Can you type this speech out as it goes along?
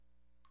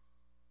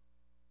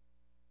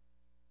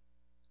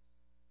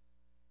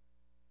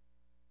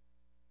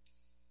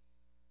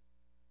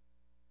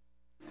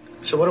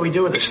So what do we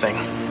do with this thing?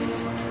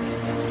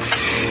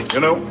 You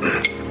know,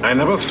 I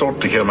never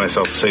thought to hear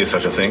myself say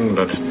such a thing,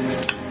 but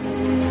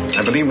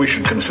I believe we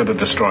should consider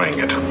destroying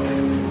it.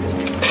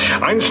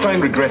 Einstein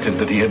regretted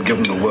that he had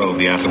given the world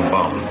the atom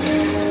bomb.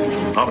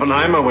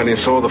 Oppenheimer, when he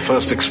saw the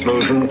first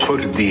explosion,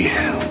 quoted the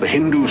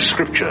Hindu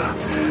scripture,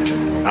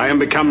 "I am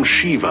become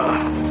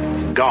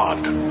Shiva,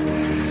 God,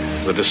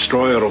 the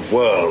destroyer of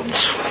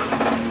worlds."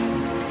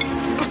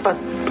 But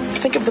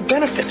think of the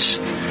benefits.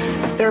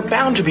 There are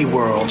bound to be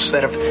worlds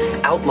that have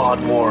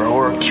outlawed war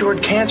or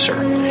cured cancer.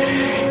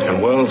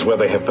 And worlds where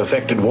they have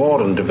perfected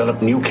war and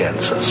developed new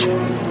cancers.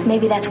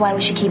 Maybe that's why we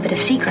should keep it a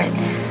secret.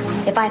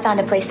 If I found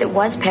a place that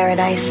was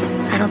paradise,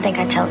 I don't think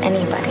I'd tell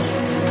anybody.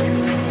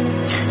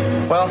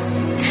 Well,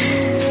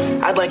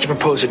 I'd like to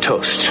propose a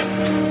toast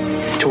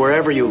to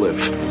wherever you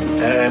live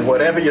and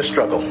whatever your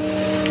struggle.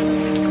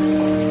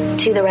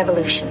 To the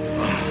revolution.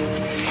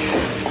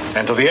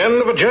 And to the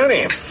end of a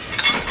journey.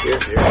 Here,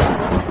 here.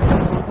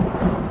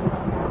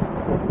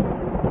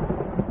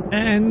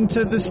 And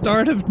to the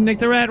start of Nick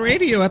the Rat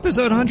Radio,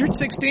 episode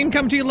 116,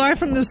 come to you live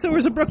from the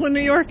sewers of Brooklyn,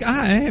 New York.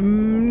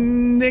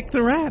 I'm Nick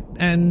the Rat,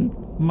 and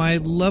my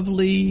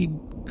lovely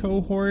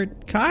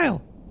cohort,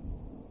 Kyle.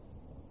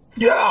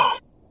 Yeah!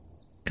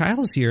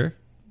 Kyle's here,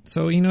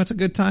 so you know it's a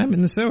good time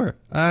in the sewer.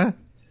 To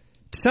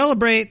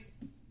celebrate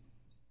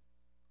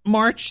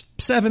March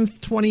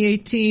 7th,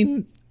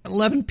 2018,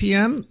 11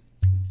 p.m.,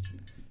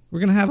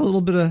 we're gonna have a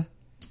little bit of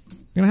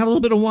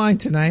wine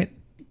tonight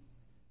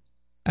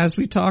as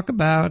we talk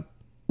about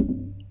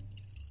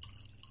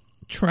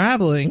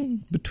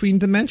traveling between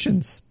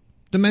dimensions,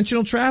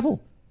 dimensional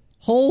travel,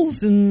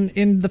 holes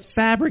in the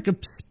fabric of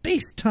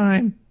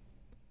space-time,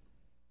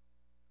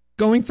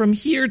 going from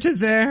here to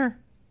there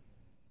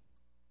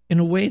in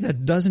a way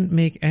that doesn't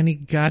make any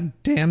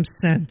goddamn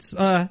sense.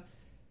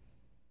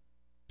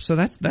 So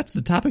that's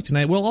the topic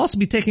tonight. We'll also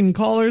be taking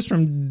callers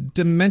from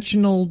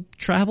dimension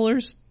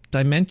travelers.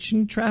 I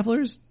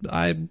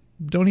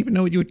don't even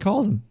know what you would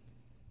call them.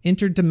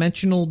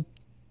 Interdimensional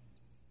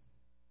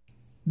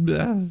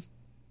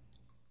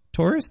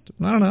tourist?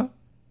 I don't know.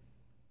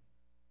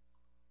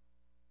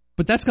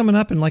 But that's coming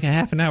up in like a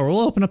half an hour.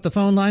 We'll open up the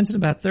phone lines in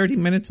about 30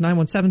 minutes,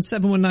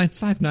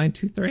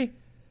 917-719-5923. I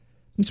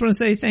just want to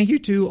say thank you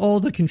to all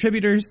the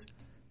contributors,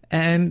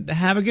 and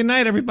have a good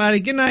night, everybody.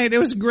 Good night. It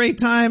was a great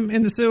time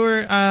in the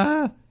sewer.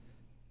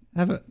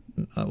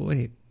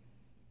 Wait.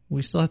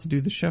 We still have to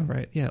do the show,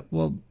 right? Yeah,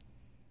 well,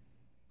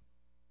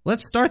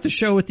 let's start the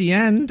show at the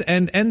end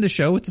and end the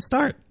show at the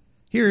start.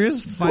 Here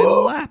is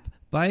Final Lap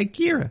by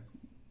Akira.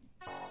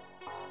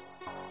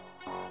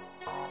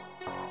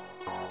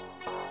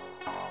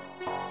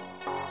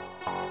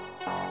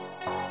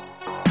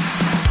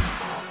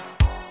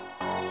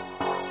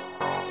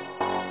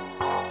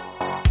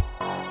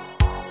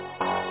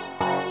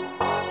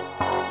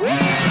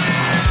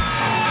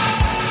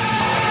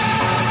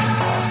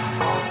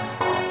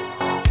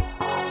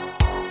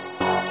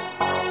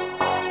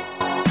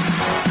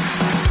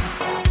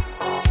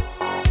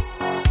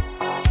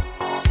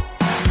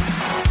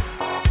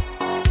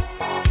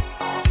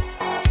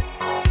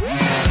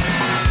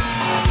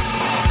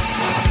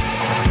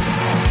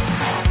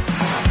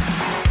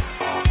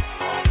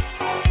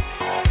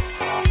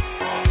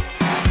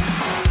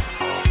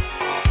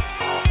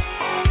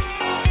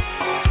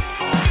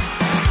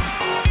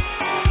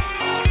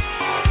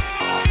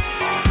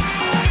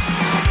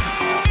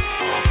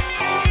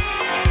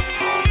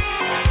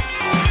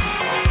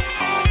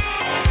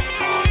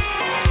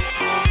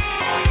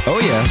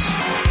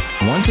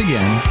 Once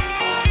again,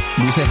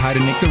 we say hi to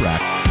Nick the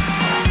Rat.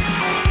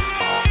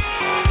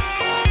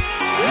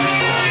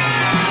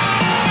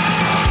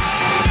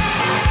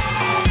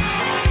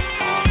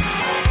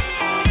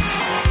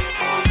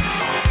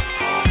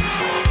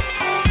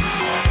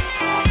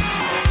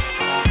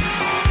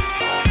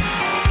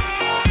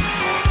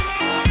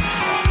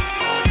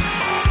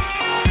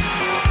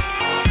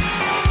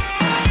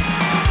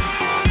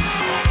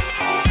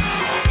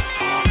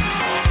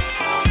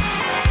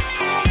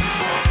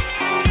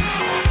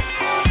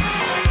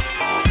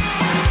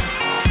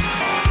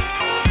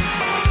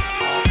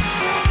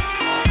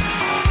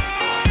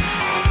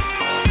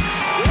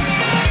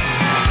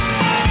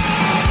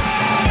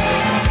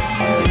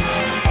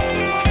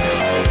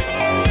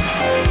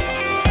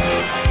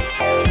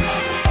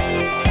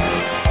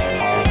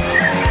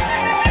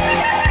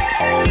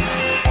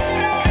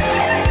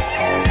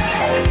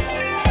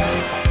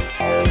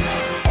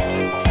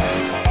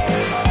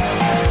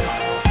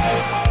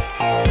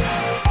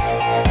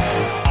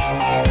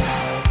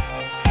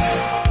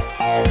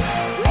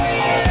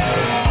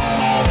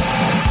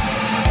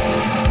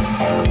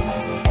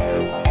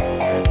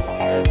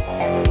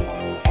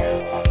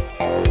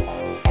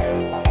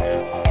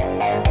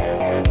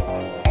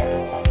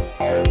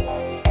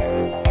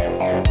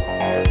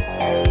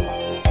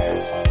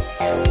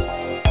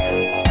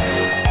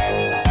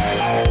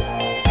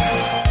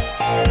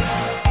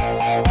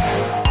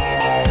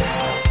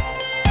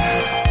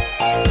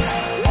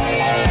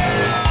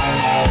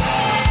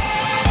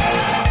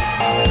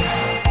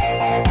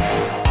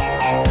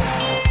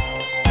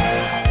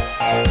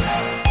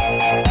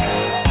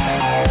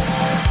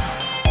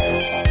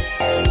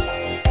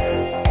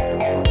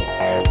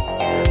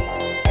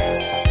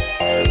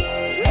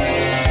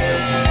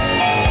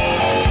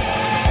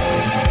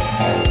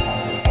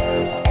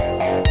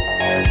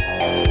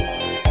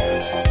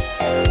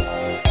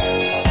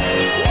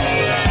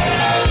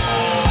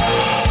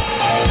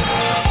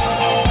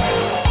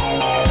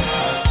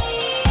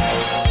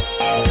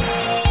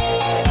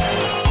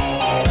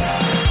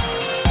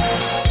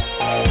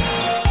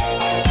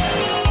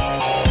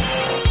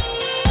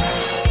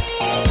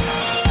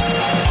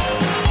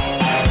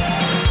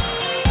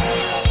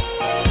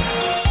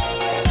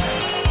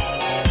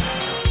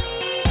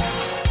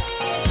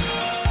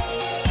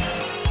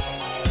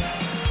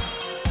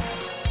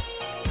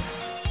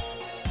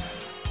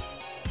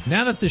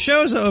 Now that the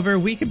show's over,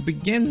 we could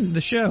begin the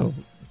show.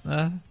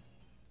 That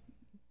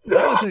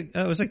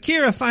was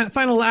Akira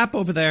final lap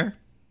over there.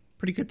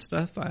 Pretty good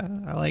stuff.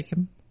 I like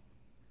him.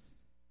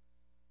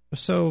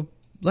 So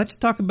let's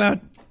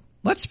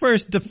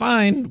first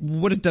define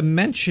what a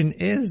dimension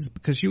is,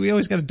 because we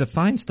always got to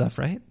define stuff,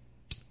 right?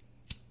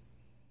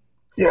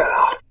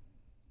 Yeah.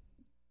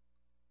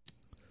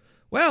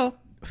 Well,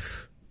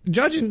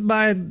 judging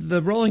by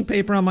the rolling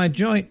paper on my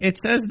joint, it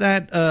says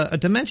that a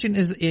dimension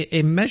is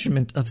a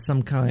measurement of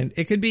some kind.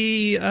 It could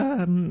be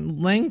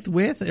length,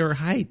 width, or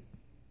height.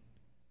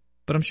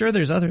 But I'm sure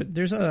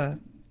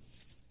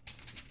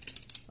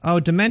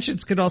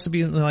dimensions could also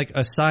be like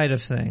a side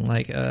of thing,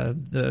 like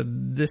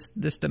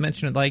this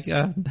dimension, like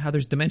how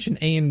there's dimension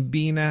A and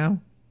B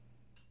now.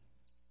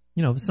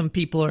 You know, some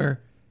people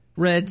are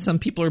red, some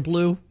people are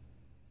blue.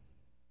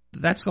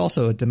 That's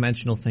also a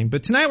dimensional thing.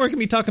 But tonight we're going to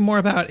be talking more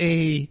about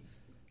the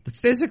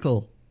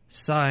physical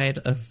side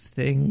of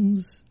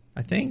things,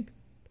 I think.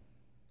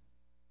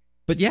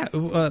 But yeah,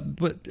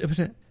 but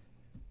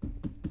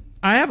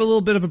I have a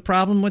little bit of a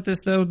problem with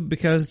this though,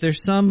 because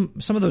there's some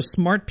of those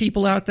smart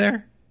people out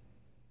there,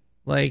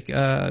 like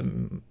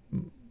Michio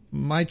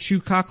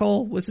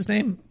Kaku, what's his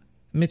name?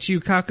 Michio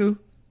Kaku?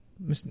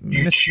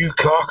 Michio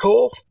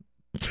Kaku?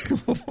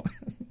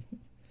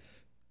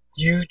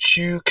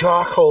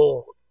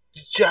 Kaku.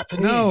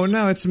 Japanese.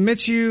 No, it's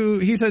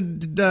Michio. He's a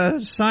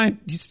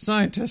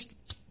scientist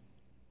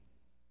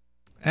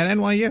at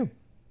NYU.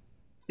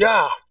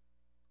 Yeah.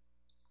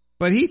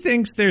 But he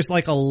thinks there's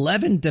like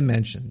 11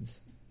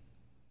 dimensions.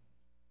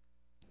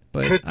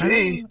 But could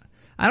be.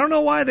 I don't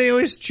know why they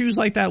always choose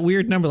like that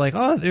weird number, like,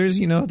 oh, there's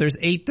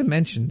 8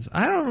 dimensions.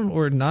 I don't know,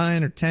 or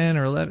 9 or 10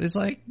 or 11. It's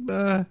like,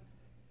 how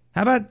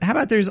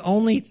about there's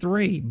only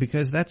 3,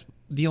 because that's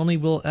the only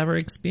we'll ever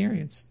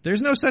experience.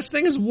 There's no such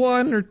thing as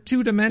 1 or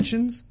 2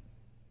 dimensions.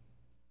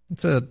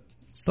 It's a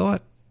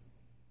thought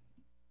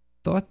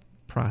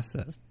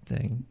process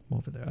thing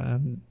over there.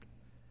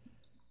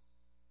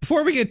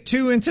 Before we get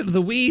too into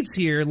the weeds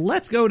here,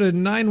 let's go to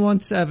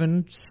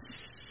 917.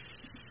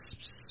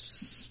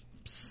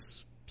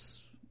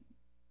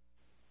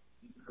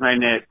 Hey,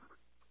 Nick.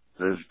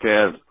 This is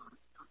Kev.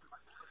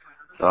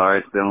 Sorry,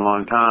 it's been a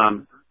long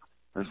time.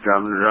 I was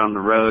driving around the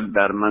road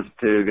about a month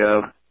or 2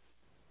 ago.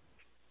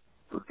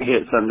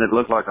 Hit something that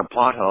looked like a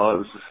pothole. It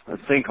was a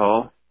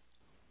sinkhole.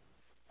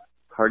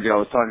 Heard y'all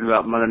was talking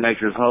about Mother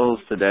Nature's holes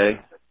today.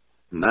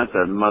 And that's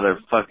a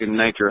motherfucking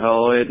nature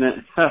hole, isn't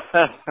it?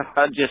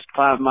 I just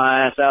climbed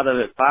my ass out of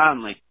it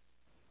finally.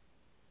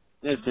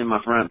 It's in my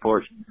front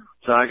porch.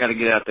 So I gotta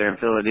get out there and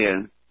fill it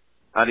in.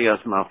 Adios,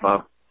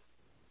 mofo.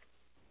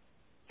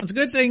 It's a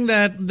good thing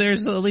that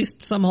there's at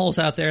least some holes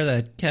out there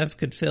that Kev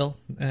could fill.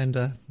 And,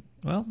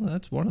 well,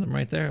 that's one of them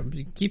right there.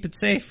 Keep it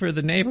safe for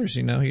the neighbors,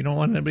 you know. You don't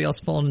want anybody else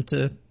falling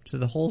into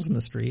the holes in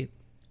the street.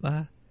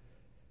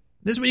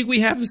 This week we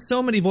have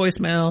so many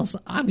voicemails.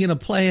 I'm going to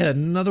play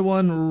another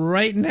one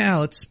right now.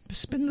 Let's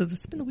spin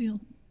the wheel.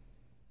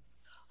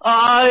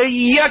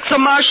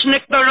 Yexamash,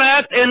 Nick the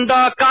Rat, and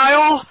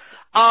Kyle.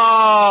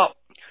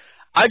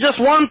 I just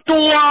want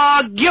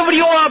to give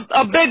you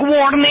a big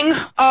warning.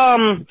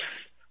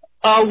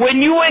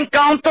 When you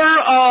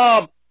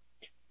encounter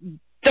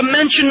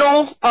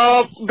dimensional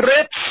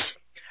grips,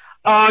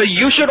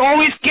 you should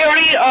always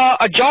carry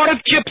a jar of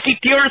gypsy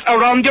tears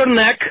around your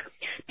neck.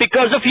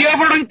 Because if you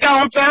ever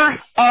encounter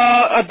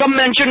a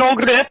dimensional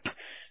grip,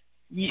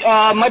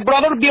 my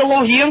brother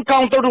Bilo, he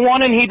encountered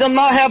one and he did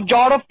not have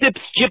jar of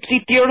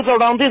gypsy tears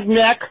around his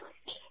neck.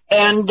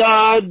 And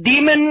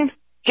demon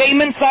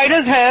came inside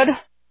his head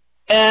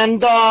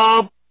and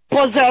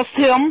possessed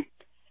him.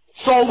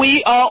 So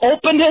we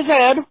opened his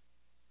head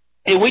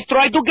and we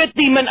tried to get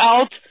demon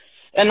out.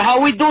 And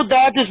how we do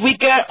that is we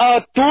get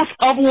a tooth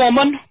of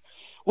woman.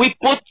 We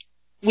put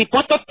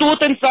the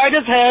tooth inside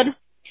his head.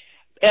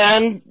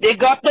 And they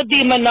got the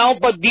demon out,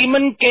 but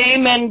demon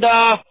came and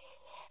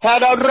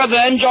had a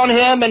revenge on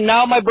him, and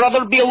now my brother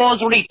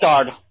Bilo's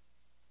retard.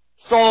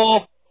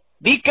 So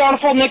be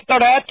careful, Nick the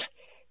Rat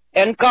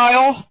and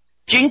Kyle.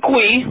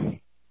 Jinqui.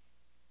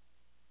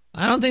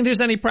 I don't think there's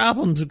any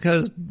problems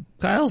because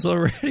Kyle's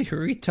already a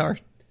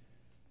retard.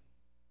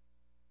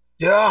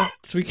 Yeah.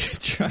 So we can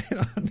try it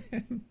on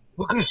him.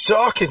 Look who's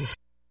talking.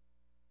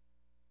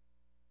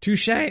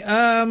 Touche.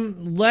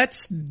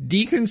 Let's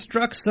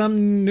deconstruct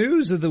some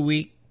news of the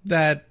week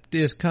that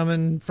is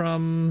coming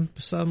from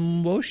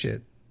some woe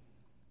shit.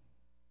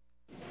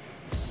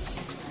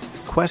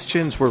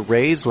 Questions were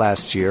raised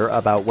last year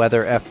about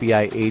whether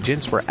FBI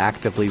agents were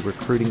actively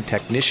recruiting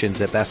technicians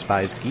at Best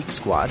Buy's Geek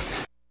Squad.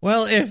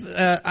 Well, if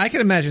I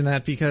can imagine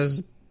that,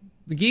 because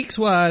the Geek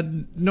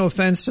Squad, no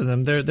offense to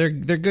them, they're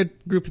a good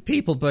group of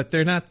people, but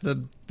they're not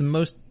the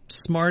most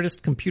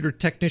smartest computer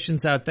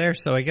technicians out there.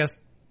 So I guess,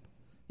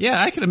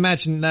 yeah, I could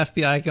imagine the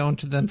FBI going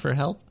to them for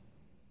help.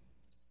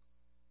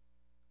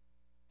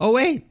 Oh,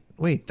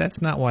 wait,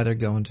 that's not why they're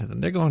going to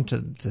them. They're going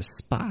to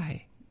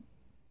spy.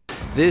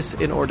 This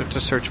in order to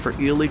search for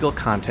illegal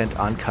content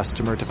on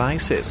customer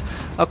devices.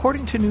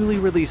 According to newly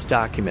released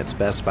documents,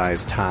 Best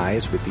Buy's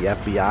ties with the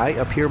FBI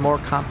appear more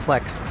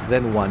complex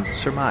than one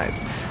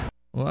surmised.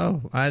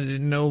 Whoa, I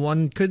didn't know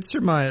one could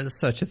surmise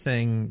such a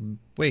thing.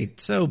 Wait,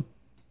 so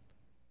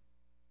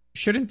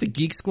shouldn't the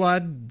Geek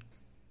Squad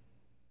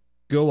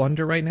go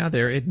under right now?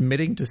 They're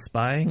admitting to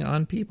spying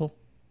on people.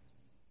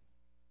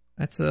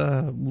 That's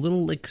a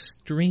little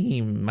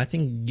extreme. I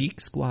think Geek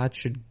Squad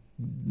should...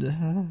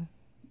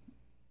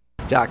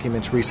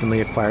 Documents recently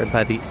acquired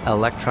by the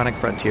Electronic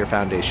Frontier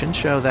Foundation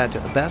show that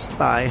Best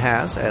Buy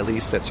has, at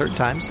least at certain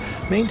times,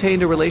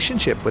 maintained a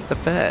relationship with the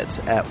feds.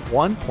 At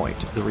one point,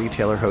 the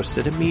retailer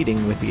hosted a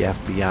meeting with the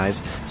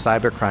FBI's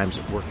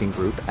Cybercrimes Working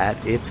Group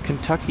at its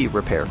Kentucky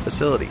repair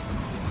facility.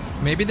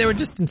 Maybe they were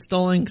just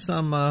installing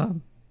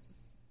some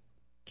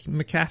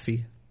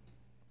McAfee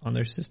on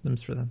their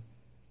systems for them.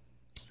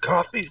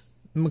 Coffee?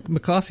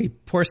 McAfee.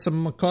 Pour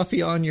some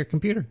McAfee on your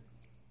computer.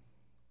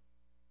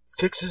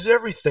 Fixes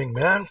everything,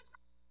 man.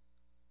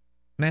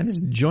 Man,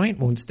 this joint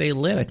won't stay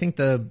lit. I think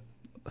the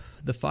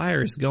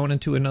fire is going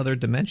into another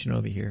dimension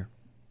over here.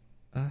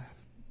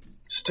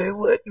 Stay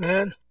lit,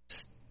 man.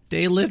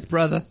 Stay lit,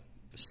 brother.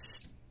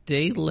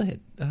 Stay lit.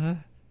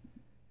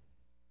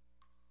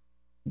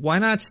 Why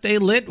not stay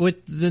lit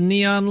with the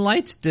Neon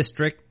Lights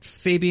District,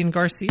 Fabian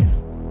Garcia?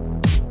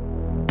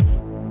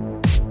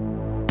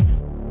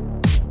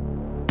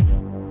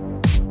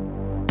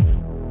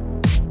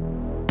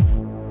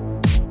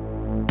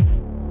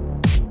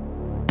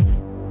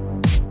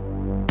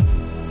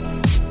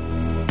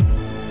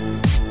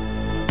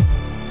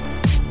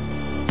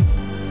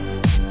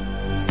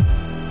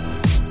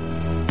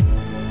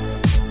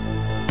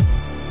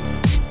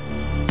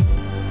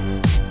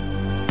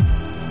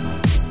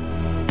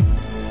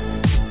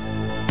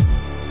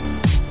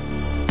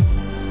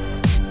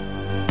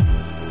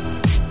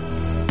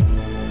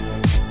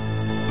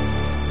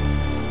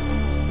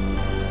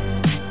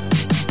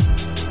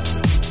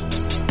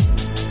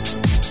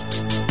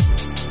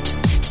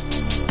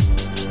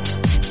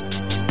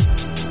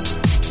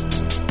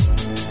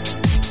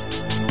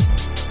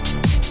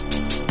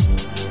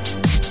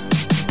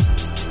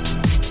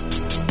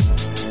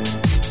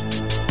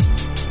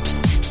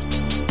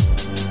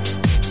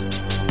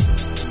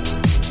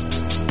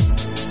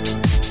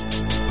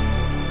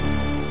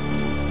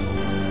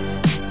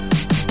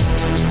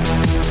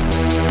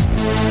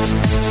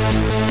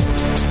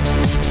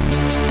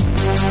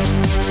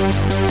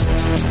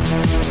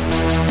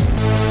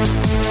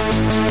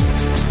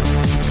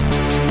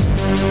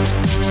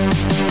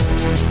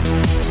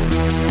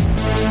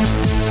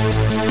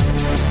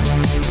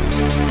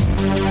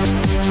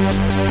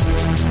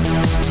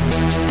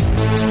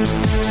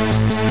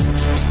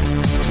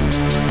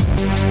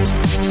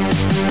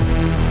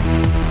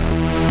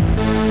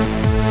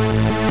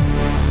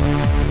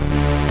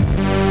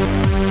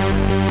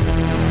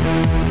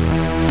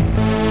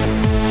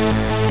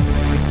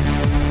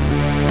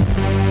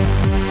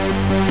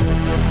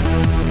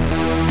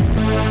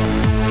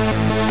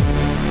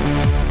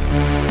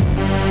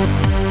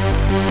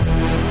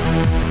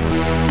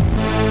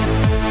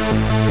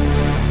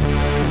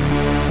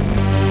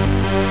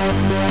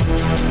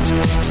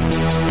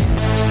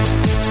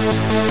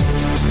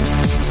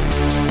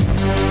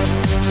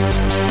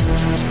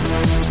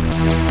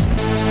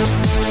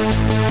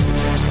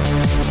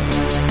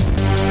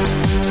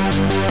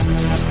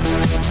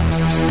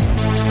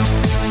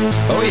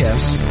 Oh,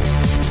 yes.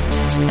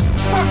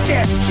 Fuck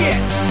that shit!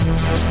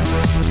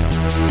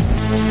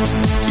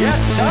 Yes,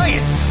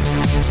 science!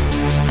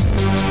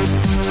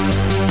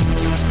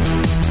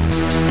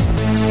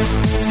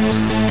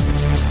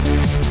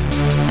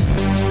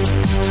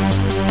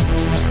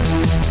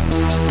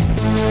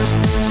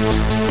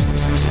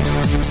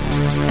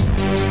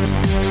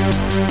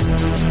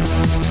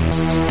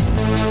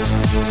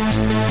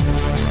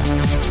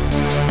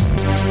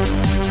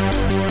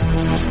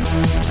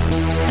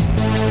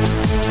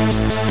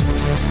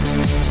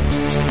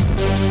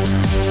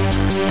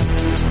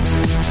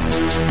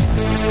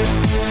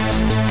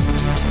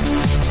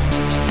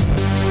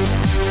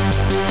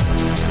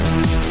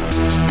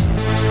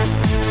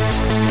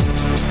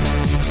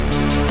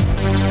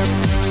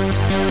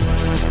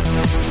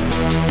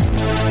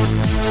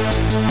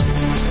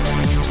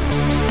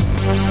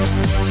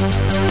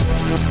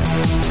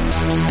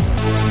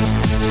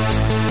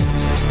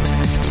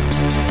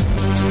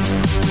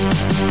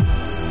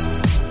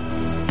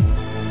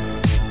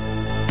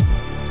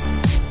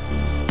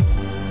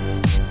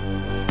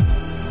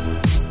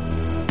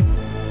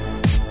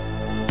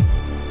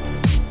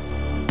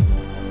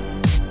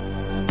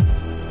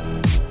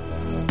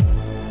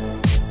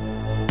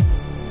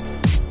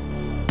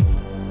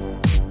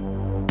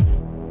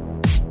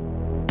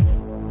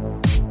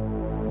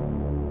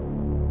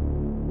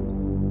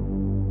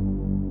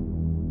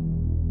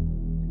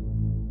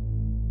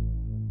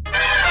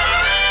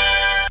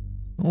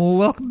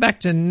 Welcome back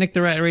to Nick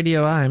the Rat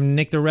Radio. I'm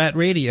Nick the Rat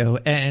Radio,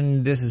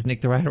 and this is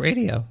Nick the Rat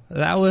Radio.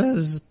 That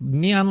was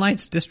Neon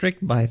Lights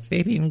District by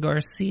Fabian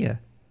Garcia.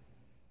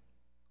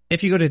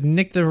 If you go to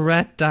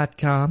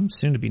nicktherat.com,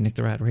 soon to be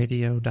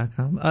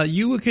nicktheratradio.com,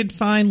 you could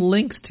find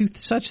links to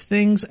such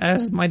things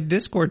as my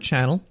Discord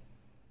channel.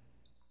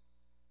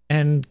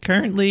 And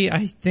currently,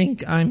 I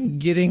think I'm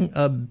getting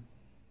a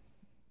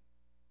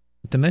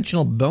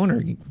dimensional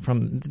boner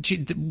from...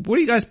 What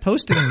are you guys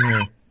posting in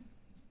here?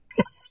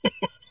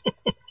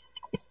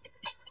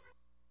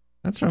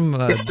 That's from...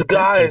 it's the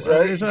guys,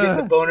 right? You get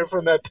the boner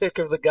from that pic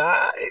of the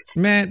guys.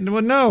 Man,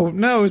 well,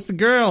 no, it's the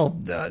girl.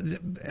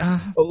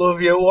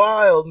 Olivia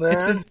Wilde, man.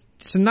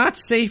 It's a not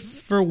safe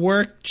for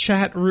work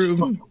chat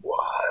room. It's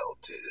wild,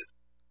 dude.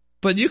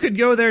 But you could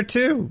go there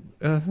too.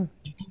 You can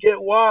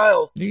get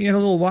wild. You can get a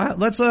little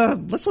wild. Let's do a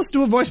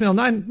voicemail.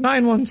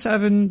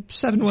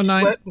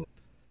 917-719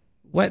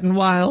 Wet and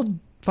Wild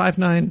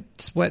 59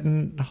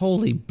 Sweatin'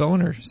 Holy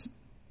Boners.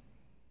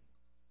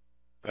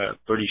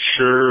 Pretty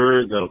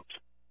sure the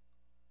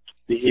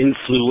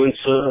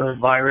influenza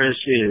virus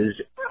is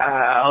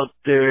out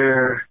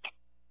there.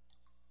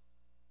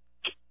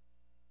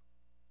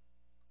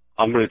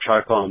 I'm going to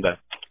try calling back.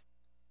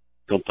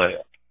 Don't play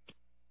it.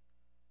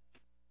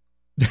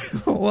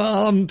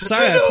 Well, I'm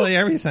sorry I play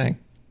everything.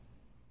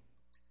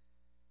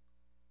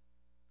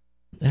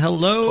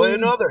 Hello. Play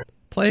another.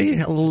 Play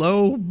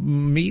Hello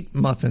Meat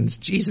Muffins.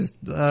 Jesus.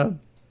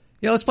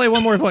 Let's play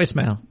one more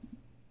voicemail.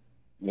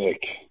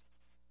 Nick,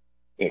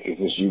 is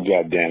this you,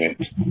 goddammit?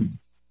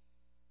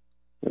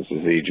 This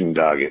is Agent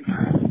Doggett.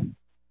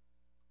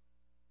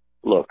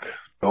 Look,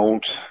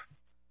 don't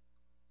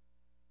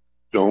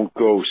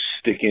go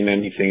sticking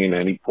anything in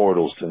any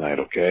portals tonight,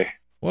 okay?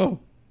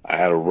 Whoa. I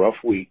had a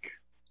rough week.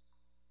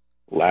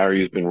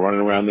 Larry's been running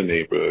around the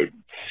neighborhood,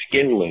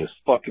 skinless,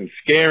 fucking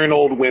scaring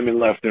old women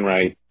left and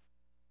right.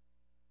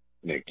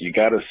 Nick, you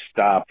gotta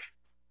stop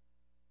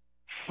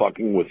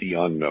fucking with the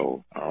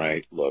unknown,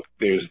 alright? Look,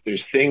 there's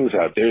things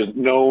out there. There's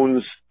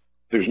knowns,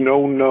 there's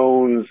known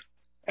knowns,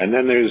 and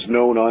then there's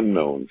known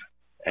unknowns.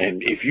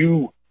 And if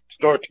you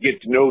start to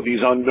get to know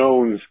these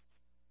unknowns,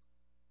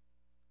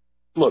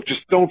 look,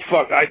 just don't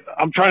fuck.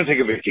 I'm trying to take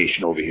a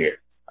vacation over here.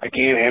 I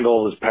can't handle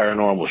all this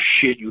paranormal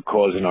shit you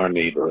cause in our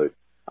neighborhood.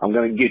 I'm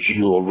going to get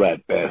you little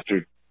rat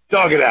bastard.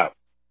 Dog it out.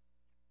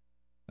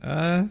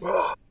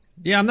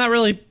 Yeah, I'm not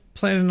really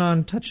planning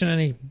on touching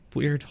any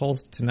weird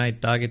holes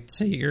tonight, Doggett.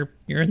 So you're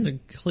in the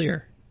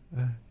clear.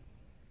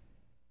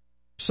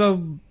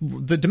 So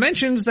the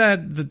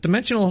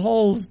dimensional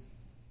holes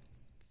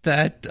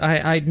that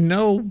I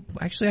know,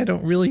 actually I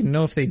don't really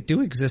know if they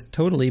do exist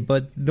totally,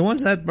 but the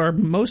ones that are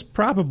most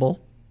probable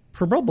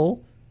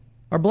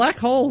are black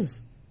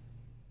holes.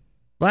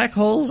 Black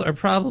holes are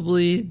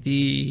probably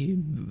the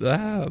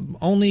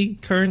only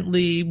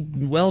currently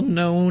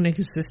well-known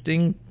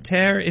existing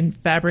tear in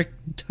fabric,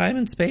 time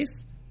and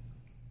space.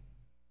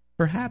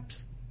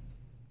 Perhaps.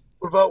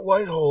 What about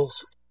white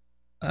holes?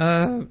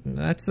 What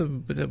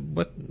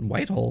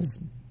white holes?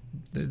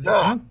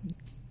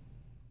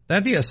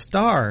 That'd be a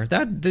star.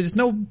 There's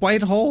no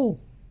white hole.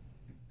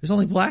 There's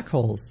only black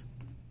holes.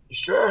 You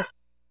sure?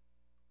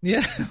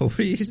 Yeah.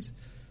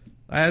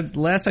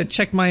 Last I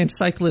checked my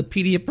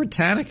Encyclopedia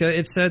Britannica,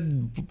 it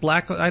said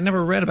black. I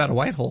never read about a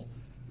white hole.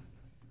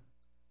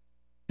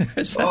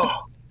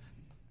 Kyle,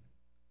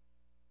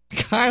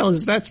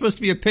 is that supposed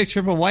to be a picture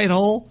of a white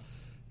hole?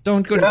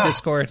 Don't go to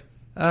Discord.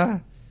 Go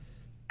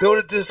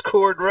to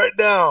Discord right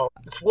now.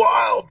 It's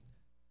wild.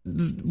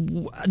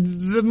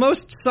 The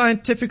most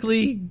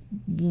scientifically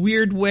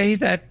weird way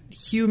that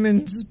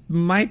humans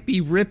might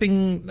be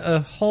ripping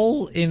a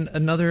hole in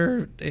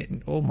another,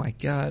 oh my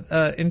god,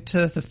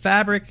 into the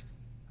fabric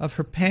of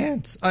her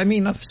pants,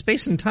 of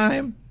space and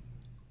time,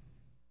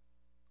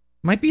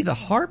 might be the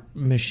HAARP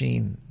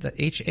machine, the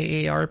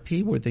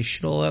HAARP, where they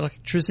shoot all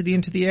electricity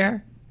into the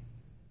air.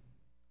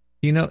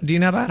 Do you know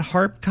about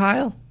HAARP,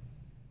 Kyle?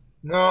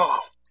 No.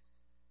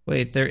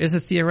 Wait, there is a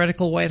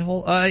theoretical white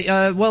hole?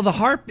 Well, the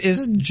HAARP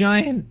is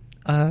giant.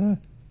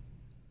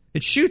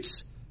 It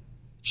shoots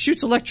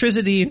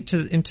electricity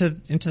into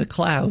the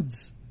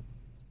clouds.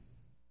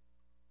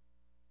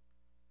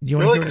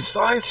 You're like a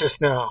scientist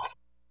now.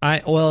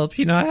 I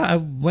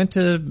went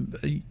to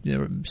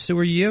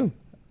Sewer U.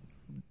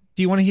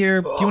 Do you want to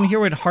hear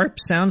what HAARP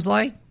sounds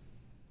like?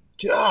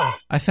 Yeah.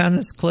 I found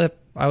this clip.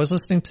 I was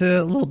listening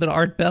to a little bit of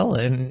Art Bell,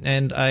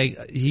 and I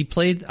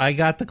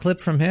got the clip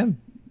from him.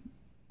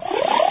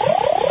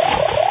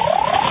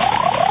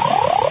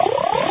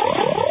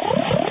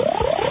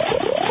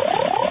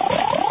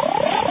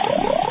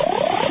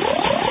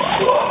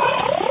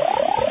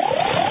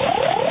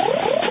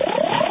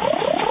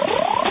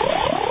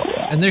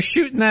 And they're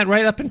shooting that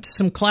right up into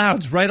some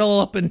clouds, right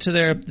into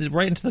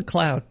the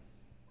cloud.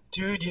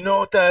 Dude, you know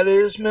what that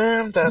is,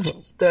 man?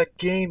 That's that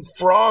game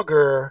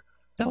Frogger.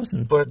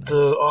 But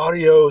the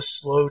audio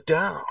slowed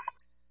down.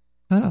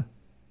 Huh.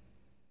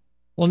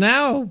 Well,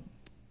 now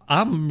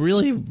I'm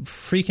really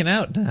freaking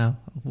out now.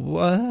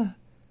 What?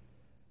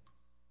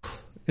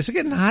 Is it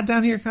getting hot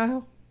down here,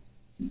 Kyle?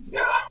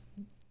 Yeah. I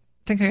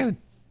think I gotta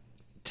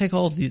take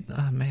all the...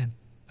 Oh, man.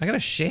 I gotta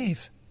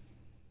shave.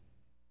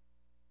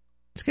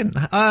 It's getting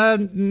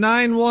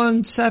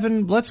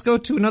 917. Let's go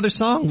to another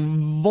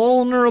song.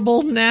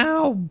 Vulnerable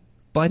Now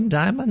by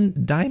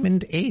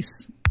Diamond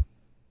Ace.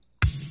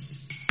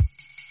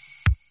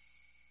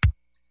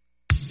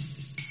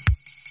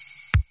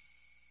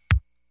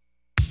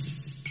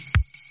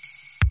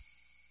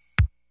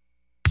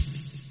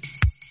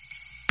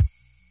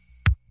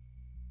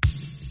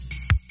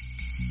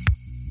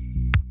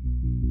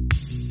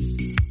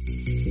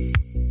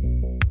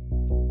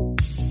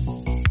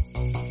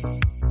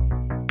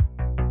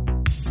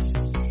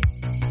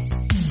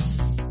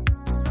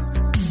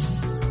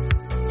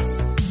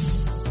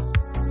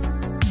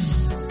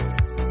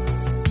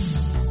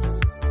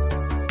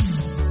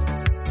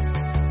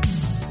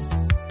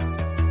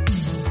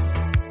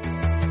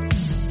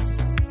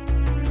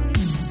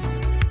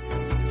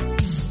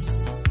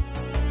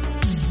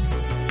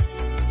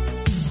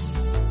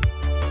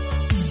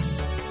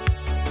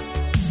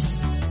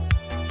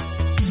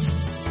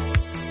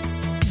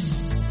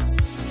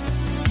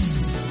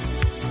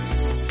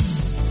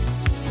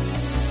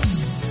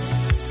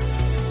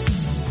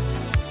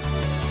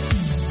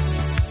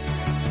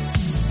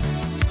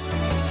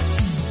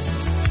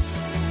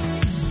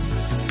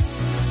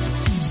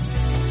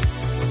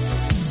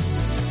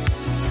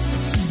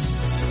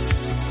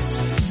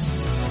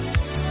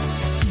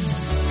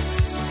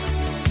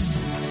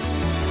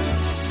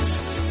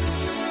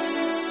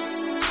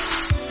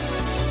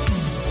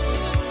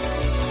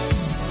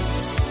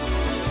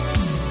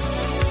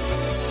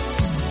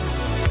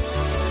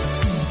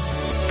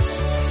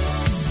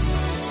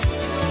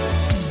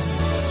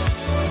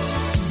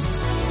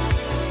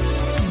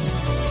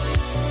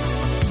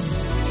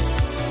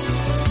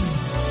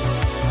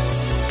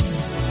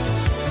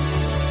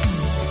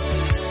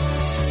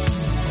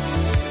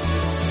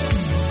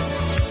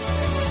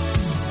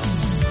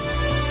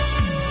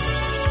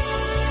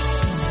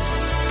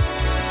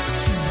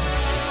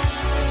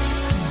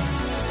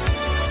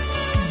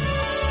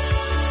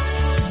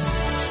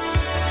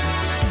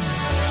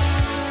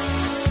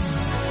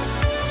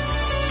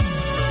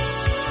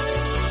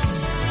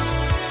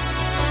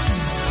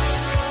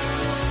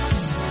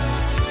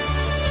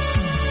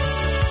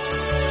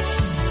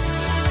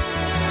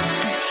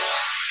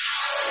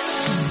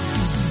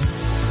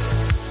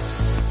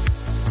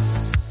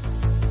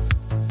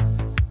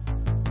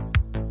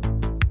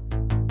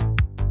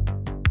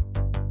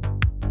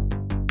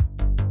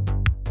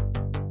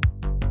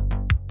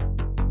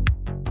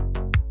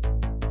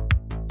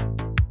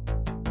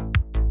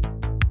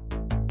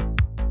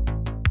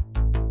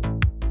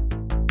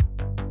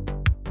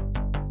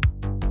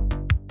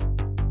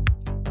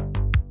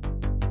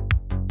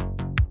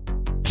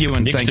 You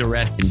and Nick the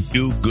Rat can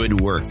do good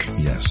work.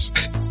 Yes,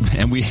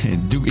 and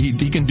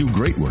he can do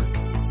great work.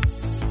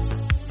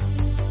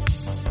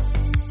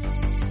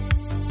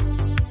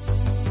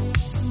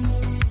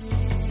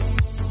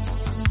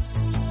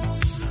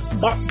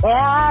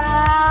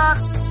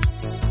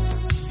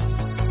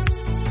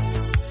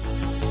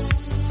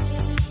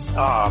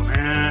 Oh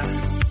man.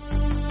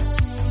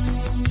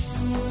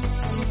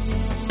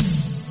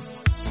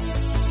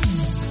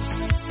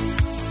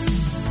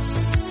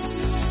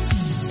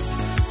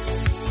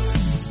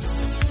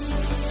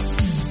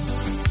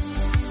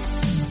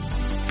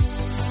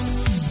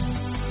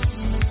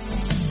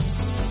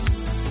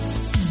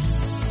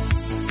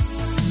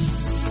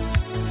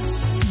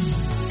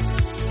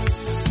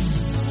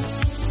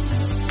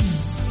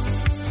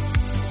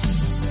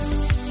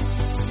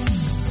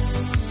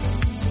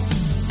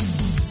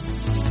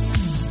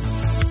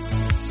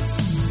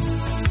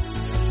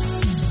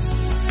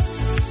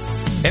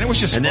 And it was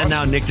just and fun. then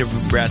now Nick the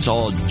Rat's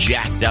all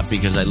jacked up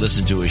because I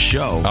listened to his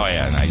show. Oh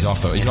yeah, no, he's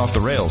off the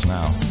rails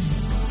now.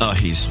 Oh,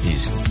 he's a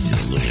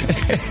lunatic.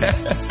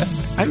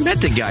 I met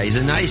the guy. He's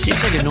a nice. He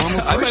seems like a normal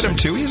person. I met him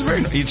too.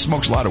 He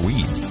smokes a lot of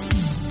weed.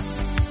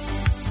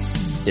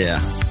 Yeah,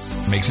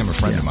 makes him a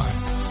friend of mine.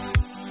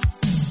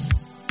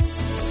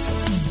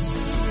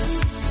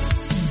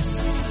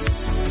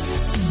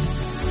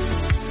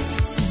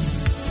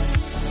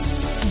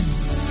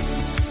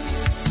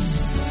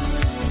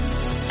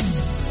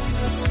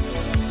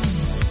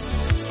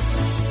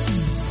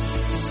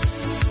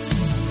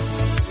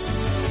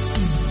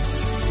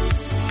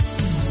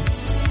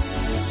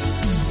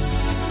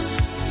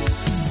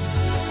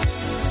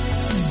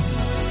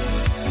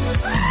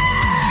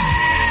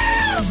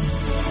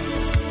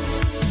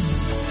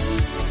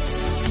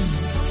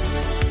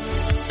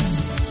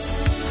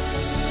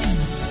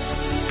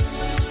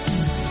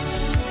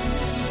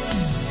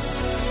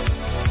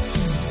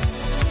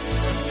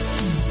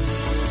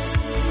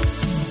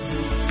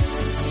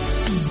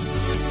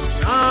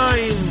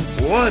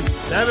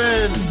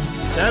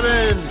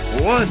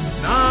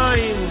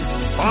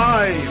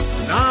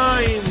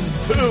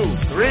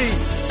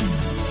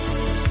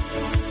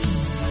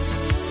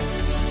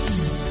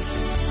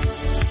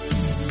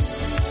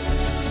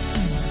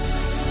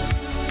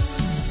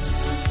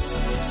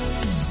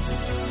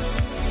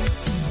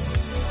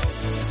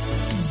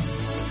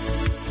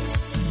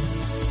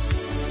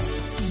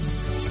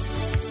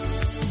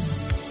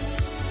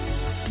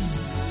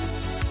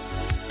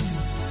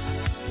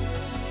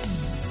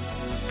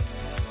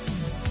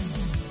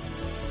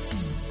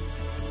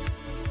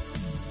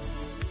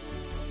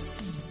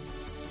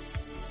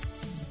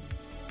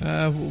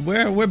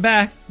 We're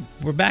back.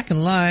 We're back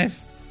and live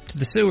to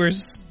the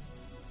sewers.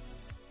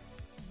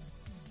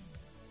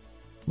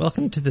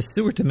 Welcome to the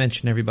sewer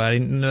dimension, everybody.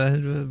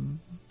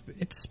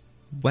 It's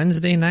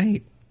Wednesday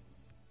night.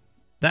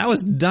 That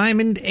was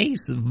Diamond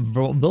Ace,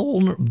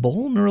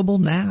 Vulnerable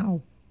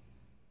Now.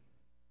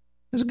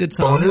 It was a good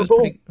song.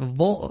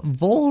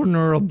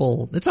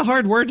 Vulnerable. It's a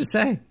hard word to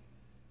say.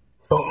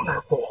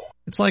 Vulnerable.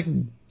 It's like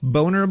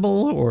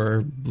bonerable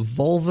or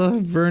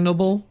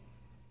vulva-vernable.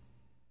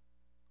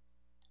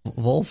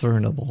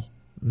 Vulnerable.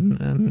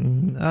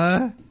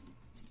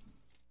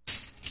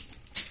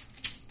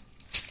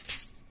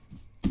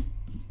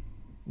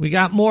 We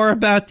got more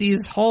about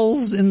these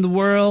holes in the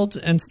world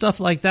and stuff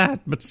like that,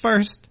 but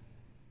first,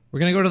 we're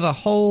going to go to the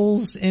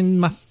holes in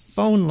my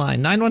phone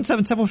line.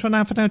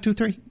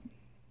 917-719-5923.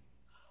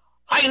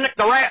 Hi, Nick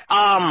the Rat.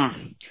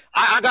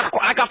 I got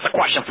the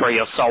question for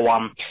you. So,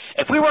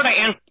 if we were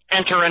to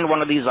enter in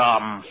one of these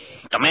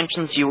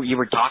dimensions you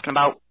were talking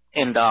about,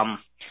 and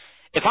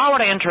if I were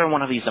to enter in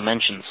one of these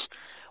dimensions,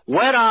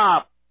 would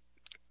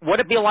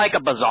it be like a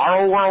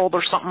bizarro world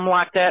or something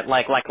like that?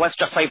 Like let's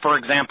just say, for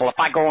example, if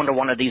I go into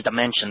one of these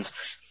dimensions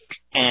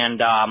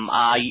and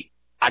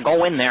I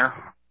go in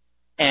there,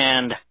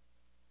 and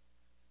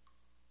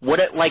would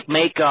it like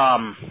make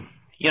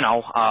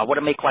would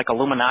it make like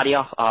Illuminati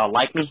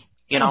like me?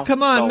 You know? Oh,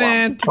 come on,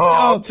 man.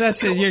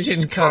 That's it. You're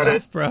getting cut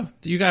off, bro.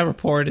 You got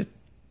reported.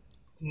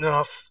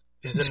 Enough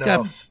is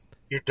enough.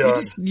 You're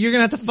done. You're going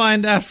to have to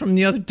find out from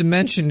the other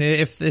dimension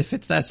if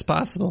that's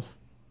possible.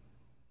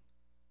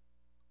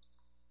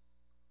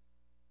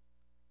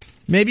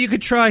 Maybe you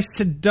could try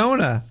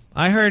Sedona.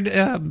 I heard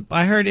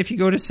if you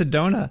go to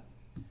Sedona,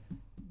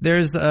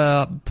 there's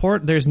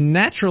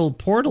natural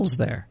portals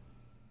there.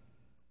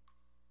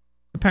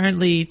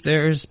 Apparently,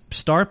 there's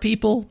star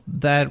people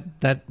that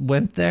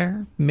went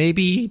there.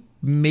 Maybe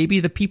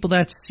the people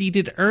that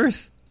seeded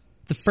Earth,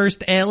 the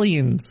first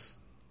aliens,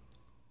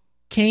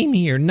 came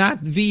here not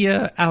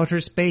via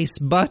outer space,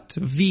 but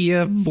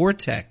via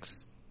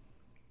vortex.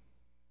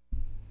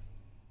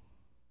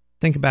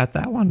 Think about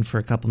that one for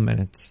a couple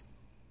minutes.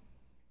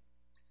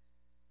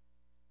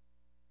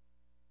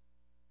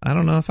 I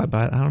don't know if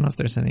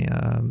there's any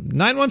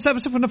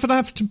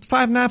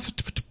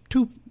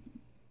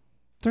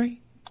 917-759-5923.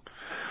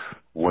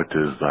 What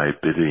is thy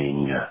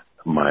bidding,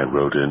 my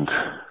rodent?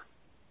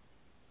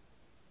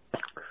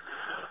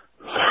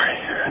 Sorry,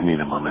 I need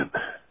a moment.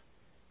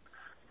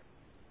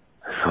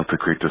 I felt a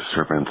great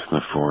disturbance in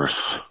the force,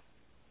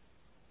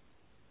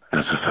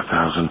 as if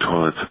 1,000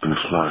 toilets have been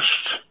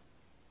flushed,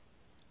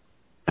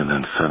 and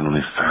then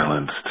suddenly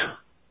silenced.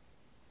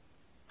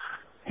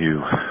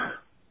 You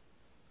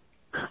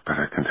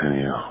better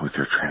continue with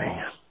your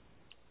training.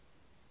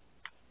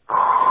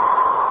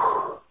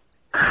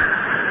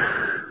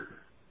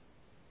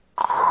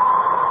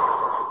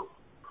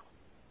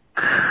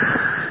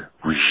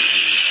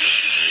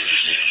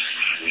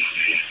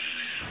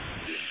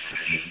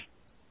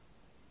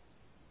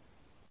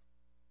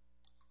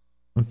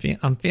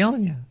 I'm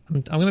feeling you.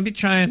 I'm going to be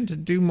trying to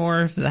do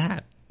more of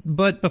that.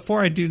 But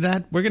before I do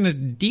that, we're going to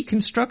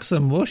deconstruct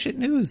some bullshit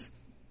news.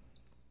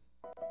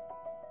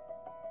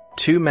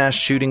 2 mass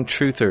shooting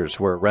truthers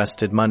were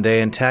arrested Monday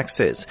in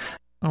Texas.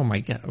 Oh my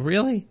God,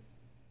 really?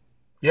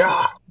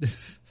 Yeah. It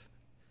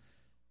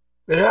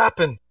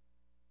happened.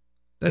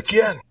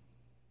 Again.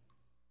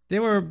 They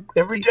were...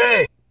 Every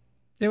day.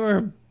 They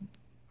were...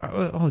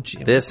 Oh,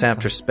 gee. This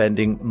after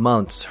spending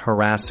months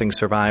harassing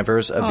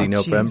survivors of the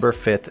November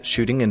 5th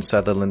shooting in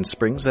Sutherland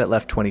Springs that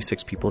left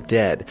 26 people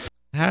dead.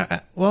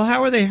 How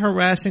were they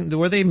harassing?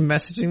 Were they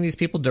messaging these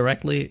people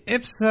directly?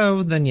 If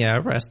so, then yeah,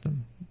 arrest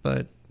them.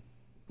 But,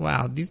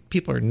 wow, these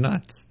people are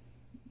nuts.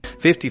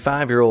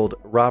 55-year-old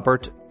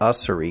Robert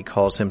Ussery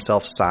calls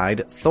himself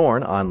Side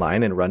Thorn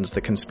online and runs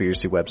the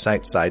conspiracy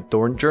website Side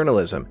Thorn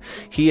Journalism.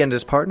 He and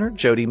his partner,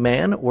 Jody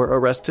Mann, were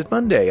arrested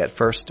Monday at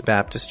First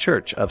Baptist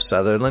Church of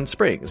Sutherland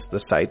Springs, the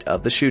site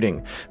of the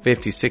shooting.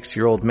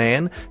 56-year-old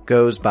Mann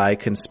goes by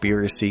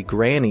Conspiracy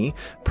Granny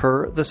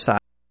per the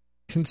site.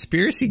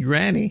 Conspiracy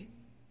Granny?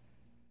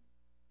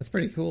 That's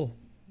pretty cool.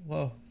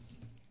 Whoa.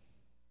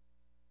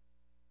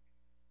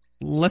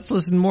 Let's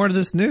listen more to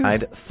this news.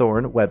 Side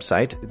Thorn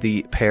website,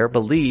 the pair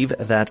believe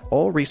that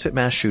all recent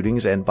mass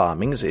shootings and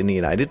bombings in the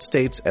United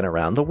States and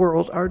around the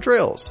world are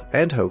drills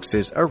and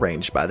hoaxes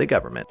arranged by the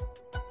government.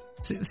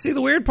 See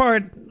the weird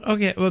part,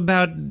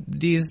 about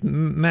these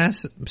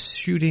mass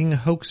shooting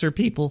hoaxer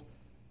people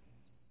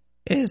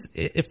is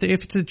if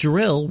it's a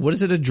drill, what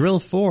is it a drill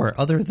for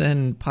other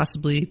than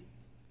possibly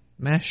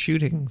mass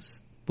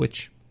shootings?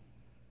 Which,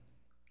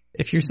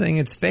 if you're saying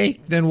it's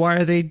fake, then why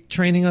are they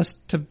training us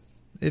to...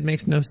 It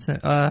makes no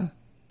sense.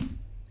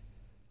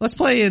 Let's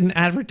play an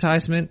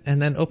advertisement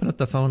and then open up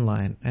the phone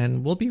line,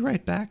 and we'll be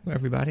right back,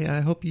 everybody. I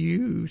hope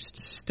you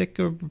stick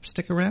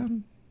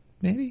around,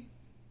 maybe.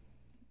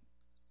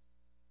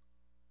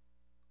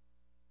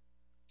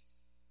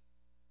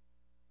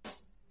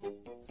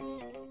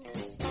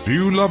 Do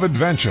you love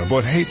adventure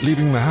but hate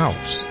leaving the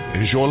house?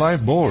 Is your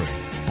life boring,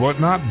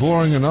 but not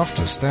boring enough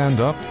to stand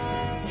up?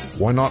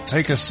 Why not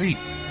take a seat?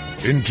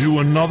 into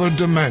another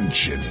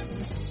dimension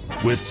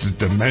with the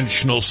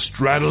Dimensional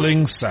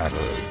Straddling Saddle.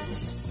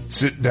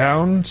 Sit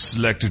down,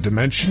 select a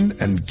dimension,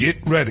 and get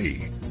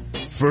ready.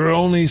 For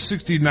only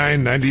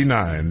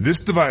 $69.99, this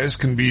device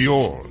can be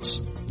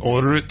yours.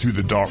 Order it through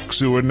the Dark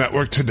Sewer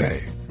Network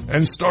today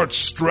and start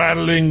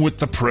straddling with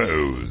the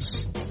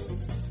pros.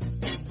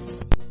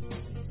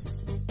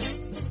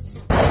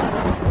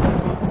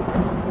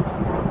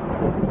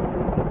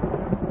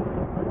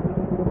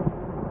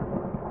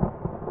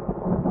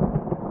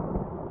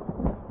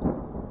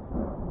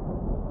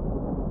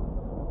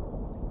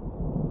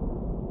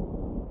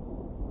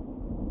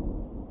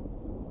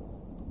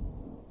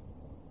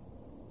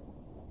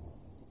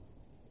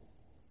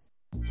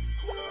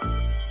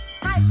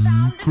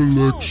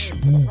 Collect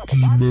spooky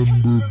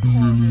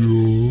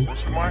memorabilia?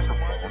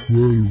 Well,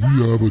 we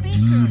have a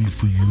deal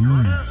for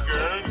you.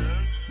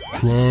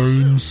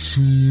 Crime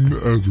scene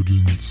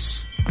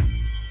evidence.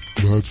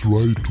 That's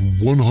right,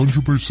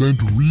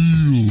 100%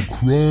 real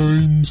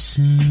crime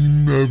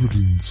scene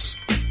evidence.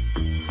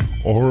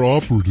 Our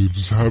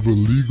operatives have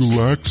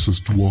illegal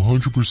access to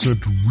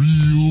 100%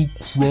 real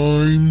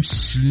crime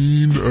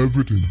scene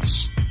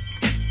evidence.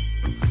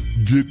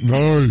 Get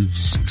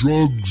knives,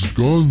 drugs,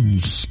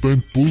 guns,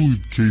 spent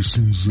bullet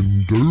casings,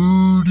 and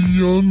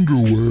dirty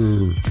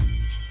underwear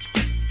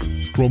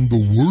from the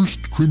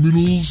worst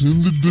criminals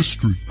in the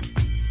district.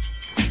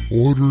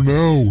 Order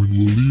now and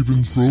we'll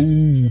even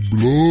throw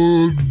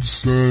blood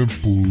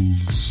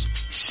samples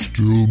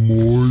still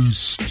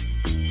moist.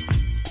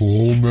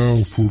 Call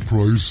now for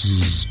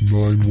prices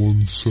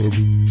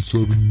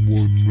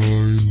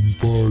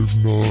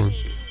 917-719-59.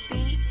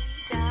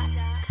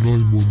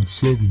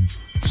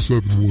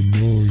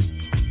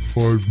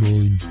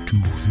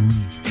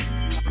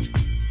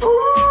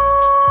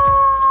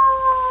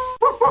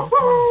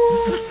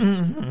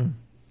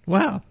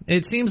 Wow,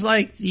 it seems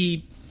like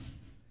the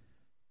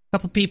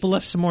couple people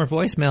left some more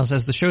voicemails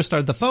as the show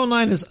started. The phone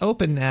line is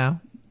open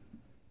now.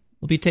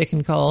 We'll be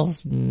taking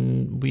calls.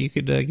 You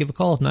could give a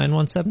call at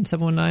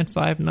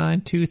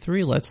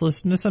 917-719-5923. Let's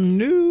listen to some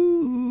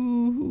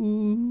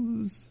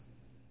news.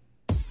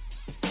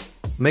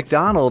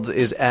 McDonald's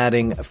is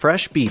adding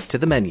fresh beef to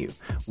the menu.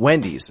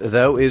 Wendy's,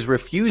 though, is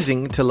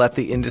refusing to let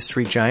the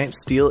industry giant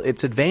steal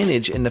its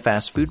advantage in the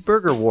fast food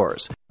burger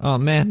wars. Oh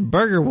man,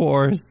 burger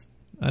wars.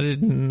 I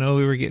didn't know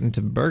we were getting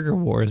to burger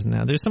wars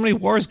now. There's so many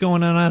wars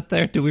going on out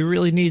there. Do we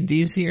really need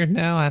these here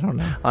now? I don't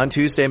know. On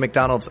Tuesday,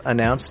 McDonald's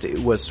announced it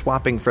was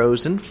swapping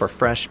frozen for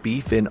fresh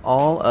beef in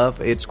all of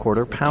its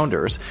quarter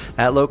pounders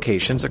at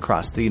locations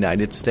across the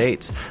United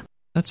States.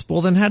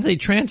 Well, then how do they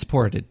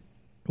transport it?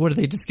 What, are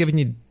they just giving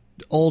you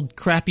old,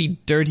 crappy,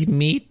 dirty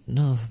meat?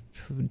 No,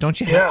 don't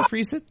you have to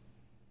freeze it?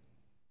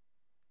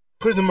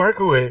 Put it in the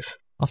microwave.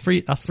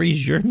 I'll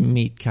freeze your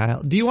meat,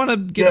 Kyle. Do you want to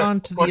get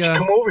on to the...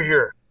 come over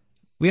here.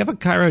 We have a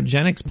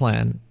cryogenics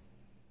plan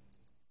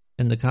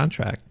in the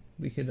contract.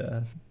 We could...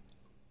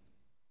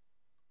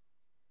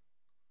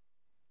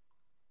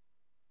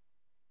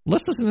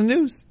 Let's listen to the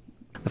news.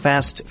 The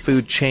fast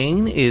food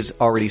chain is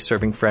already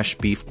serving fresh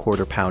beef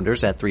quarter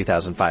pounders at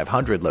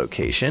 3,500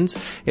 locations.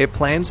 It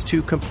plans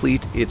to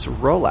complete its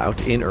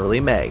rollout in early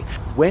May.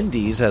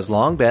 Wendy's has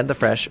long been the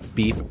fresh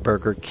beef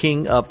burger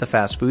king of the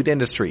fast food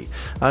industry.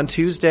 On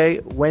Tuesday,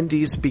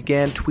 Wendy's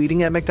began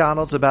tweeting at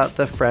McDonald's about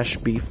the fresh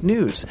beef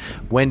news.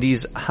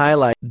 Wendy's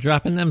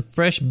dropping them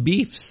fresh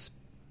beefs.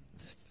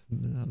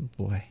 Oh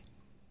boy.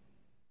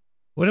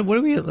 What do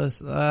we,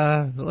 let's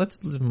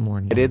listen more.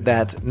 Admitted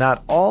that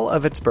not all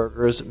of its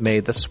burgers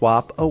made the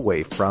swap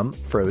away from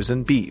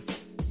frozen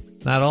beef.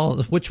 Not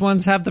all. Which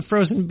ones have the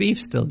frozen beef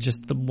still?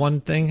 Just the one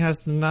thing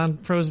has the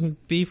non-frozen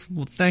beef?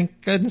 Well,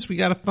 thank goodness we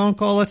got a phone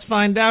call. Let's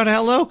find out.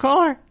 Hello,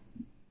 caller.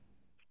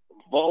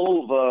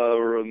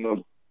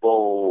 Vulnerable.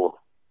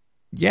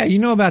 Yeah, you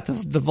know about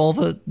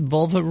the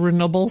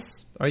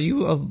vulnerabilities. Are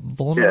you a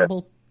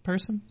vulnerable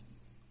person?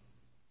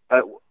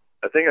 I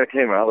think I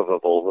came out of a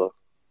vulva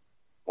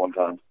one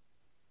time.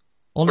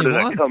 Only or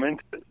did once? I come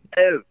into it?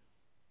 Oh.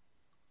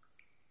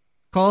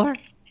 Caller,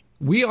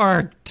 we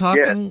are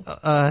talking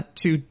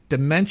to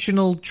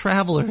dimensional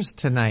travelers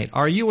tonight.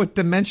 Are you a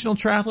dimensional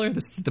traveler?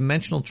 This is the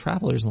Dimensional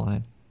Travelers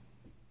line.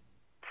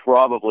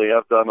 Probably.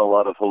 I've done a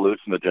lot of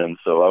hallucinogens,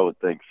 so I would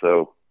think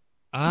so.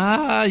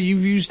 Ah,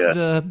 you've used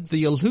the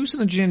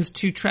hallucinogens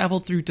to travel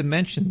through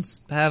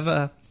dimensions.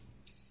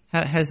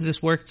 Has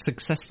this worked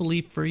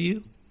successfully for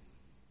you?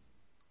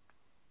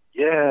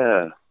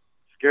 Yeah.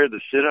 Scared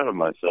the shit out of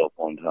myself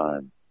one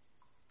time.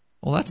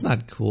 Well, that's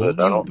not cool.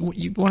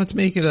 You wanted to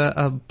make it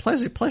a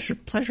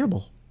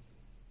pleasurable.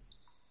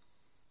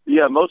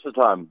 Yeah, most of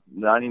the time,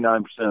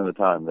 99% of the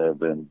time, they have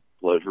been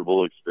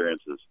pleasurable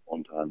experiences.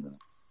 One time, though.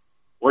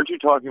 Weren't you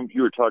talking?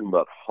 You were talking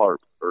about HAARP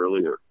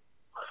earlier.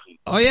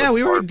 Oh yeah,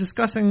 we were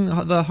discussing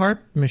the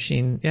HAARP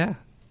machine. Yeah.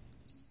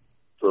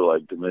 For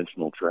like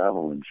dimensional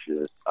travel and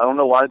shit. I don't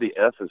know why the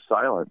F is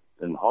silent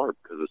in HAARP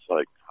because it's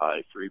like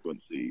high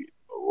frequency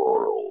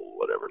auroral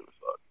whatever the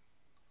fuck.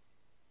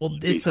 Well,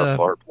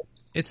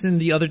 it's in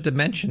the other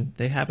dimension.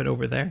 They have it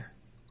over there.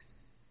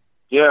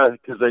 Yeah,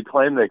 because they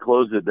claim they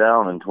closed it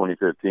down in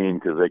 2015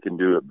 because they can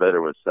do it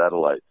better with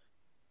satellites,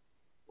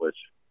 which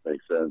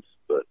makes sense.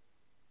 But,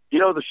 you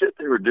know, the shit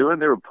they were doing,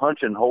 they were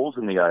punching holes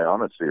in the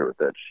ionosphere with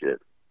that shit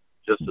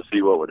just to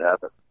see what would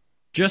happen.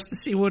 Just to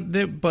see what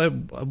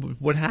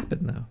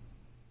happened, though?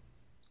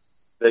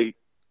 They,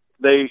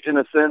 in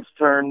a sense,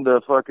 turned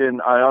the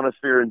fucking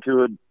ionosphere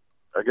into an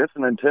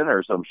antenna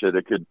or some shit.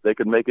 They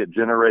could make it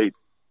generate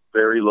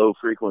very low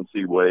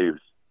frequency waves,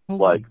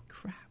 like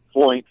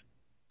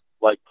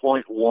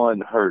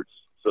 0.1 hertz.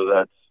 So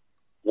that's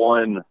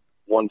one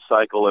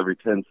cycle every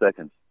 10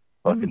 seconds.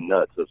 Fucking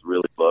nuts. That's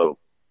really low.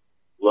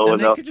 Low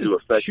and enough they could just to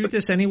affect. Shoot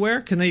this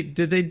anywhere? Can they?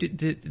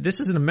 This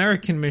is an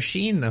American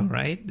machine, though,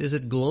 right? Is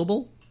it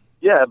global?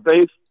 Yeah,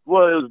 it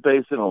was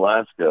based in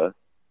Alaska,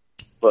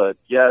 but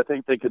yeah, I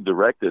think they could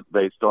direct it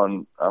based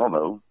on I don't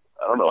know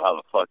how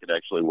the fuck it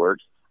actually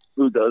works.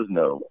 Who does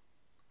know?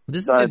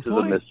 Science is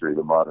a mystery,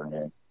 the modern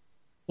age.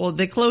 Well,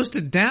 they closed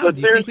it down. But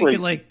do you think we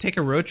could take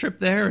a road trip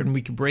there and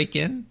we could break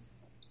in?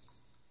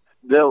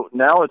 No,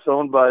 now it's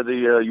owned by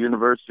the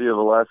University of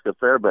Alaska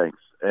Fairbanks,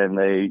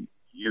 and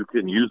you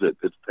can use it.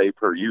 It's pay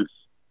per use.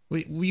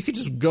 We could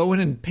just go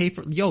in and pay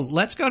for.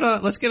 Let's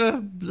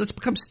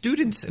become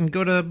students and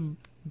go to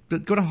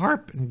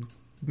HAARP and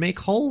make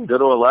holes. Go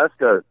to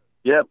Alaska.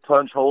 Yeah,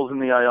 punch holes in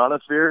the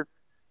ionosphere.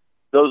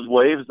 Those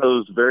waves,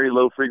 those very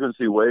low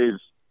frequency waves,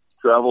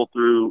 travel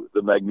through the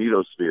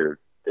magnetosphere.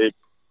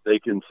 They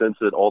can sense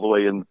it all the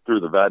way in through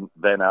the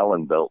Van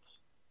Allen belts.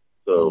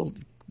 So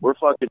we're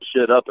fucking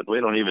shit up, and we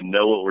don't even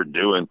know what we're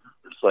doing.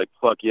 We're just like,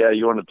 fuck yeah,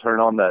 you want to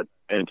turn on that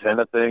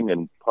antenna thing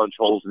and punch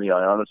holes in the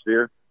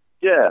ionosphere?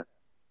 Yeah.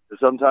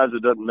 Sometimes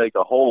it doesn't make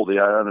a hole. The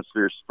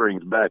ionosphere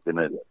springs back, and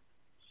it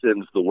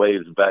sends the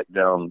waves back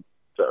down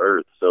to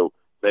Earth. So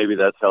maybe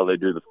that's how they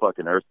do the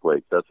fucking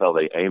earthquake. That's how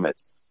they aim it.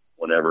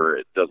 Whenever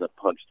it doesn't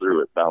punch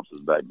through, it bounces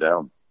back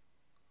down.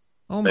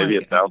 Maybe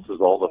it bounces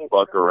all the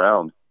fuck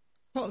around.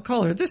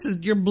 Caller,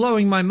 you're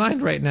blowing my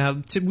mind right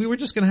now. We were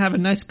just going to have a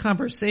nice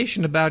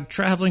conversation about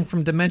traveling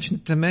from dimension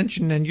to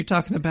dimension, and you're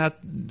talking about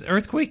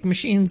earthquake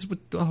machines with,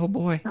 oh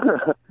boy.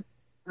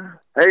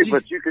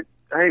 If you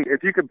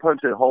could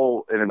punch a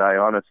hole in an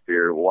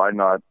ionosphere, why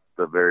not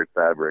the very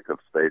fabric of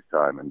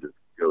space-time and just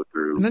go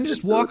through? And then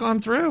just walk on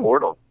through.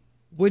 Portal.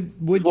 Would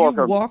you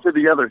walk to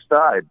the other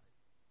side,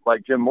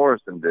 like Jim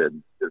Morrison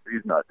did, if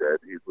he's not dead?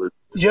 He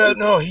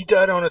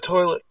died on a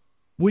toilet.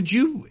 Would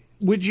you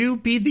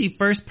be the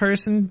first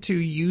person to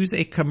use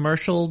a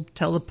commercial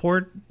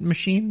teleport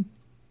machine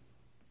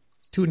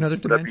to another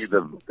dimension? Would that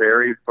be the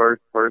very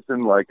first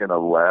person, like in a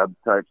lab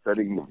type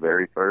setting, the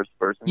very first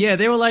person? Yeah,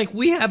 they were like,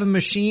 we have a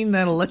machine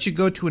that'll let you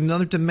go to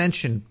another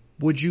dimension.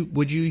 Would you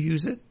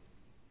use it?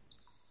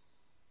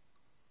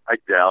 I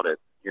doubt it.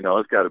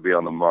 It's got to be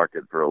on the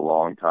market for a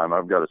long time.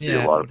 I've got to see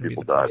a lot of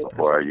people die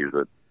before I use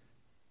it.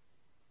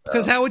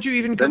 Because how would you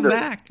even come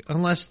back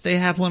unless they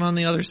have one on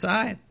the other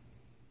side?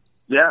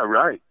 Yeah,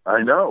 right.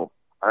 I know.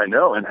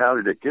 And how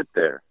did it get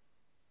there?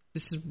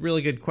 This is a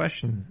really good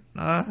question.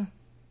 Through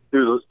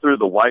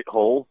the white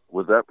hole?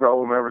 Was that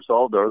problem ever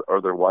solved?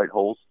 Are there white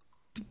holes?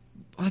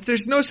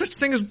 There's no such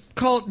thing as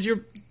called.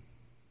 You're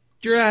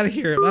out of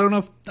here. I don't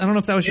know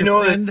if that was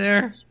your friend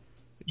there.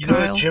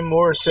 Kyle? Jim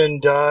Morrison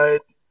died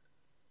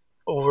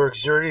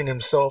overexerting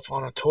himself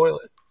on a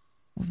toilet.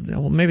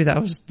 Well, maybe that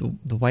was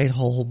the white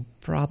hole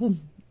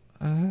problem.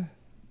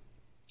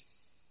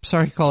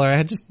 Sorry, caller.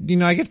 I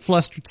get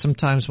flustered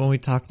sometimes when we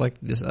talk like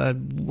this.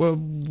 We're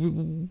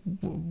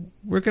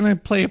gonna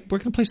play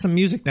some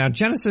music now.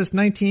 Genesis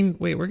 19.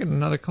 Wait, we're getting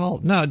another call.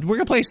 No, we're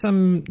gonna play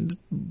some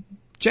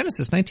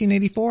Genesis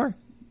 1984. And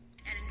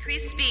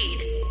increased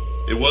speed.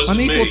 It wasn't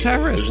Unequal me.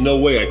 Terrorist. There's no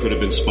way I could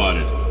have been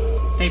spotted.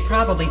 They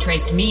probably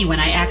traced me when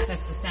I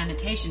accessed the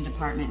sanitation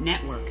department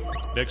network.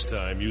 Next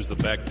time, use the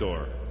back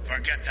door.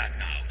 Forget that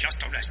now.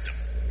 Just arrest them.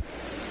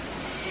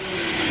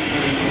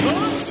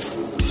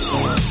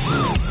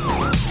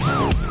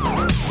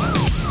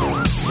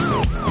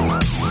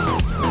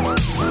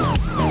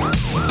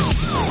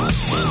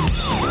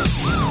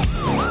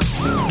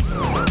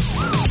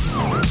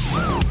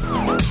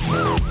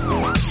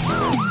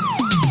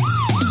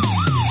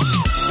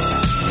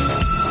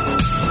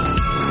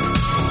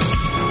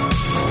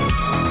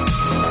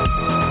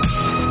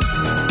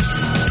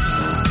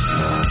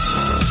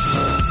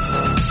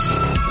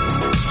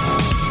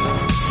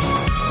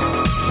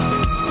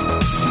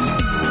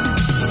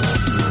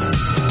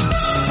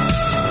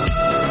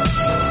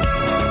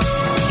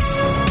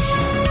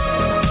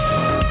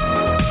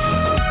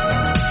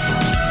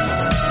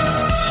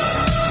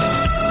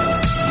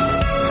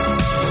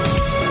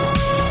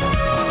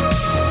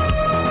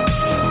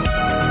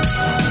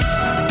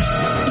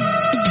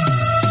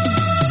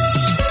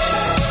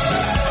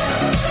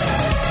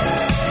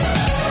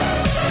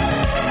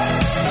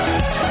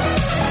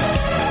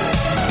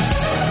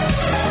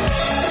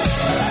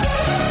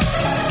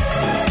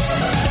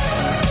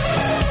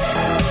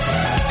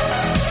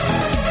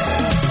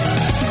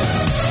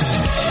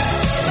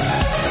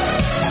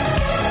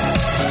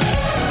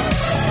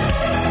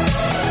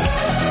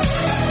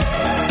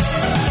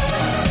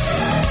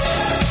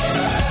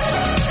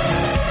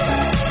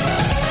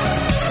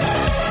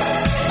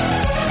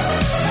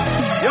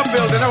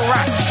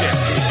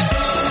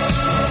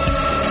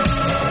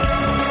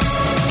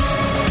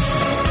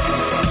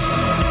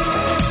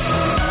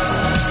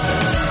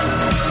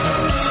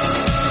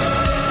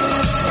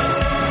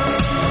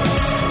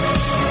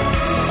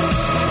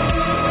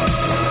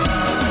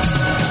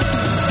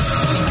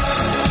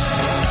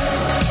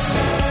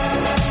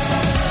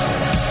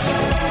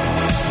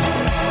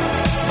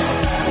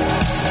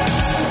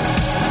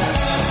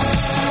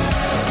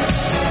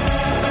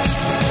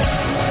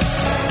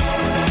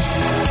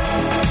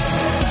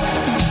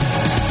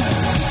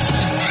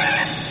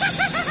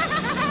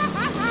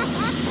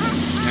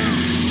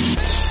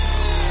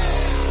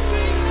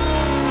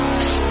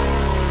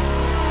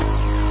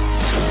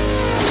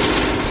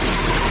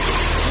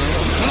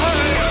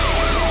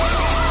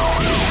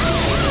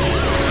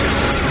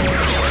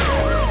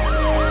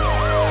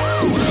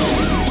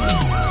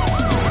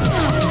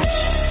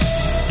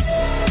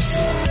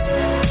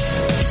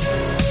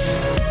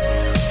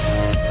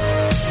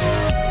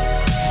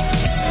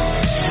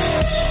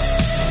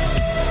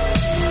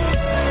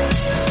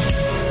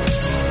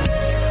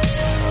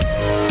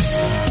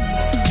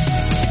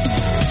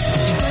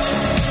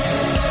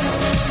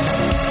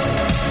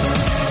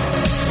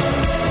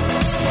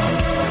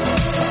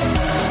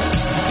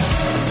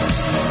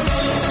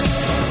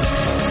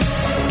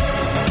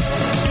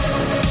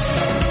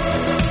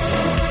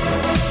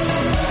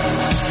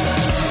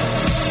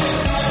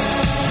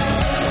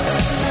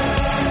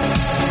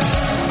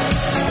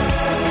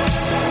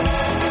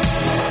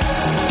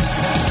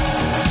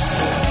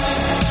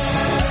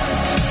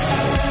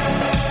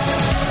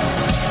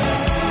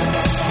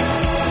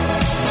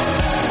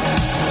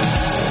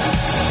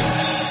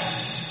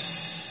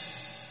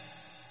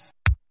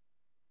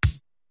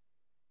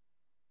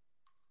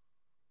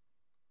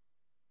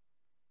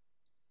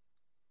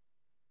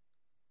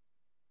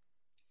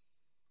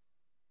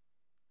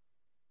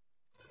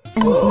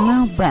 And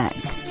now back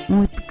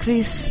with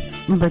Chris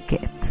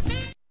Bucket.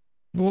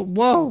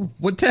 Whoa!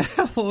 What the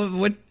hell?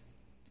 What?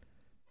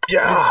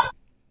 Yeah.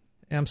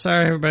 I'm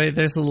sorry, everybody.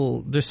 There's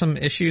some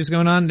issues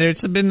going on.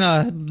 There's been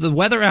the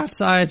weather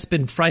outside's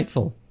been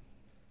frightful,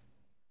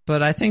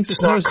 but I think the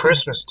snow's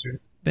Christmas, dude.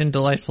 Been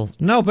delightful.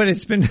 No, but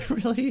it's been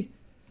really,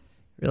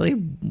 really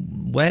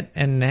wet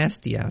and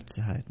nasty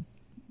outside.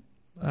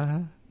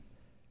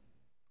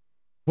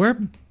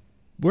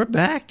 We're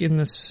back in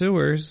the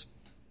sewers.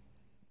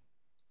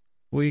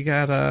 We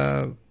got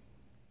a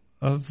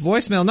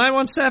voicemail,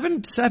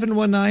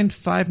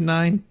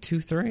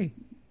 917-719-5923.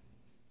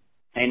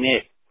 Hey,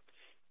 Nick.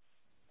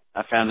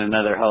 I found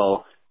another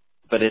hole,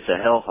 but it's a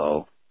hell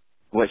hole.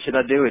 What should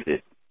I do with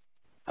it?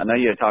 I know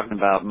you're talking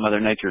about Mother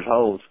Nature's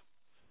holes.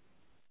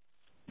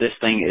 This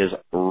thing is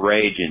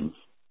raging.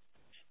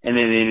 And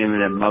it ain't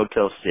even a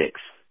Motel 6.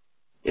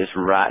 It's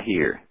right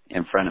here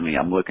in front of me.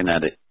 I'm looking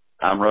at it.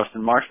 I'm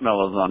roasting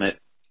marshmallows on it.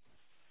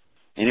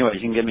 Anyways,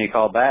 you can give me a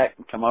call back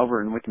and come over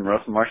and we can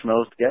roast some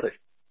marshmallows together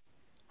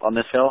on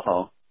this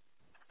hellhole.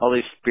 All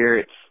these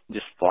spirits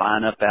just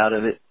flying up out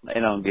of it. They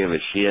don't give a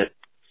shit.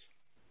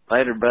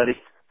 Later, buddy.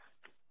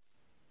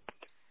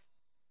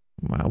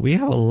 Wow, we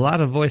have a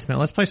lot of voicemail.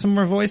 Let's play some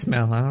more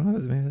voicemail. I don't know.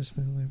 Maybe there's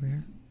one over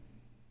here.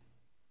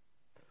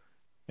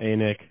 Hey,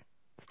 Nick.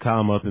 It's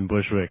Tom up in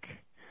Bushwick.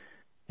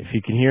 If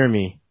you can hear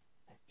me,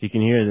 if you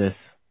can hear this,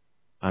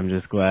 I'm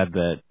just glad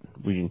that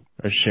we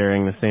are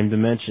sharing the same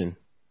dimension.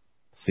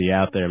 See you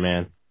out there,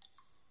 man.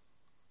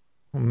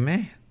 Oh,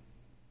 man.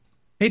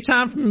 Hey,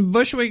 Tom from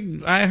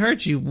Bushwick, I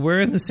heard you.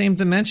 We're in the same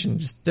dimension,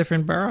 just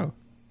different borough.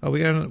 Oh, we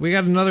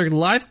got another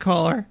live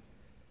caller.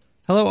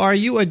 Hello, are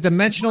you a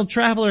dimensional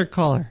traveler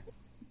caller?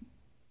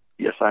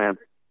 Yes, I am.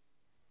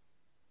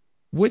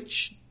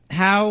 Which,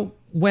 how,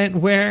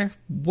 when, where,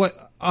 what,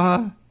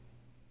 And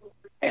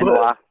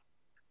why?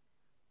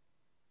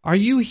 Are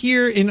you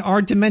here in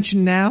our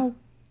dimension now?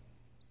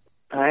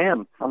 I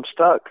am. I'm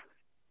stuck.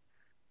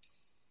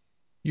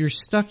 You're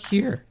stuck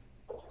here.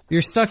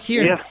 You're stuck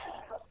here? Yeah.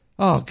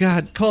 Oh,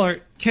 God.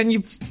 Caller, can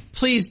you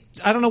please,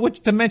 I don't know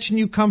which dimension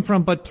you come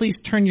from, but please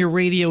turn your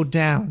radio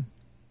down.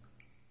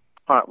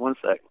 All right, one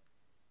sec.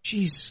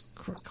 Jeez,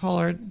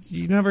 caller,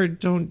 you never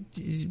don't...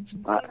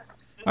 All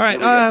right,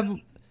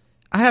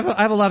 I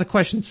have a lot of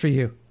questions for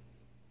you.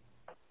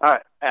 All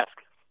right, ask.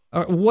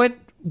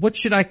 What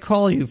should I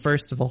call you,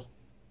 first of all?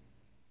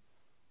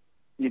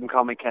 You can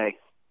call me Kay.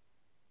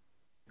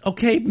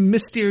 Okay,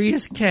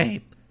 Mysterious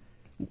K.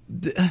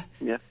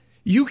 Yeah.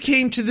 You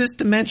came to this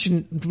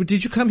dimension.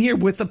 Did you come here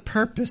with a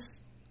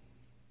purpose?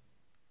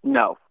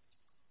 No.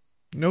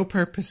 No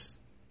purpose?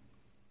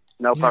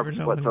 No purpose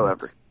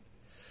whatsoever.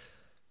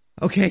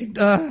 Okay,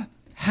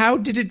 how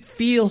did it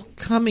feel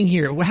coming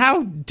here?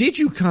 How did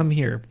you come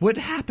here? What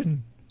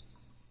happened?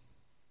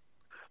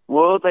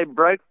 Well, they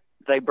broke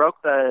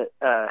the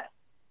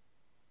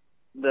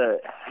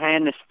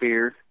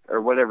hemisphere,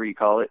 or whatever you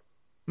call it.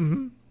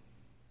 Mm-hmm.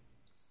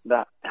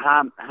 The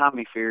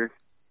hemisphere.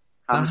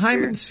 The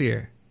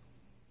hemisphere.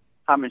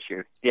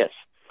 Hemisphere, yes.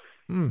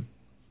 Hmm.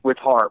 With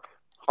HARP.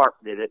 HARP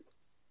did it.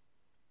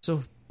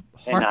 So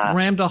HARP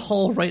rammed a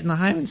hole right in the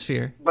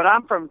hemisphere. But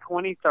I'm from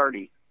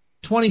 2030.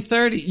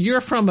 2030?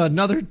 You're from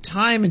another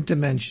time and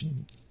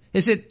dimension.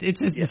 It's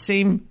the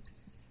same...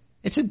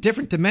 It's a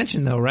different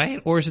dimension, though,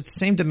 right? Or is it the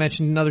same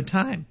dimension, another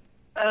time?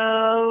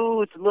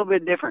 Oh, it's a little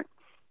bit different.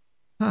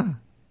 Huh.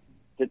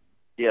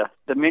 Yeah.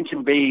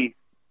 Dimension B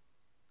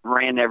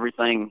ran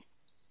everything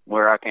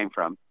where I came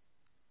from.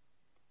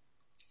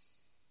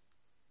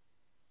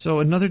 So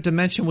another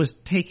dimension was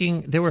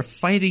they were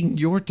fighting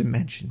your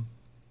dimension.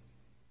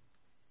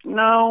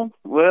 No,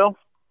 well,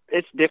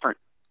 it's different.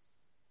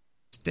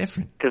 It's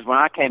different. Because when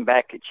I came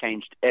back, it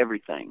changed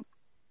everything.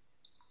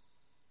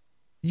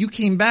 You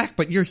came back,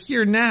 but you're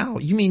here now.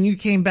 You mean you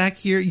came back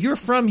here? You're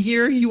from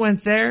here, you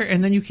went there,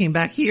 and then you came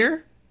back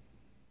here?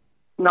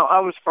 No,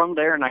 I was from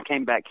there, and I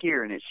came back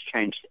here, and it's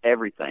changed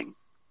everything.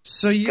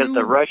 So Because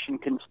the Russian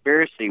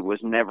conspiracy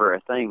was never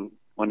a thing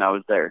when I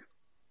was there.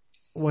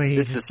 Wait.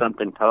 This is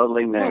something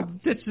totally new. Well,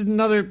 this is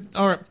another...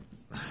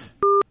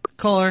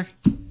 Caller,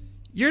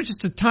 you're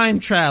just a time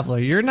traveler.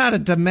 You're not a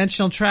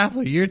dimensional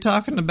traveler. You're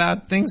talking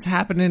about things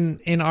happening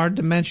in our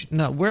dimension.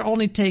 No, we're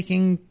only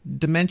taking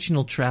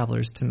dimensional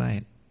travelers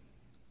tonight.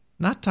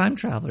 Not time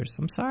travelers.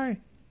 I'm sorry.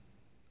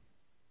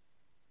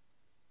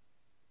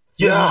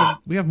 Yeah.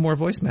 We have more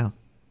voicemail.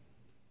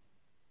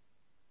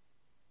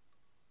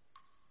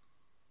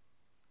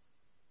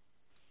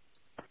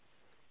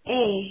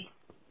 Hey,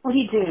 what are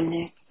you doing,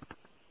 Nick?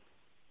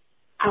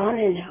 I want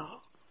to know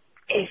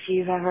if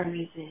you've ever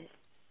visited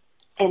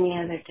any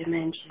other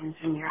dimensions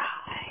when you're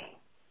high.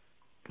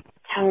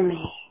 Tell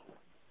me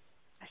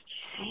what you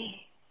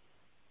see.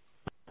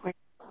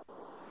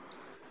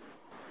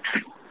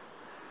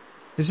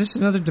 Is this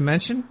another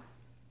dimension?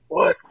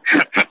 What?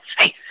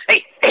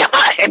 Hey,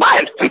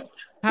 Brian.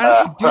 How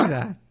did you do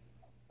that?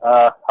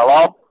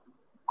 Hello?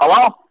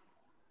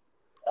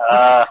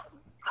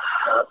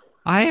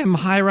 I am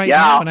high right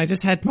now, and I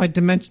just had my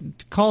dimension...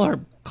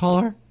 Caller.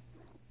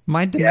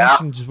 My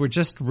dimensions were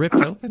just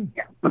ripped open.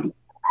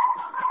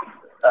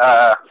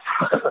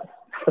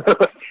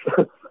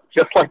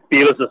 Just like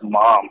Beavis'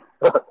 mom.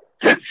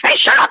 Say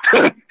shut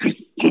up!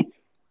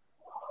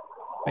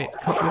 Wait,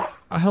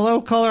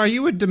 hello, caller. Are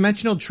you a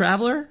dimensional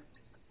traveler?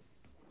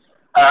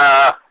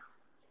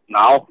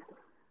 No.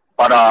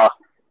 But,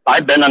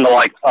 I've been into,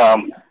 like,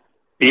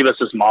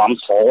 Beavis'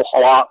 mom's hole a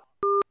lot.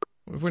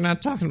 We're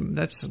not talking...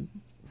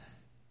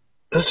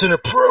 That's an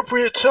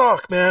appropriate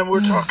talk, man.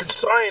 We're talking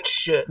science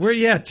shit.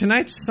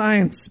 Tonight's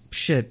science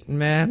shit,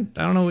 man.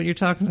 I don't know what you're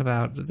talking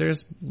about.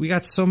 We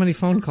got so many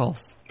phone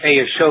calls. Hey,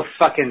 your show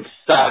fucking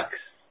sucks.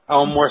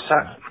 Oh, more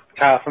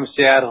Kyle from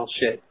Seattle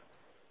shit.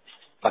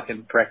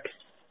 Fucking prick.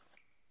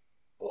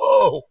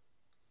 Whoa.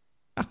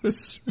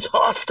 It's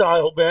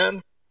hostile,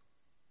 man.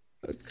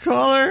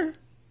 Caller?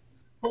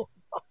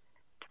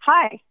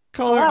 Hi.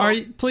 Caller,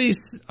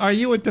 are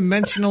you a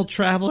dimensional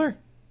traveler?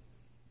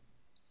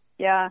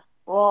 Yeah.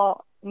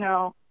 Well,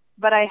 no.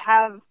 But I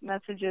have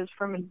messages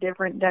from a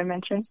different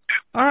dimension.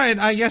 All right,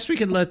 I guess we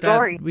could let that.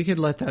 Story. We could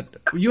let that.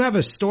 You have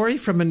a story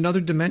from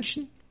another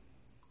dimension?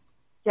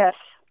 Yes.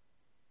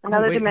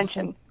 Another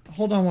dimension.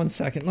 Hold on one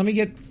second. Let me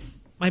get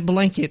my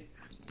blanket.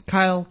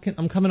 Kyle,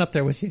 I'm coming up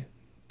there with you.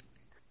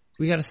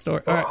 We got a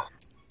story. All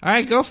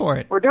right, go for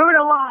it. We're doing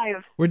it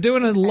live. We're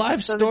doing a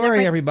live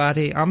story,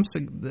 everybody. I'm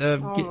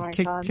God.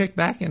 kick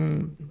back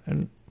and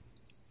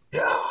yeah.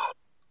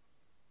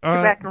 Sit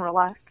back and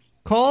relax.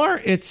 Caller,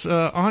 it's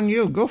on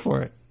you. Go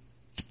for it.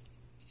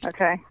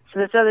 Okay. So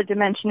this other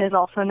dimension is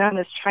also known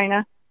as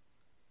China.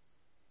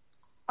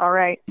 All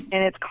right.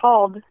 And it's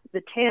called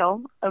The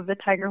Tale of the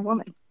Tiger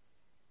Woman.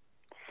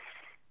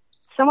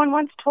 Someone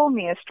once told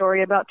me a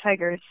story about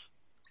tigers.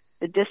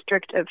 The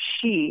district of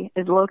Xi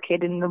is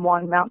located in the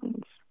Wan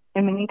Mountains,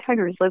 and many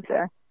tigers live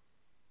there.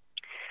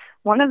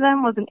 One of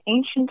them was an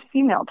ancient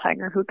female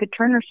tiger who could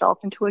turn herself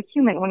into a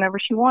human whenever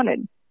she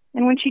wanted.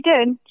 And when she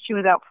did, she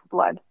was out for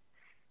blood.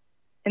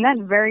 In that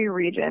very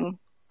region,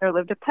 there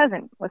lived a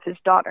peasant with his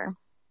daughter.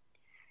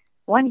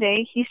 One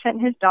day, he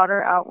sent his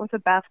daughter out with a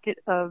basket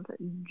of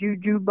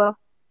jujuba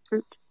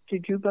fruit.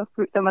 Jujuba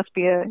fruit. That must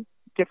be a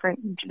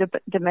different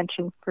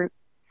dimension fruit.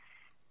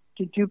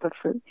 Jujuba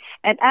fruit.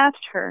 And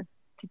asked her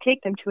to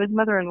take them to his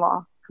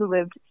mother-in-law, who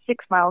lived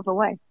 6 miles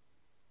away.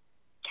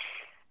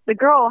 The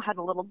girl had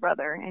a little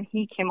brother, and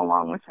he came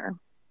along with her.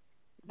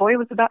 The boy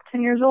was about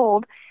 10 years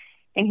old,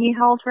 and he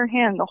held her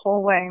hand the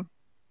whole way.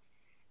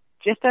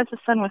 Just as the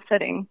sun was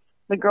setting,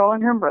 the girl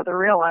and her brother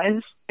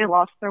realized they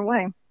lost their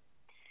way.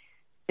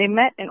 They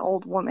met an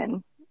old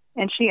woman,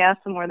 and she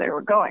asked them where they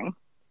were going.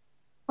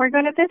 "We're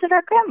going to visit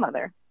our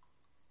grandmother."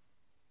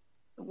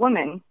 The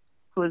woman,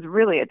 who was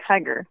really a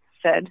tiger,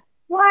 said,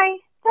 "Why,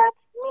 that's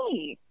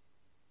me."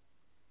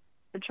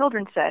 The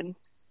children said,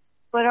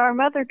 "But our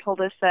mother told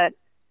us that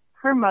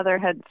her mother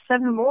had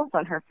 7 moles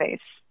on her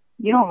face.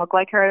 You don't look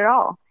like her at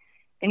all,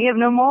 and you have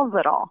no moles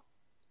at all."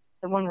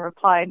 The woman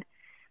replied,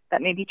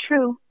 "That may be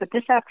true, but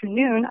this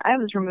afternoon I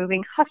was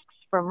removing husks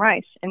from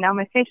rice, and now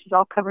my face is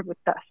all covered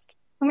with dust.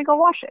 Let me go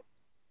wash it."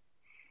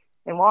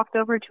 They walked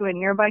over to a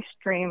nearby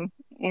stream,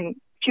 and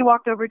she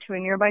walked over to a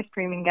nearby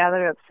stream and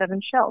gathered up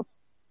 7 shells.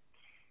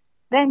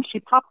 Then she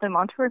popped them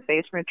onto her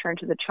face and returned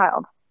to the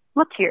child.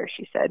 "Look here,"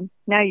 she said.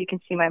 "Now you can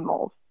see my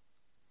moles."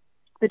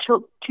 The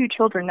 2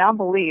 children now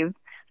believed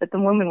that the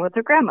woman was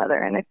their grandmother,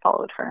 and they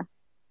followed her.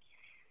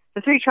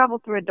 The 3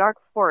 traveled through a dark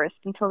forest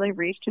until they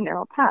reached a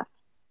narrow path.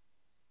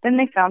 Then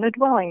they found a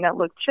dwelling that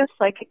looked just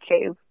like a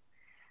cave.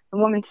 The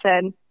woman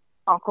said,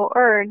 "Uncle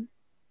Erd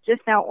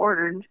just now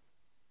ordered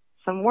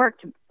some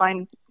workers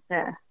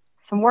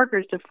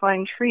to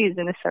find trees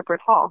in a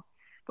separate hall.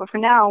 But for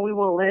now, we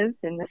will live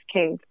in this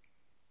cave."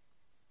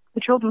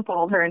 The children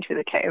followed her into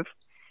the cave.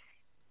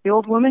 The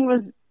old woman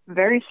was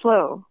very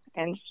slow,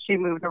 and she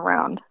moved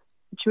around.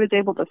 She was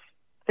able to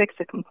fix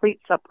a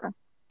complete supper.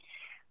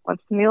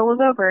 Once the meal was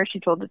over, she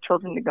told the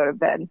children to go to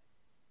bed.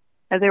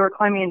 As they were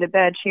climbing into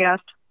bed, she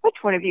asked,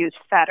 "Which one of you is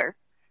fatter?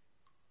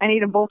 I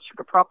need a bolster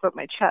to prop up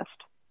my chest."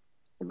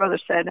 The brother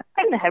said,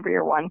 "I'm the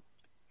heavier one."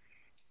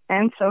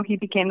 And so he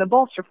became the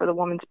bolster for the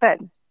woman's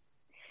bed.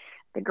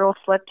 The girl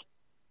slept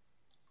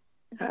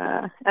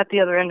at the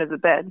other end of the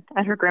bed,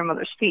 at her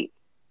grandmother's feet.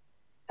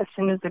 As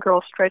soon as the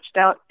girl stretched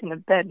out in the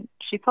bed,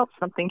 she felt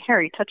something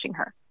hairy touching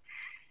her.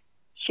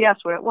 She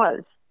asked what it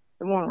was.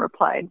 The woman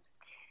replied,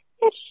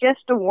 "It's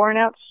just a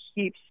worn-out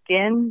sheep's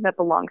skin that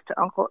belongs to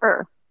Uncle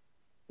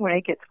When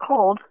it gets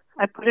cold,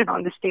 I put it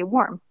on to stay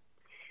warm."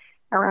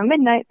 Around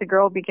midnight, the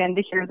girl began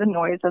to hear the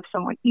noise of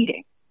someone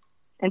eating,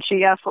 and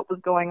she asked what was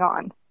going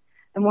on.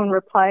 The woman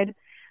replied,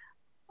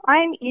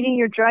 "I'm eating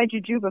your dry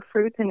jujuba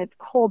fruit, and it's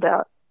cold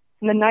out,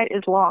 and the night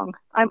is long.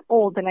 I'm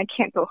old, and I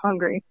can't go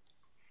hungry."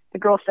 The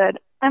girl said,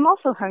 "I'm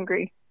also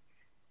hungry."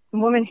 The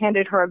woman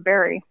handed her a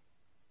berry,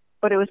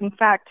 but it was in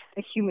fact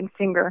a human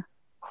finger,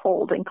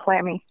 cold and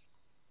clammy.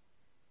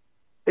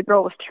 The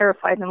girl was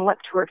terrified and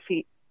leapt to her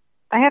feet.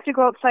 "I have to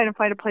go outside and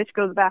find a place to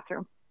go to the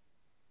bathroom."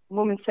 The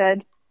woman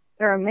said,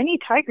 "There are many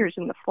tigers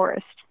in the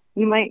forest.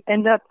 You might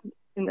end up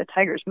in the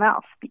tiger's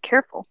mouth. Be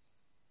careful."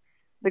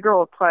 The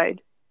girl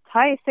replied,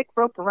 tie a thick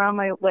rope around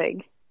my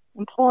leg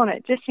and pull on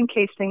it just in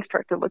case things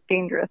start to look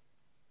dangerous.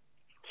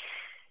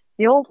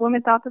 The old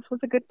woman thought this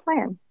was a good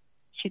plan.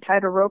 She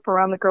tied a rope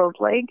around the girl's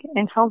leg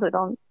and held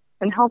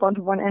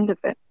onto one end of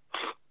it.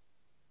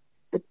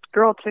 The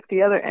girl took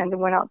the other end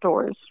and went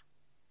outdoors.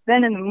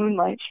 Then in the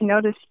moonlight, she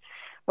noticed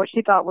what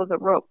she thought was a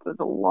rope with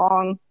a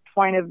long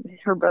twine of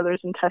her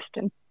brother's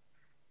intestine.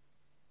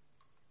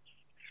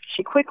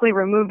 She quickly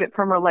removed it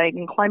from her leg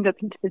and climbed up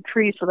into the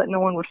tree so that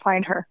no one would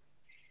find her.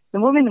 The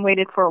woman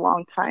waited for a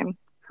long time.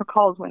 Her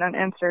calls went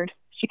unanswered.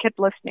 She kept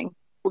listening.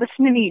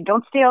 Listen to me.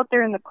 Don't stay out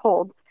there in the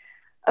cold.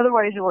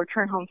 Otherwise, you'll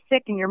return home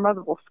sick and your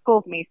mother will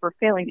scold me for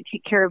failing to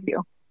take care of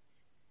you.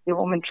 The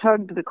woman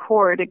tugged the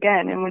cord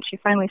again, and when she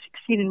finally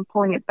succeeded in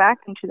pulling it back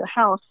into the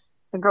house,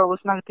 the girl was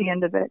not at the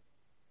end of it.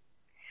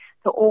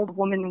 The old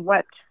woman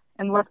wept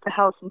and left the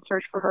house in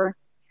search for her.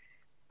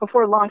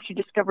 Before long, she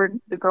discovered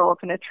the girl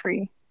up in a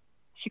tree.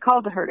 She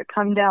called to her to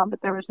come down,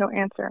 but there was no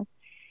answer.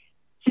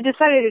 She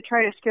decided to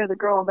try to scare the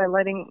girl by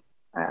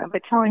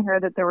telling her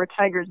that there were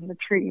tigers in the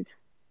trees.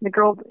 The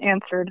girl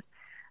answered,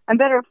 I'm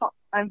better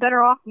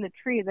off in the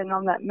tree than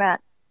on that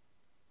mat.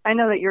 I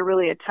know that you're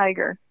really a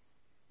tiger,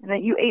 and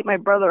that you ate my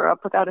brother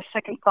up without a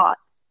second thought.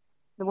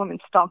 The woman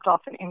stomped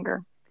off in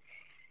anger.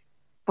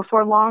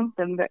 Before long,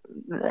 the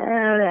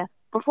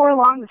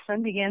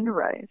sun began to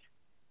rise,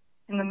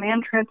 and the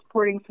man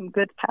transporting some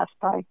goods passed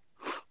by.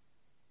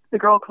 The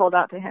girl called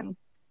out to him,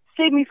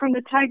 Save me from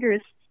the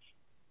tigers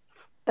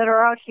that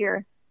are out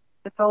here.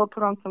 The fellow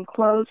took some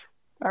clothes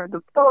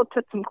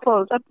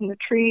up in the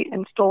tree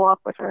and stole off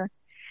with her.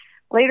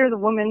 Later, the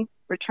woman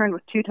returned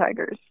with 2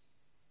 tigers.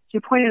 She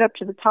pointed up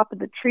to the top of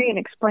the tree and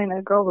explained that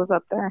a girl was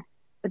up there.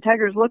 The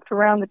tigers looked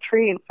around the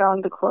tree and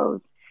found the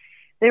clothes.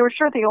 They were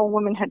sure the old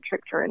woman had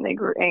tricked her, and they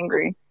grew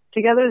angry.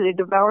 Together, they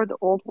devoured the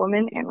old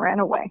woman and ran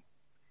away.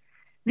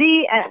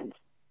 The end.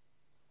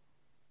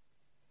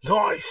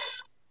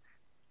 Nice.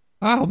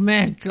 Oh,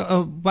 man.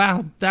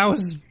 Wow. That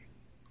was...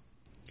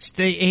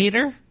 They ate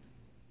her?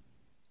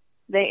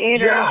 They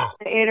ate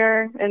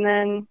her, and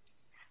then,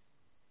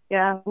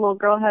 the little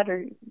girl had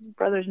her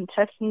brother's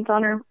intestines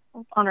on her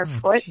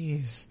foot.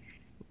 Jeez.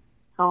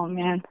 Oh,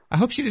 man. I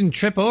hope she didn't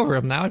trip over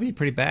him. That would be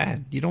pretty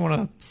bad. You don't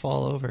want to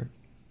fall over.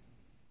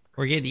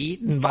 Or get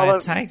eaten by a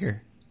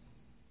tiger.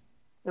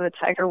 The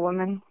tiger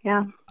woman,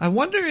 yeah. I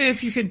wonder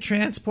if you could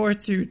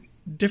transport through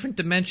different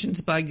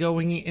dimensions by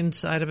going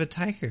inside of a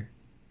tiger.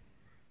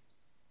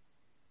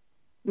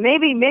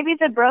 Maybe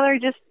the brother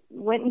just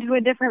went into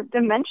a different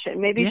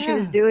dimension. Maybe she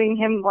was doing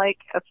him like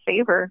a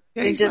favor.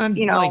 Yeah, he's not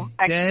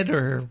dead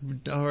or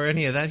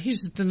any of that.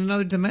 He's just in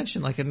another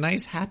dimension, like a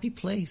nice, happy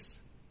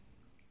place.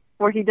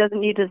 Where he doesn't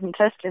need his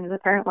intestines,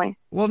 apparently.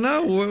 Well,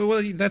 no.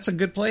 Well, that's a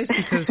good place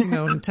because,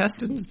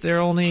 intestines, they're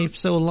only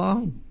so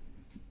long.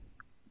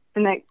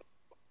 And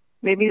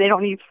maybe they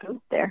don't need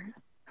food there.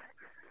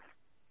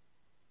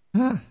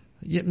 Huh.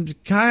 Yeah,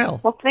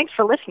 Kyle. Well, thanks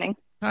for listening.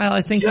 Kyle,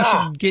 I think you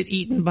should get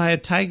eaten by a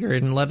tiger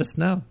and let us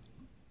know.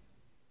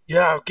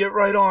 Yeah, get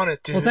right on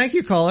it, dude. Well, thank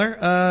you, caller.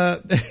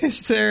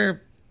 Is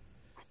there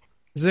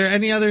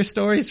any other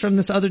stories from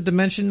this other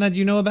dimension that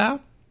you know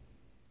about?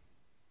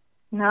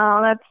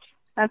 No,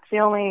 that's the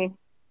only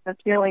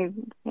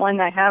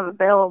one I have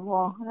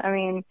available. I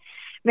mean,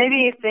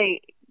 maybe if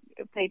they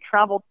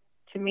travel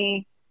to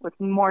me with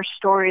more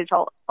stories,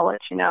 I'll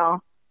let you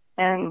know.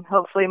 And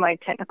hopefully my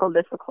technical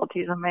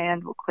difficulties on my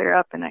end will clear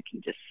up and I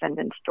can just send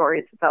in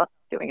stories without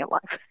doing it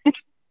live.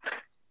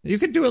 You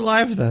could do it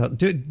live, though.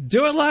 Do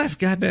it live,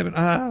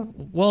 goddammit.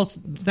 Well,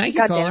 thank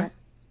you, caller.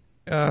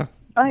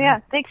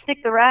 Thanks,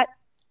 Nick the Rat.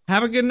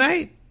 Have a good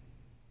night.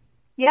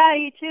 Yeah,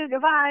 you too.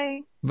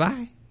 Goodbye.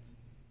 Bye.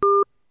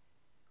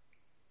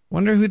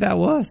 Wonder who that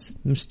was.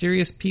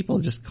 Mysterious people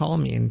just call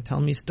me and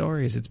tell me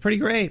stories. It's pretty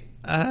great.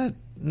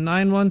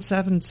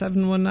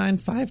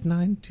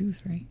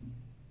 917-719-5923.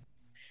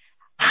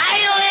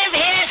 I live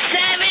here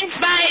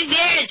 75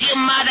 years, you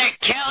mother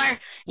killer.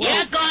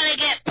 You're gonna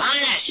get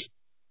punished.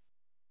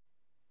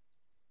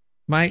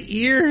 My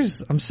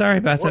ears. I'm sorry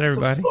about that,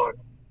 everybody.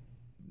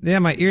 Yeah,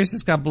 my ears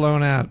just got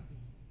blown out.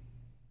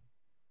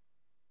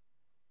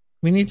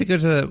 We need to go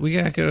to we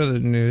gotta go to the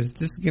news.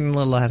 This is getting a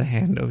little out of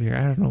hand over here.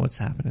 I don't know what's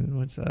happening.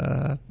 What's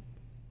The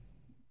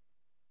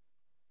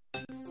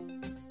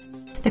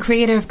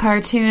creator of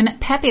cartoon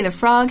Pepe the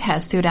Frog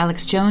has sued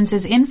Alex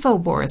Jones's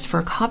InfoWars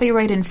for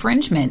copyright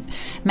infringement.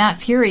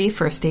 Matt Fury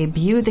first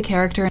debuted the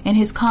character in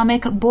his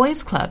comic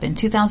Boys Club in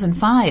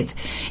 2005.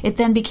 It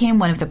then became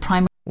one of the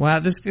primary... Wow,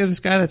 this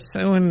guy that's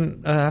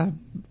suing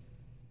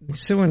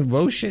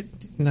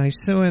Woshit? No,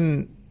 he's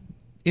suing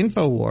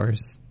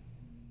InfoWars.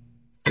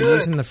 For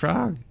using the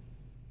frog.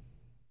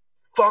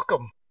 Fuck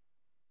him.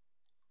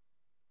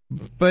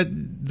 But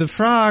the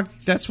frog,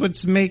 that's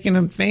what's making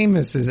him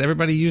famous, is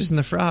everybody using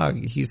the frog.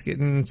 He's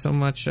getting so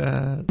much...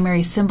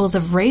 primary symbols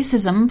of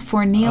racism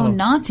for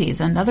neo-Nazis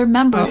and other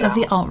members of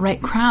the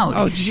alt-right crowd.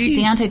 Oh, geez.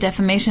 The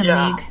Anti-Defamation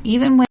League,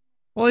 even when...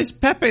 Well, he's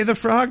Pepe the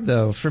Frog,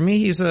 though. For me,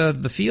 he's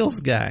the Feels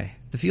guy.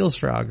 The Feels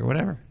frog, or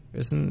whatever.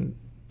 Isn't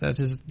that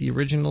the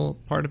original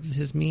part of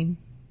his meme?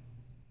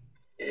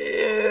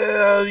 Yeah,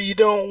 You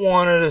don't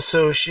want it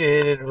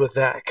associated with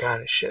that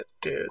kind of shit,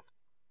 dude.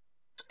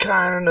 It's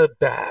kind of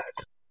bad.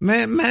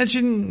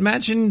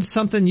 Imagine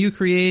something you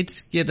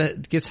create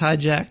gets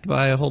hijacked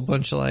by a whole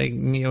bunch of like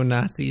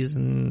neo-Nazis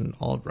and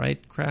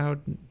alt-right crowd,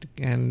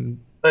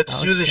 and let's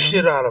Alex do the Jones.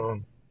 shit out of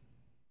them.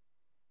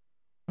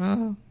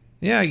 Well,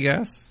 yeah, I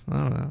guess. I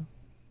don't know.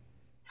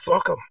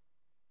 Fuck them.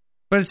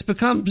 But it's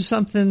become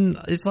something.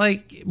 It's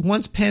like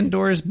once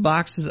Pandora's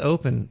box is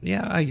open,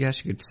 yeah, I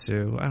guess you could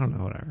sue. I don't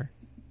know, whatever.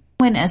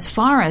 Went as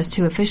far as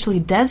to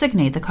officially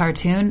designate the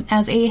cartoon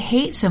as a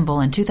hate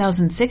symbol in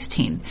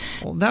 2016.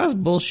 Well, that was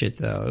bullshit,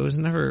 though. It was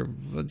never.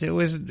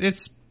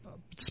 It's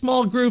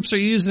small groups are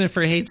using it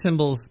for hate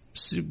symbols,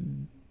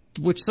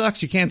 which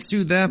sucks. You can't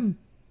sue them.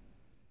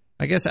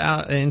 I guess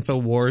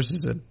InfoWars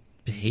is a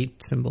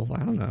hate symbol. I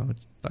don't know.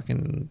 It's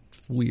fucking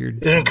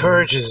weird. It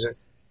encourages it.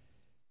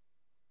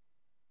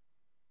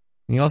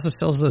 He also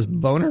sells those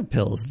boner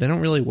pills. They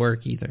don't really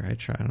work either. I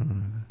don't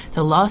know.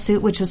 The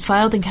lawsuit, which was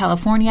filed in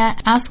California,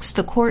 asks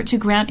the court to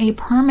grant a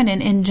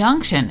permanent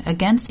injunction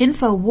against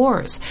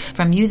InfoWars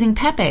from using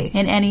Pepe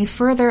in any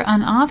further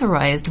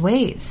unauthorized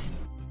ways.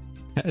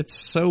 It's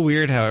so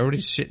weird how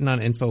everybody's shitting on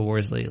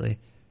InfoWars lately.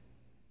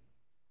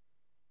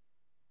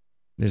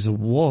 There's a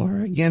war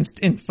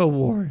against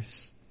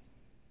InfoWars.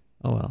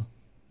 Oh well.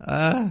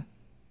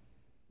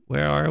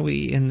 Where are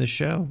we in the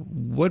show?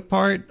 What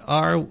part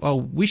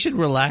we should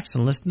relax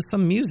and listen to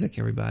some music,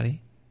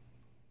 everybody.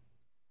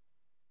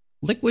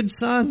 Liquid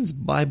Suns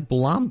by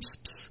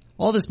Blumps.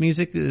 All this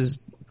music is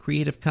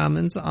Creative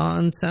Commons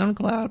on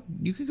SoundCloud.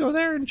 You could go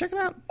there and check it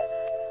out.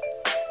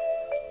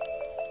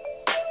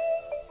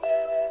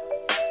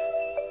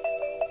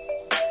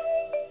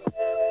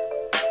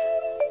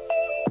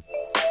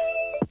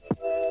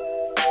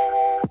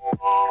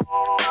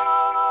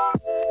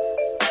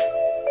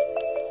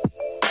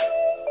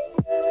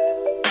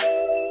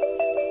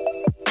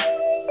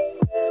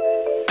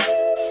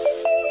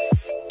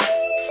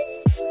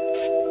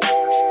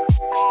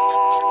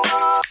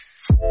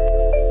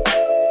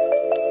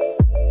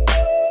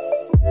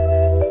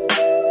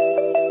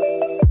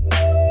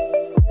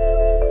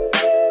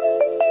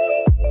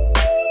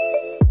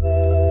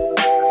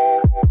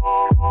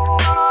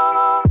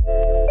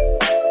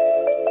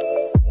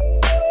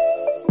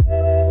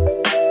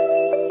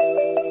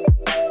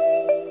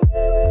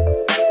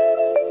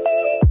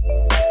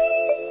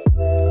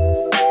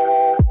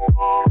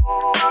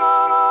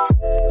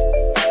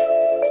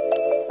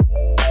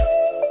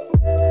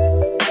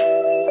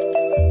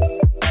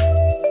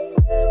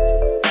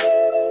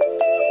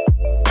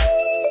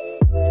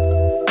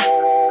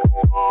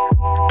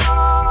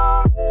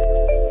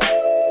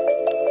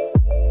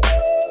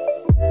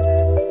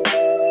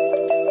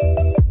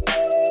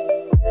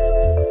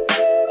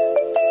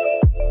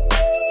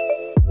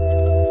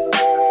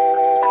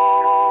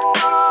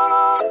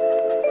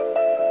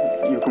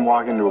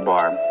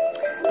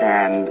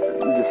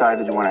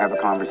 That you want to have a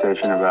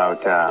conversation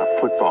about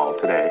football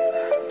today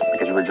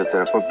because we're just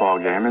at a football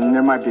game, and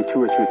there might be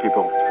 2 or 3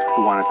 people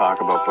who want to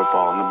talk about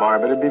football in the bar,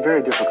 but it'd be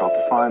very difficult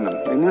to find them.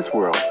 In this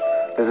world,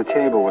 there's a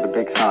table with a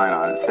big sign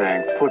on it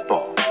saying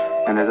football,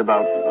 and there's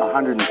about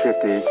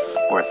 150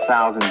 or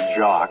 1,000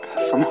 jocks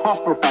from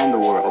all around the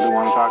world who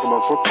want to talk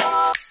about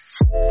football.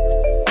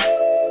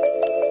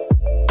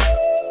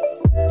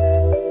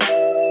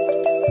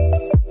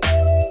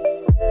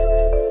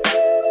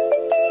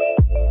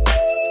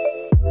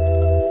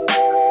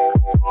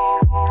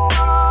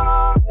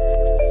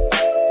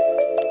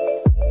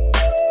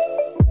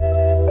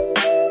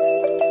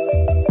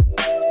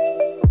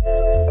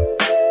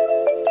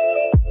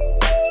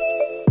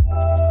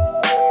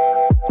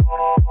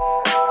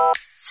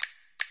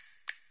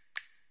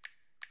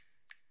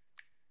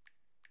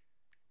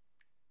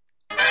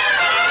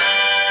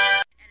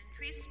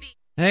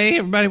 Hey,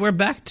 everybody, we're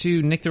back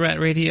to Nick the Rat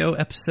Radio,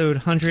 episode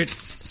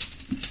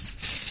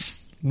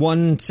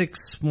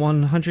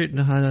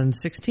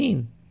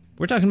 116.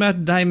 We're talking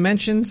about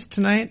dimensions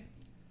tonight,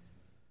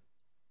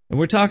 and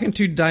we're talking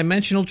to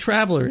dimensional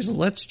travelers.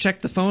 Let's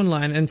check the phone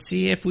line and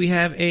see if we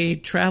have a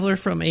traveler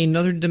from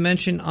another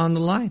dimension on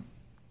the line.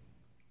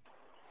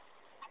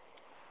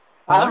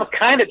 I'm a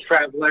kind of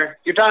traveler.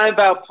 You're talking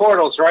about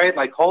portals, right?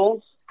 Like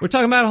holes? We're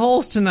talking about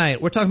holes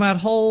tonight. We're talking about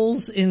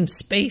holes in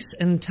space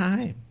and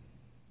time.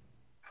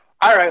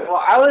 All right, well,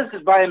 I was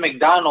by a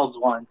McDonald's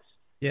once.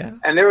 Yeah.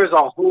 And there was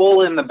a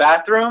hole in the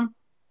bathroom.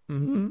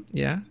 Mm-hmm,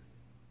 yeah.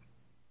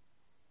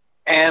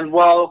 And,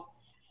 well,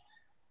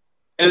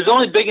 it was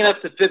only big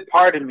enough to fit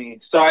part of me,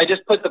 so I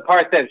just put the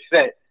part that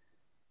fit.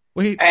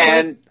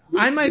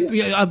 I might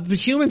be,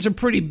 humans are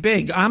pretty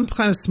big. I'm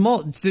kind of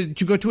small. Did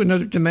you go to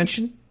another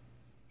dimension?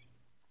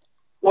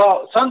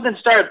 Well, something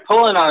started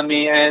pulling on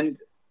me, and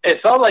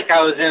it felt like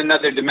I was in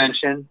another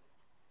dimension.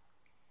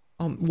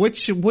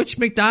 Which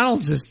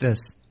McDonald's is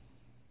this?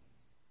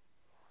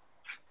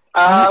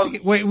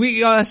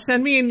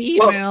 Send me an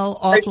email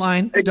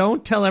offline.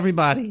 Don't tell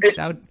everybody.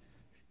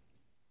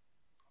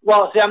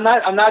 Well, see, I'm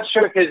not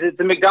sure because it's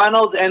a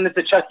McDonald's and it's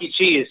a Chuck E.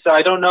 Cheese, so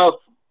I don't know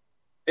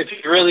if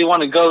you really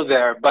want to go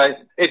there.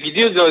 But if you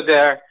do go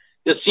there,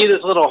 you'll see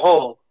this little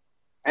hole,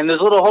 and this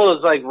little hole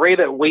is like right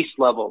at waist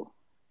level.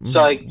 So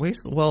like,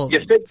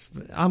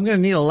 I'm gonna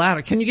need a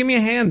ladder. Can you give me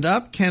a hand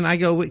up? Can I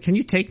go? Can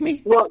you take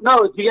me? Well,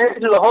 no. If you get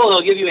into the hole,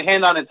 it'll give you a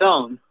hand on its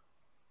own.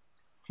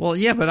 Well,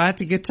 yeah, but I have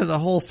to get to the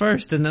hole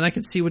first, and then I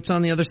can see what's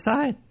on the other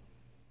side.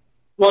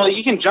 Well,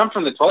 you can jump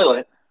from the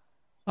toilet.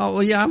 Oh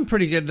well, yeah, I'm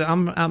pretty good.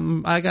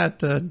 I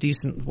got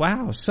decent.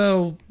 Wow.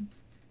 So,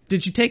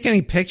 did you take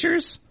any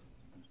pictures?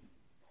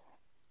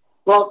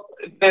 Well,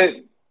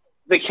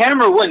 the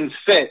camera wouldn't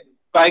fit,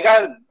 but I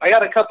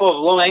got a couple of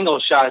low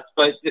angle shots.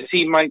 But you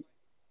see, my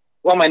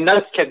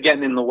nuts kept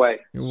getting in the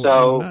way.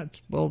 So,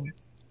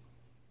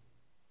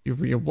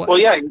 you're what? Well,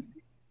 yeah.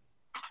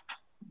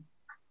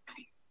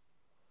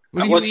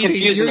 What are you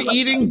eating? You're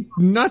eating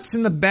nuts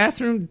in the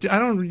bathroom? I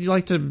don't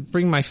like to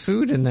bring my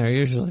food in there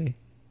usually.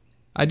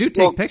 I do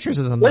take pictures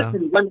of them, though. I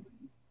don't know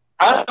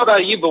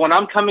about you, but when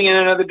I'm coming in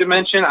another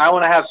dimension, I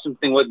want to have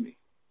something with me.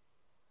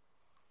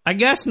 I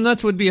guess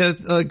nuts would be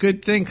a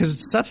good thing because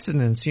it's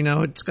substance, you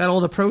know. It's got all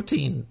the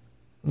protein.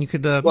 You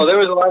could. Well, there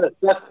was a lot of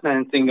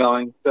sustenance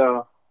going,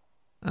 so.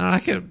 I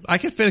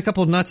could fit a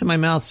couple of nuts in my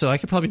mouth, so I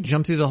could probably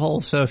jump through the hole.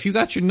 So if you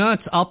got your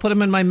nuts, I'll put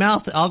them in my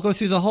mouth. I'll go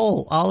through the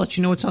hole. I'll let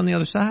you know what's on the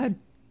other side.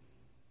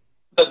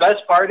 The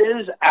best part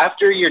is,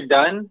 after you're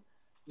done,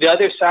 the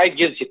other side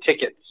gives you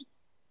tickets.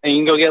 And you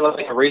can go get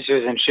like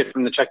erasers and shit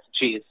from the Chuck E.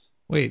 Cheese.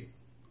 Wait,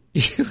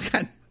 you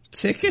got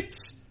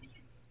tickets?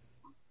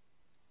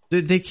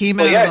 They came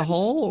out of the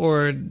hole,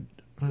 or?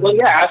 Well,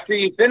 yeah. After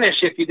you finish,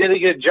 if you did a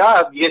good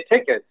job, you get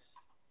tickets.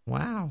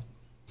 Wow.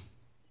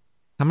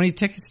 How many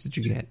tickets did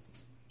you get?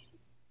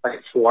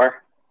 Like 4.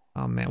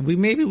 Oh man,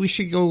 maybe we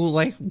should go.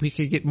 Like, we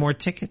could get more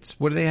tickets.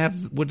 What do they have?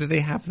 What do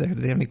they have there? Do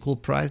they have any cool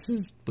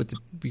prizes? What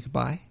we could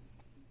buy?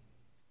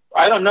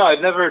 I don't know.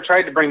 I've never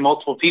tried to bring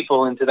multiple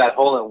people into that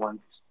hole at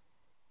once.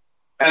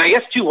 And I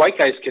guess 2 white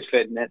guys could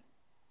fit in it.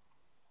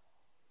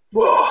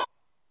 Whoa.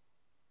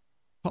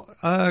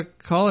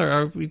 Caller,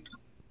 are we...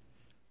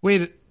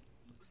 Wait.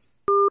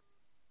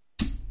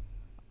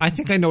 I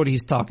think I know what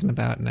he's talking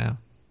about now.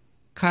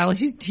 Kyle,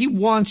 he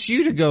wants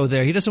you to go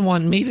there. He doesn't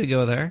want me to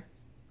go there.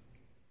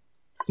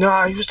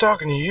 Nah, he was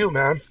talking to you,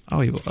 man. Oh,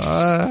 you...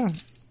 Didn't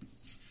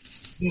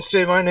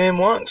say my name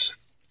once.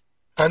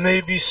 I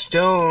may be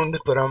stoned,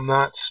 but I'm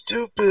not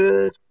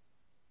stupid.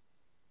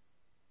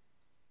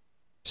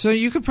 So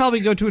you could probably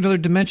go to another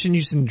dimension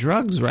using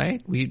drugs,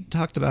 right? We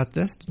talked about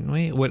this, didn't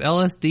we? What,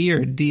 LSD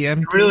or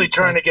DMT? You're really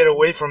trying to get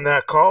away from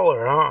that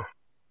caller, huh?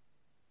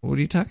 What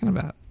are you talking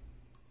about?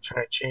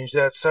 Trying to change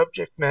that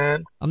subject,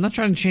 man. I'm not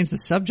trying to change the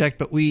subject,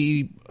 but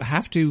we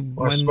have to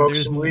when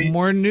there's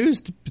more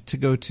news to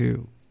go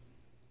to.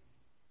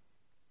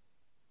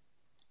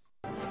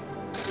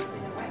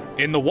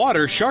 In the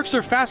water, sharks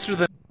are faster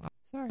than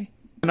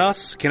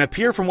us, can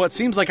appear from what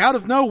seems like out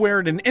of nowhere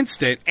in an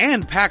instant,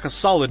 and pack a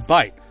solid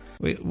bite.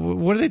 Wait,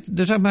 what are they?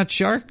 They're talking about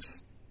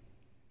sharks?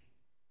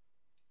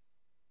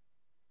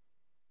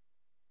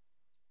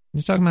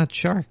 You're talking about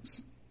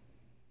sharks.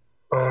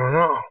 I don't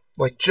know.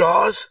 Like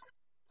Jaws?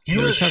 He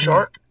was a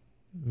shark?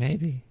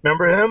 Maybe.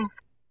 Remember him?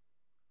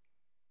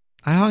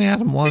 I hung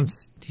out him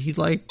once. Did he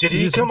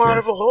come out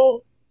of a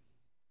hole?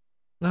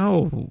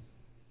 No.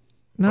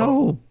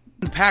 No.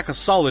 Pack a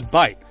solid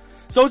bite.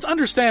 So it's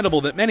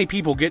understandable that many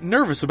people get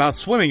nervous about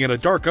swimming in a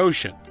dark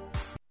ocean.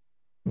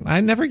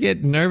 I never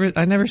get nervous.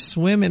 I never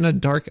swim in a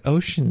dark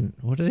ocean.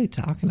 What are they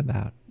talking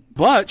about?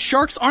 But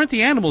sharks aren't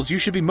the animals you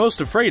should be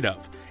most afraid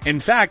of. In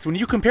fact, when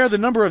you compare the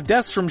number of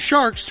deaths from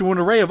sharks to an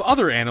array of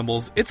other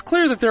animals, it's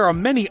clear that there are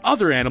many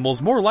other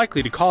animals more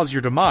likely to cause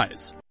your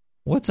demise.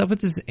 What's up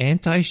with this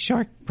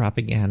anti-shark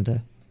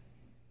propaganda?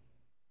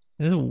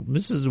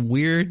 This is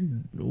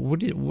weird.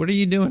 What are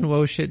you doing,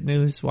 Whoa Shit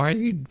News? Why are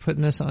you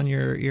putting this on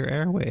your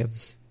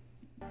airwaves?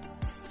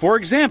 For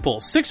example,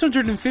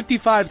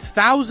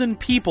 655,000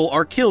 people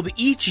are killed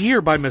each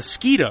year by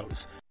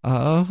mosquitoes.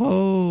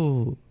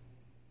 Oh.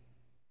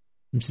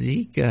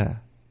 Zika.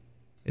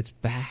 It's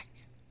back.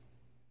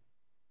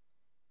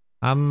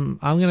 I'm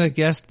gonna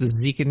guess the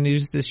Zika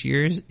news this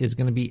year is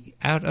gonna be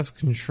out of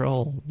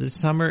control. This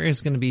summer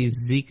is gonna be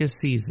Zika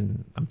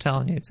season. I'm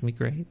telling you, it's gonna be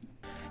great.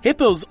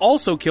 Hippos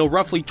also kill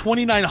roughly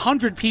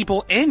 2,900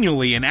 people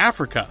annually in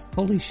Africa.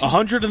 Holy shit.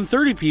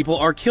 130 people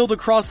are killed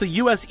across the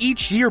U.S.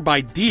 each year by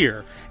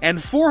deer,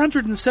 and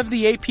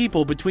 478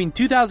 people between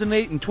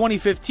 2008 and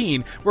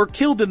 2015 were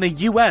killed in the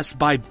U.S.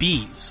 by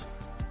bees.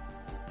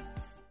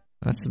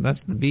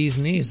 That's the bee's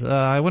knees.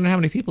 I wonder how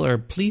many people are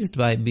pleased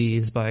by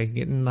bees by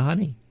getting the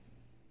honey.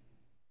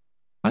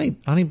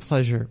 Honey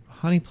pleasure.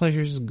 Honey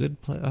pleasure is a good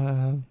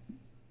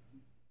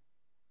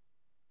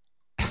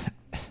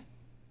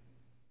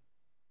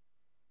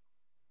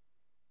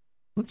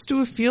Let's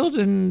do a field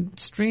and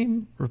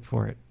stream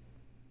report.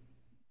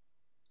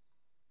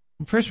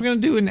 First, we're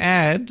going to do an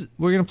ad.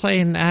 We're going to play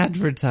an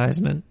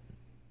advertisement.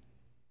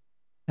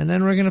 And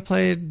then we're going to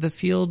play the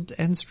field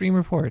and stream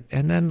report.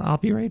 And then I'll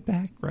be right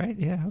back, right?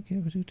 Yeah, okay.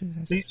 We'll do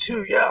that. Me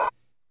too, yeah.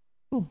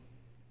 Cool.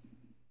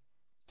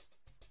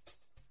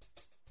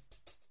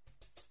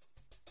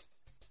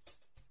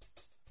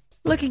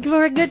 Looking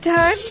for a good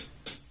time?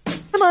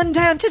 Come on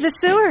down to the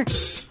sewer.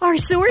 Our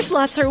sewer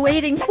slots are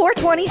waiting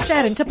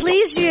 427 to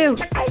please you.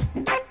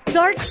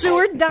 Dark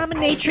sewer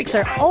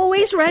dominatrix are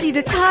always ready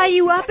to tie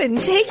you up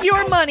and take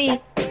your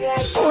money.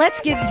 Let's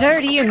get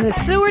dirty in the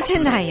sewer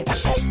tonight.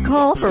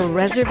 Call for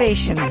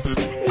reservations.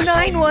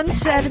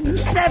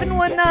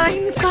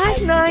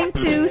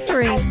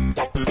 917-719-5923.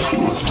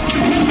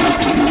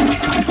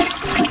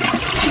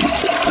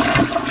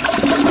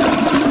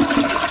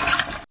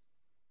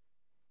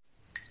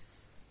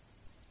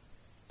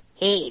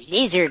 Hey,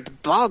 Lizard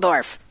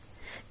Waldorf,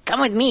 come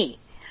with me.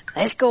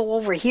 Let's go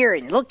over here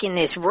and look in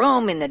this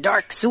room in the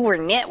Dark Sewer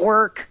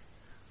Network.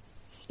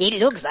 It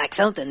looks like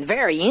something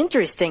very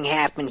interesting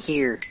happened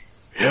here.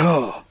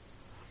 Yeah,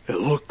 it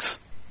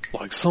looks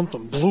like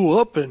something blew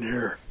up in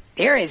here.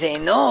 There is a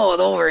note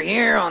over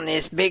here on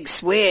this big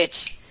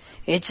switch.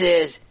 It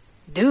says,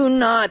 "Do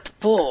not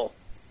pull.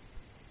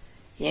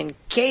 In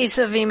case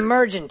of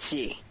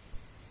emergency."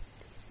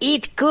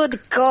 It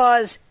could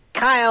cause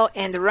Kyle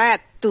and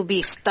Rat to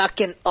be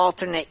stuck in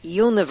alternate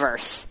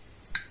universe.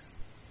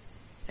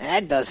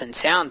 That doesn't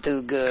sound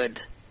too good.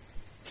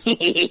 Yeah,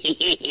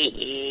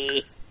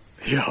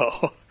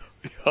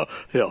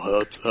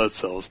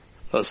 that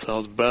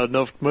sounds bad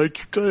enough to make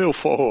your tail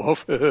fall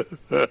off.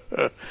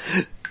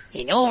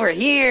 And over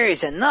here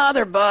is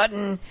another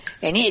button,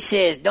 and it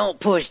says don't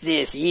push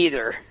this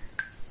either.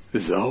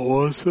 Is that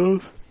what it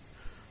says?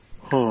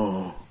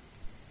 Huh.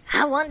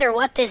 I wonder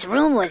what this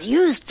room was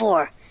used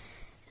for.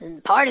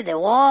 Part of the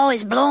wall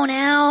is blown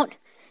out.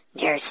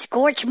 There's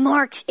scorch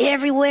marks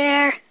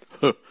everywhere.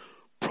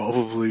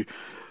 Probably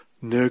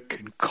Nick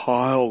and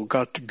Kyle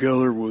got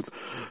together with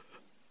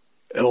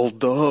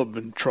L-Dub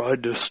and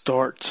tried to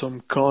start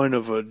some kind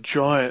of a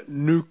giant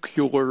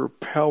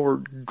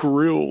nuclear-powered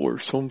grill or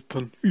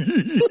something.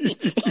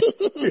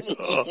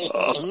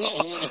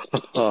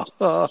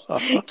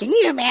 Can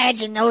you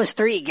imagine those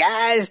three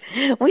guys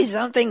with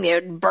something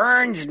that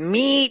burns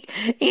meat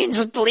and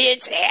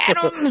splits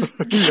atoms?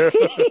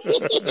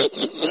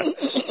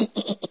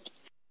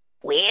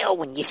 Well,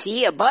 when you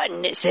see a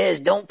button that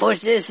says don't push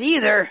this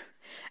either,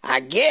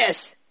 I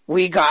guess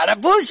we gotta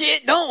push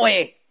it, don't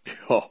we?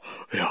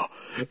 Yeah.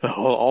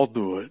 I'll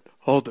do it.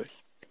 No,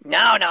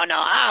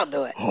 I'll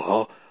do it.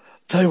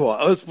 Tell you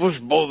what, let's push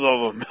both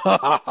of them.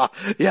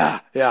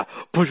 Yeah,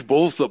 push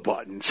both the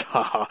buttons.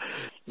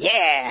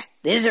 Yeah,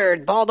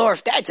 Lizard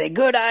Waldorf, that's a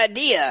good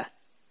idea.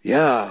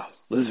 Yeah,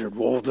 Lizard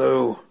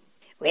Waldo.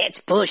 Let's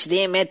push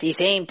them at the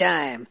same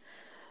time.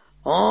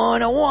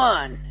 On a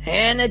 1,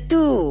 and a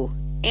 2,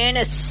 and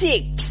a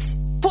 6.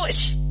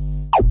 Push!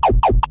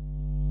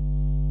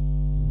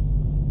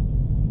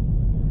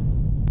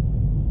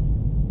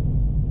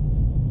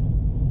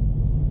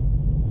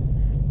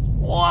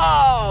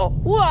 Whoa!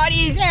 What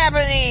is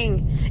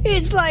happening?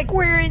 It's like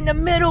we're in the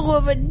middle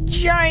of a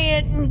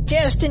giant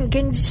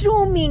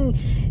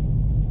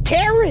intestine-consuming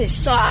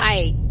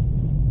parasite.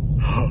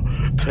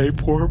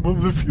 Tapeworm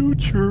of the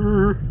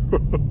future.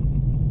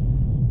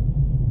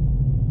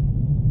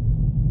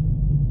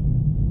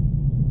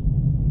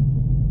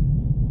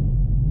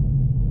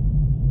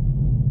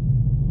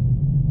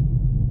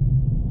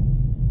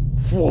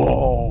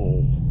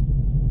 Whoa.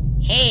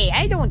 Hey,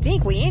 I don't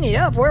think we ended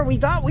up where we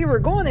thought we were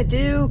going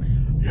to.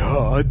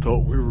 Yeah, I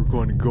thought we were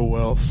going to go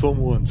out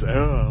someone's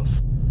ass.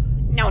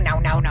 No.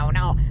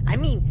 I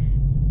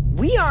mean,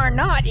 we are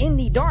not in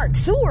the dark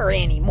sewer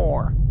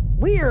anymore.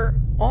 We're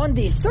on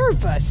the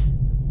surface,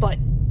 but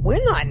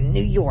we're not in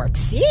New York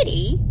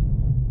City.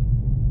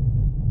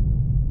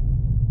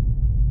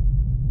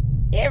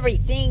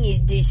 Everything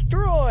is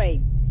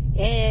destroyed,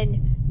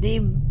 and the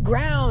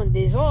ground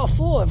is all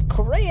full of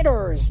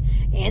craters,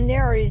 and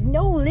there is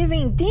no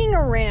living thing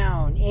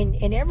around,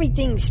 and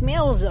everything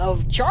smells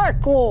of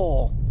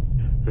charcoal.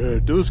 Yeah,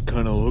 it does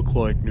kind of look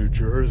like New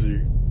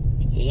Jersey.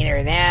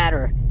 Either that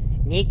or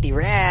Nick the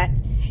Rat.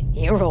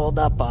 He rolled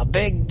up a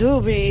big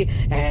doobie,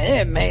 and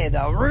it made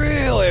a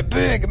really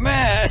big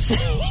mess.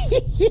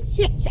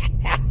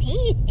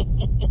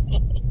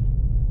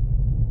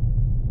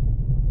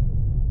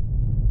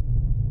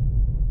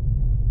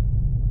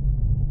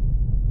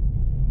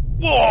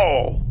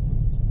 Whoa!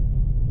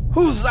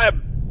 Who's that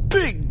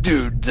big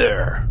dude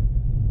there?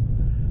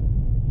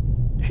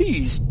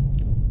 He's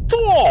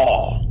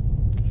tall.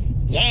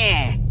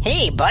 Yeah,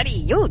 hey buddy,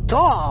 you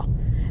tall.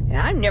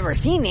 I've never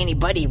seen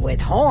anybody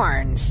with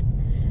horns.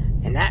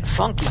 And that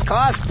funky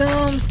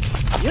costume,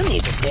 you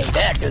need to take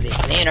that to the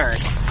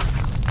cleaners.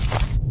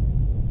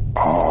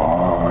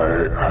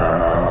 I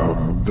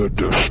am the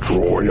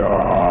Destroyer.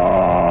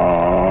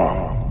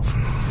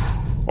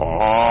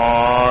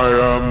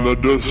 I am the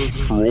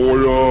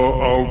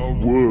Destroyer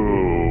of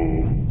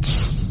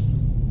worlds.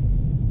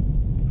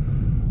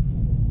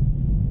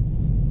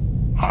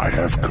 I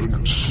have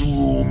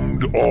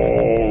consumed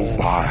all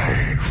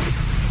life.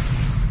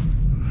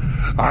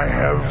 I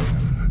have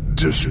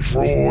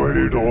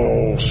destroyed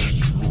all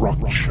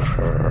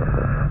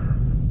structure.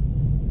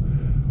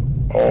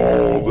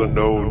 All the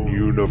known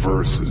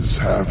universes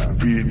have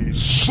been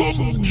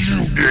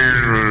subjugated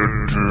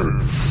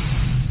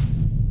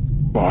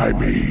by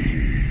me.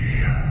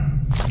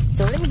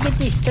 So let me get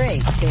this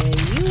straight.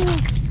 You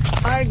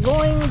are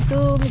going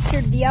to,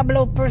 Mr.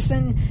 Diablo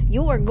person,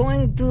 you are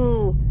going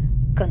to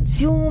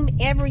consume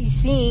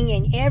everything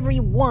and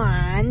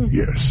everyone.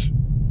 Yes.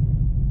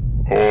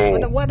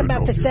 What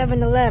about the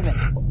 7-Eleven?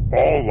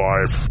 All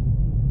life.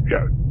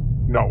 Yeah.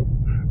 No.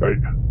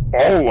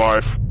 All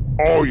life,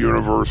 all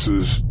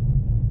universes,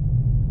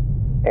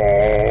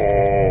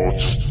 all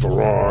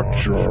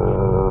structure.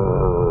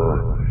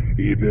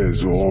 It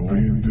has all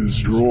been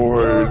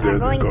destroyed. You are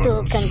going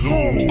to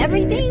consume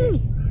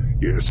everything?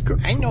 Yes,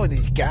 consume. I know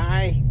this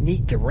guy,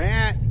 Nick the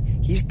Rat.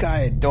 He's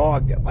got a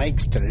dog that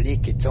likes to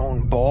lick its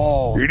own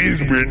balls. It has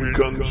been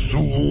consumed.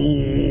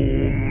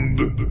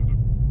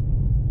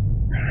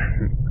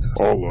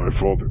 All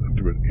life, all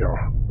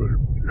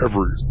every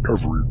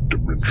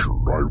dimension.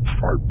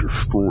 I've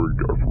destroyed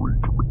every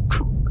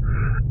dimension.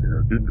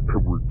 And in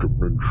every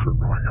dimension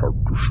I have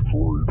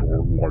destroyed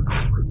all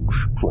life and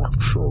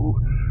structure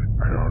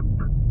and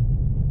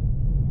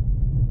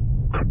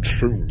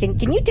consumed.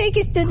 Can you take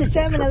us to the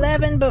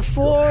 7-Eleven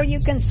before you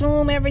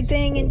consume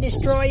everything and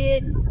destroy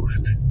it?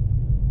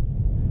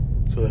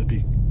 So that'd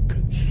be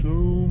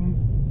consume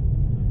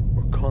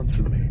or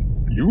consummate?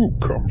 You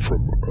come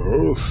from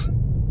Earth.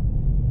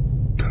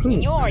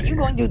 Senor, you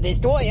going to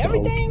destroy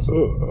everything?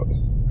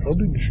 How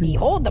did you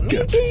Behold the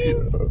get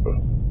meeting?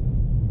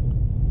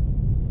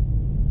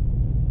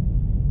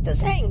 Does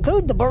that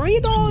include the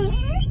burritos?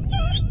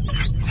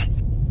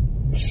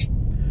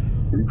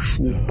 You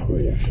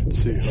can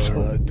see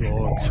how that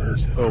dog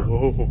says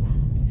hello.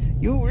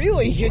 You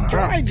really should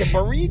try the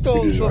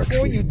burritos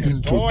before you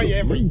destroy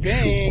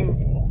everything.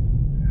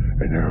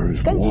 And there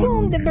is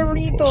Consume the one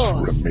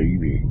burritos.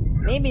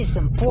 remaining. Maybe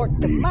some pork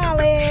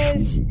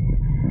tamales.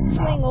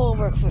 Swing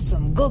over for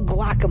some good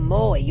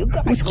guacamole. You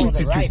guys go to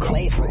the right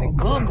place for the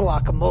good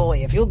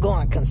guacamole. If you're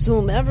going to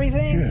consume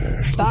everything,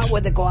 start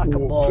with the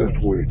guacamole.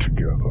 That way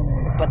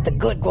together. But the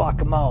good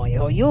guacamole,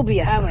 or you'll be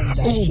having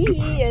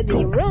the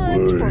the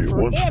runs for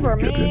forever,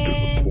 Once we get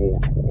into the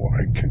portal,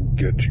 I can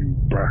get you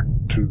back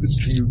to the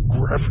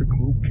geographic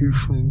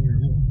location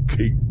you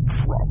came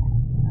from.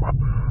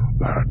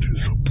 That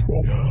is a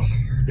problem.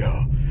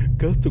 Yeah.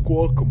 Get the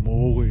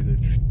guacamole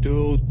that's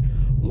still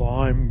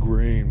lime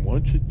green.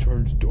 Once it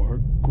turns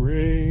dark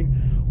green,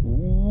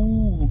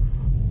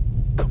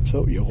 comes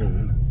out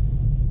yellow.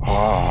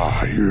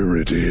 Ah, here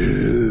it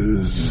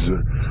is.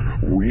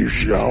 We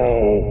shall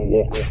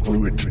walk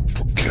through it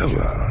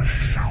together,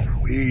 shall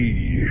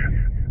we?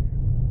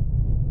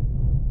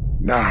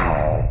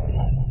 Now.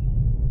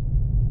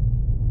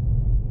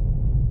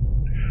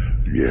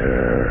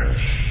 Yes.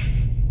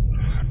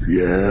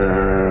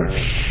 Yes.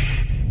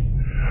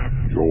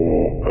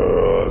 Your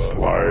earth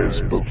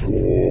lies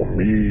before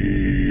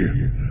me.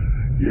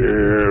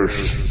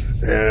 Yes.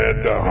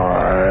 And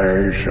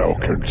I shall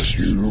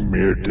consume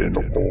it in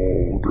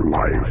old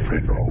life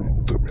and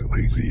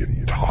ultimately the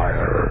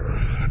entire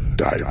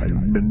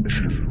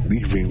dimension,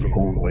 leaving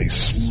only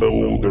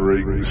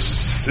smoldering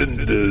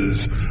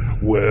cinders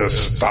where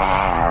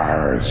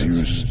stars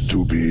used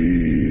to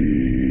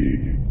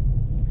be.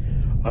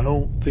 I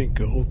don't think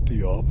El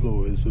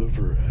Diablo has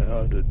ever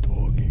had a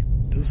doggy.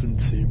 Doesn't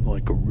seem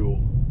like a real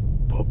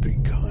puppy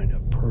kind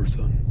of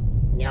person.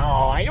 No,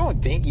 I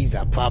don't think he's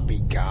a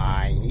puppy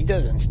guy. He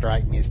doesn't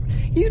strike me as...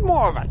 He's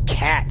more of a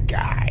cat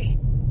guy.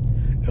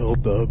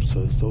 L-Dub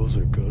says those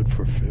are good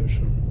for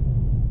fishing.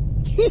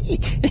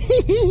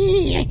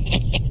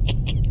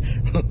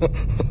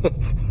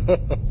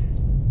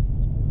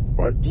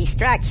 What?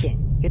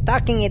 Distraction. You're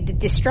talking at the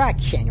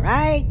distraction,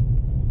 right?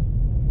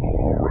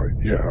 All right,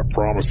 yeah, a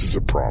promise is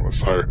a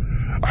promise.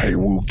 I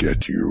will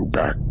get you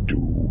back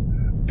to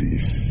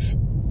this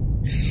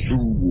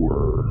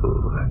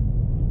sewer.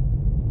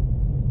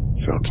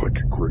 Sounds like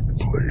a great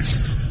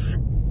place.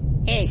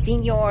 Hey,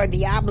 Senor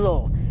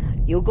Diablo,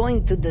 you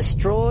going to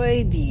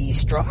destroy the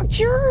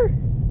structure?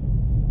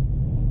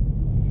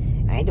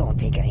 I don't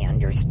think I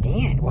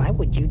understand. Why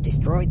would you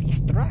destroy the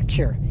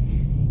structure?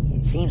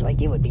 It seems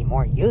like it would be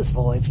more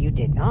useful if you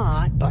did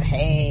not, but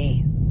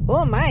hey, who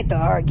am I to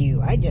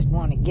argue? I just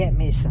want to get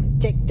me some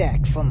Tic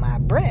Tacs for my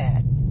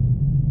bread.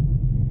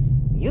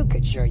 You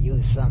could sure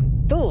use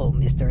some too,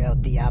 Mr. El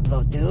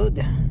Diablo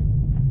dude.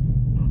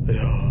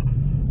 Yeah,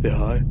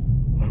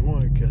 I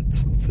want to get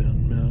some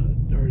Thin Mint.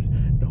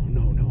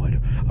 No, I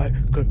don't.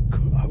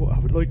 I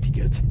would like to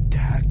get some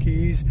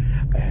Takis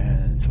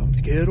and some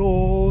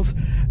Skittles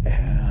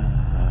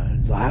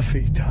and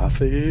Laffy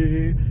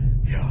Taffy.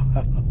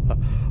 Yeah.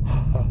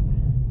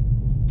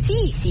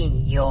 Si,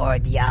 Senor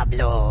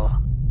Diablo.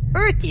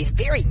 Earth is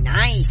very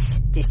nice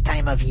this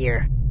time of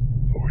year.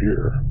 Oh,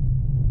 here.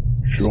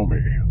 Show me.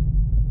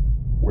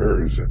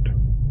 Where is it?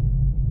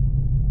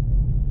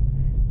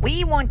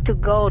 We want to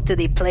go to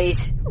the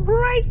place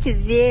right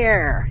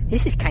there.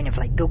 This is kind of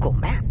like Google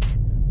Maps.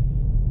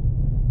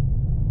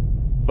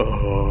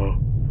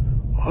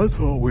 I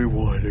thought we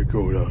wanted to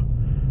go to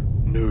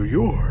New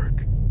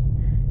York.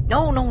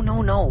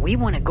 No. We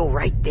want to go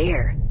right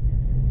there.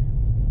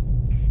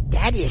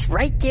 That is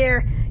right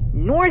there,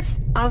 north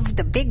of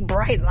the big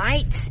bright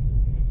lights.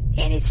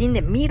 And it's in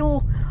the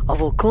middle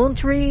of a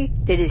country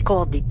that is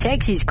called the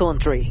Texas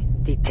country,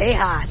 the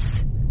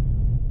Tejas.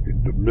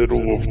 In the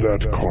middle of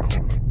that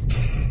continent.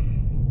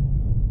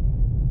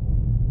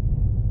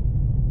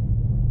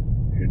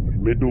 In the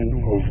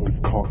middle of the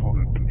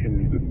continent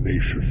in the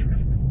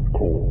nation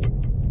called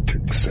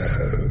Texas.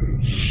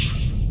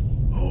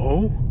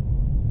 Oh?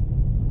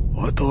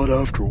 I thought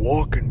after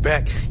walking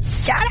back...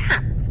 Shut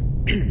up!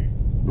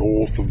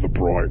 North of the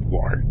bright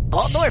line.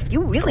 Waldorf,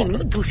 you really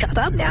need to shut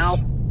up now.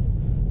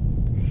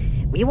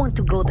 We want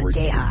to go to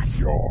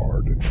Tejas.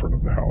 Yard in front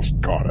of the house.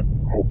 Got it.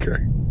 Okay.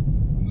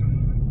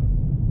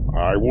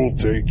 I will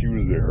take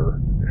you there,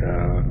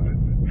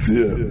 and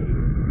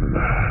then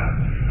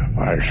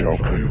I shall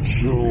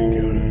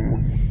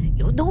consume...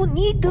 You don't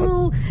need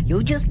to.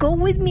 You just go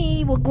with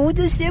me. We'll go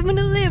to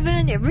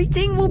 7-Eleven.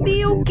 Everything will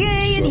be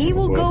okay, and he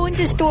will go and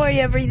destroy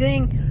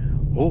everything.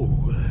 Oh,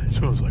 that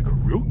sounds like a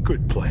real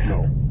good plan.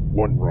 No,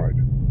 one ride.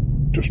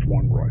 Just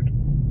one ride.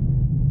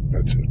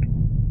 That's it.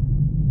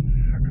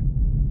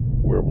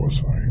 Where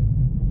was I?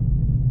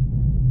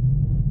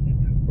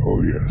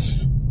 Oh,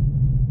 yes.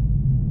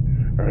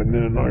 And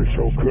then I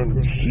shall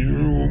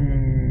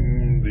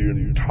consume the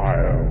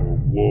entire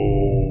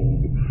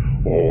world,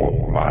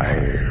 all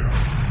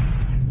life.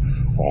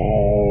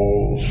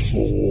 All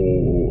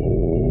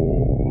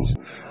souls,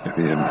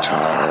 the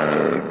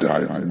entire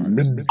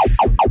dimension.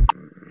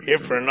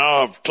 If and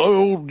I've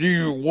told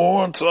you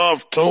once,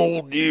 I've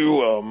told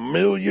you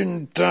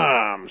 1,000,000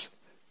 times.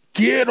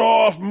 Get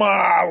off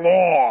my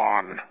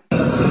lawn.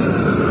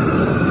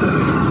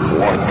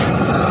 What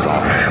the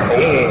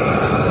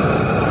hell?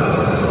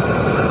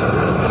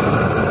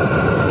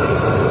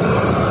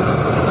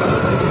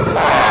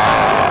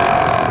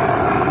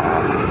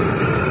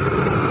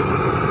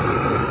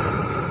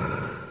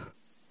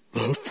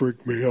 That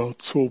freaked me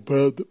out so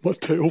bad that my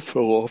tail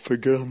fell off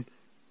again.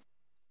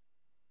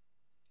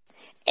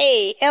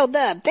 Hey,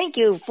 L-Dub, thank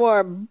you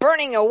for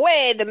burning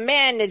away the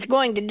man that's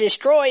going to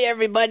destroy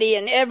everybody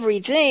and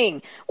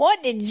everything.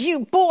 What did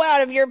you pull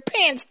out of your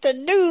pants to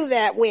do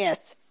that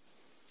with?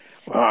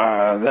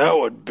 That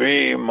would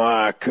be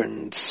my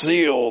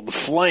concealed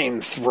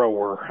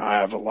flamethrower. I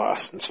have a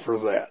license for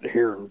that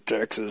here in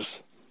Texas.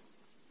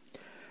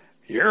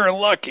 You're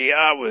lucky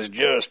I was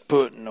just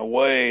putting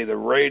away the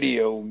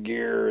radio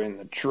gear in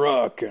the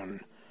truck,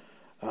 and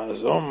I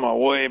was on my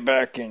way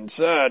back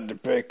inside to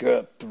pick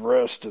up the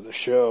rest of the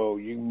show.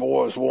 You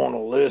boys want to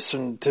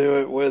listen to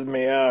it with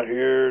me out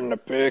here in the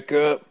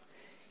pickup?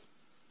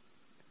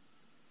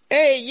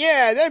 Hey,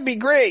 yeah, that'd be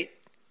great.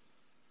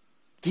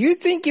 Do you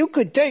think you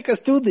could take us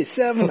to the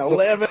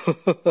 7-Eleven?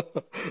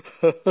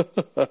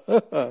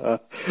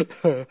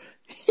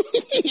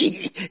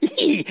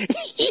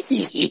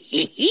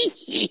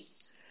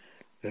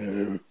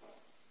 I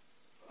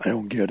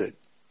don't get it.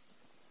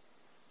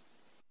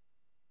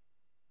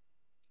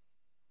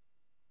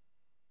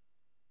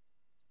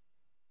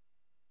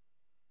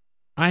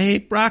 I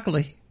hate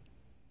broccoli.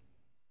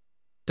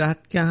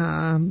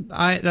 .com.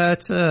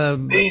 That's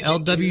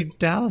LW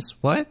Dallas.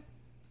 What?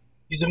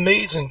 He's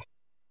amazing.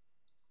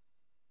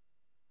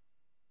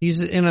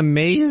 He's in a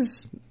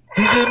maze?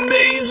 He's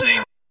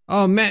amazing.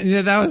 Oh man,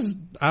 yeah,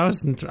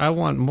 I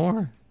want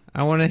more.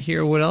 I want to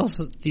hear what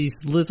else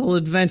these little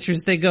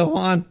adventures they go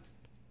on.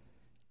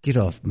 Get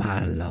off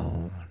my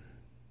lawn.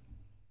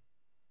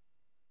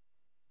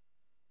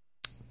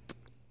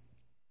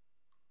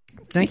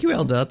 Thank you,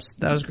 L-Dubs.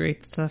 That was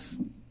great stuff.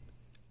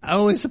 I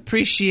always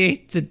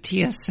appreciate the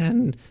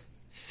TSN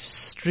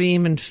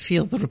stream and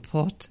field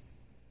report.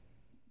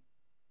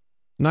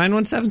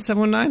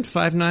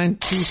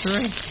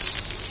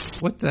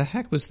 917-719-5923. What the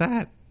heck was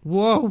that?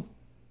 Whoa.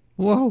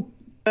 Whoa.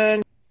 I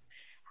live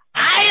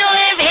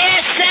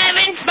here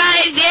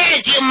 75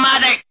 years, you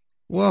mother...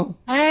 Whoa.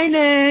 Hey,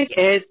 Nick.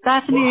 It's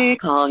Stephanie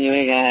calling you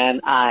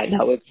again. I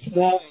know it's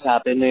snowing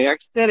up in New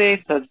York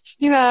City, so,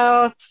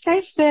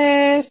 stay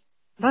safe.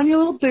 On your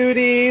little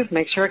booties.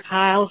 Make sure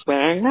Kyle's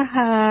wearing a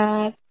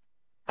hat.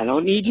 I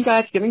don't need you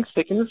guys getting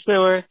sick in the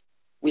sewer.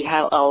 We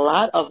have a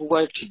lot of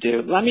work to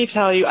do. Let me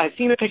tell you, I've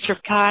seen a picture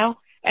of Kyle,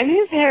 and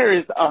his hair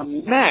is a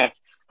mess.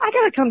 I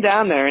gotta come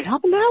down there and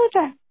help him out with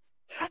that.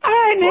 All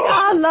right, Nick,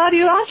 I love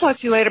you. I'll talk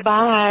to you later.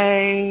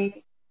 Bye.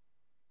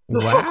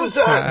 The fuck was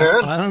that,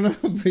 man? I don't know.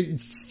 But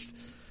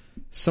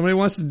somebody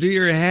wants to do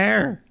your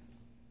hair.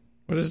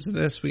 What is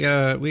this? We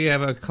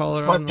have a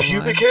caller on the line.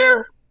 My pubic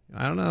hair?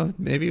 I don't know.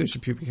 Maybe it was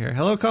your pubic hair.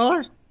 Hello,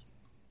 caller?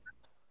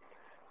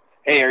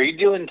 Hey, are you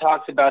doing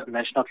talks about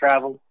dimensional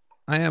travel?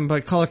 I am,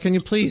 but caller, can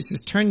you please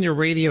just turn your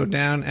radio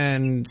down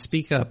and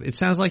speak up? It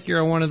sounds like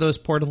you're on one of those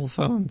portable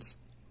phones.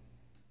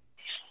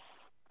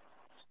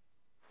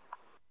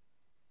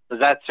 Does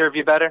that serve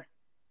you better?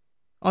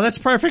 Oh, that's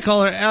perfect,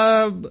 caller.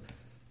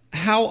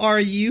 How are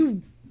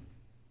you?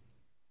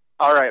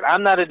 All right.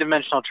 I'm not a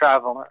dimensional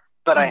traveler,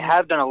 but I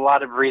have done a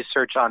lot of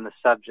research on the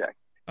subject.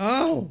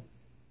 Oh.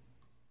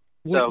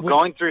 So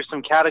going through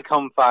some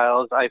catacomb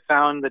files, I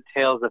found the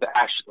tales of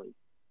Ashley.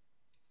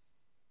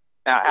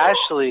 Now,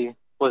 Ashley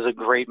was a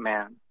great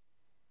man.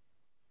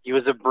 He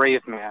was a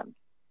brave man.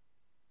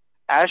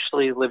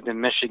 Ashley lived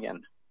in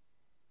Michigan.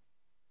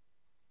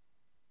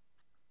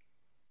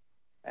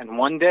 And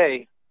one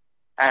day,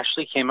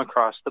 Ashley came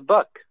across the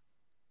book.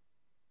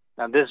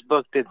 Now, this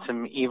book did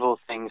some evil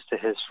things to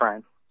his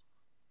friend.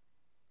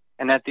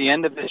 And at the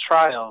end of his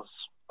trials,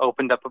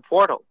 opened up a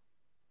portal.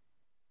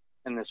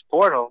 And this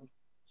portal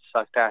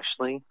sucked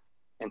Ashley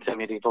into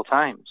medieval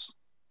times,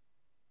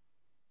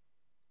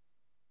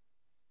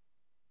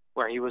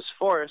 where he was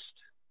forced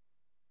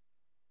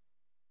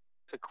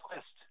to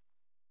quest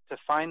to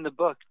find the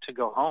book to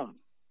go home.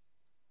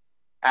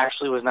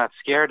 Ashley was not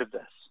scared of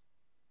this.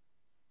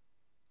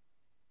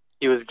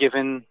 He was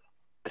given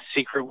the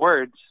secret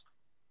words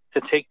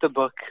to take the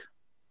book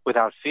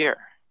without fear.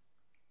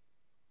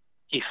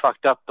 He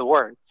fucked up the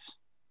words.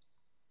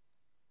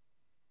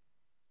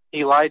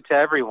 He lied to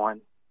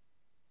everyone,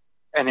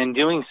 and in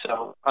doing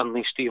so,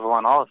 unleashed evil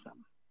on all of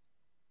them.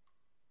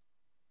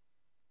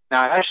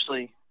 Now,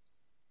 Ashley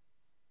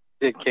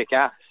did kick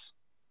ass.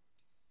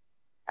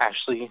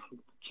 Ashley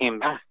came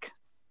back.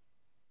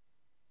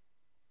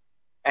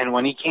 And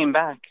when he came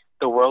back,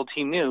 the world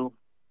he knew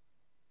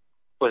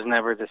was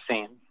never the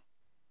same.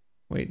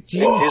 Wait, do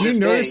you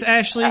know this,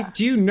 Ashley?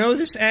 Do you know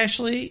this,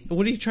 Ashley?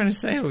 What are you trying to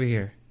say over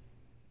here?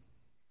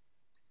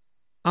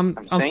 I'm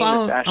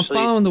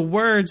following the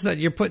words that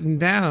you're putting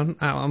down.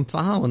 I'm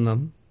following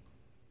them.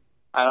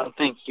 I don't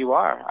think you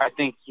are. I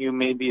think you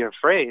may be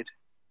afraid.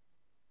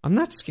 I'm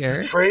not scared.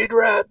 Afraid,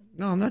 Rat?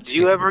 No, I'm not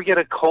scared. Do you ever get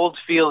a cold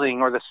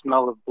feeling or the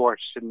smell of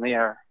borscht in the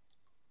air?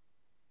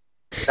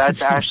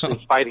 That's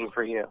Ashley fighting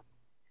for you.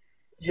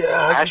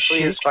 Yeah,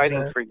 Ashley is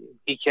fighting for you.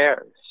 He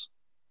cares.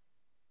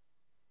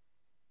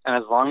 And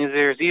as long as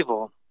there's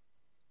evil,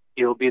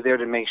 he'll be there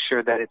to make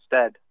sure that it's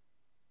dead.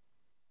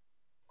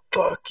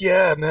 Fuck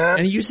yeah, man.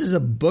 And he uses a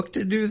book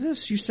to do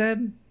this, you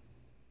said?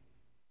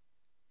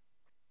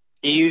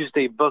 He used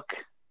a book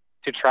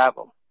to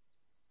travel.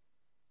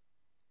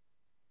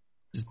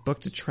 This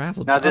book to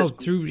travel?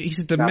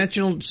 He's a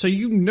dimensional... So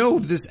you know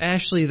this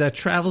Ashley that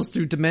travels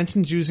through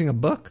dimensions using a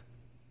book?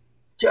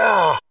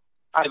 Yeah.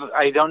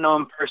 I don't know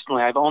him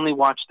personally. I've only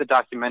watched the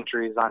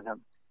documentaries on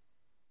him.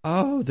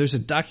 Oh, there's a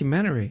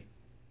documentary.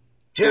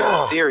 There's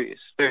a series.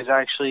 There's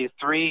actually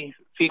 3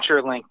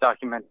 feature-length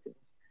documentaries.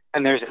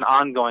 And there's an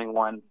ongoing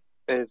one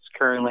that's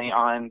currently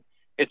on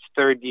its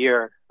 3rd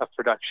year of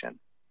production.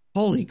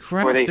 Holy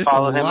crap. Where they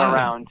follow him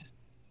around.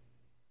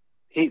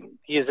 He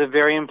is a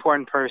very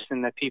important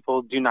person that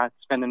people do not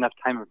spend enough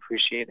time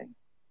appreciating.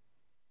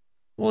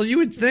 Well, you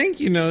would think,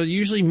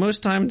 usually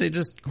most time they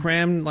just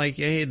cram like,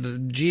 hey,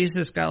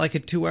 Jesus got like a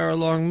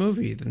 2-hour-long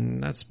movie.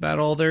 Then that's about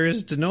all there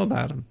is to know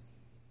about him.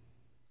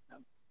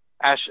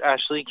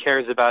 Ashley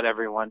cares about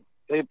everyone.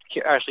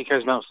 Ashley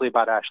cares mostly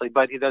about Ashley,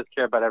 but he does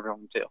care about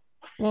everyone too.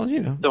 Well, so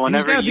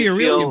he's got to be a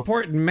really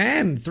important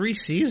man. 3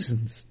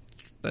 seasons.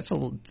 That's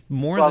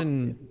more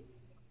than...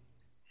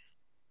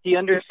 He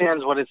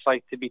understands what it's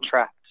like to be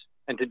trapped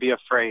and to be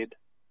afraid.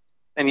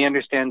 And he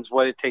understands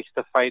what it takes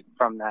to fight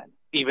from that.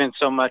 Even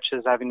so much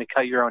as having to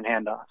cut your own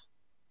hand off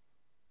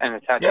and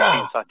attach a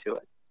chainsaw to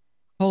it.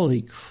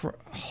 Holy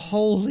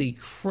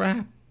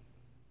crap.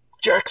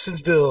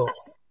 Jacksonville.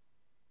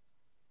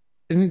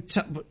 And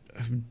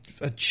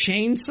a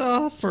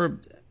chainsaw for...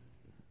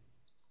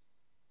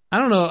 I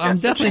don't know. I'm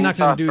definitely not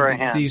going to do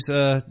these.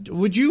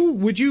 Would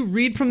you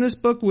read from this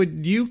book?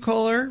 Would you,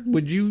 caller?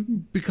 Would you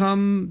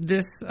become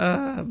this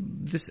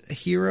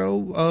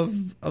hero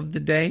of the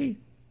day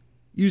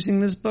using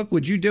this book?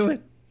 Would you do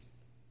it?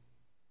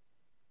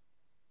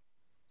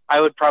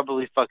 I would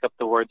probably fuck up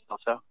the words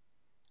also.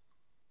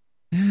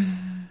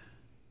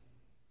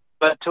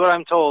 But to what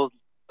I'm told,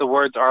 the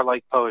words are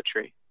like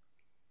poetry.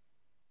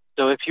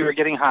 So if you were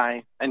getting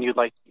high and you'd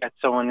like to get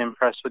someone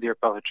impressed with your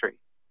poetry,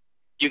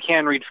 you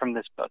can read from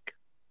this book.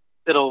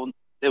 It will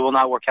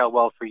not work out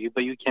well for you,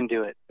 but you can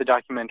do it. The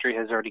documentary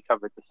has already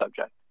covered the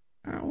subject.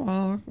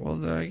 Well,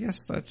 I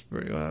guess that's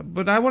pretty.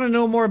 But I want to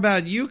know more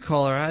about you,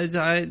 caller.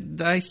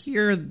 I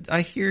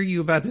hear you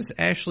about this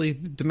Ashley,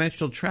 the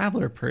dimensional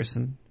traveler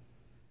person.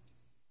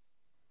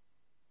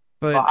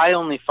 But I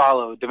only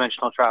follow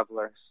dimensional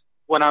travelers.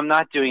 When I'm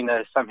not doing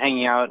this, I'm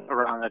hanging out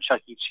around a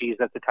Chuck E. Cheese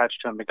that's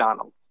attached to a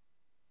McDonald's.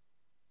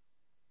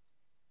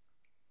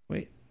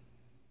 Wait.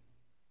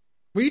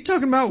 Were you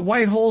talking about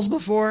white holes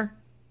before?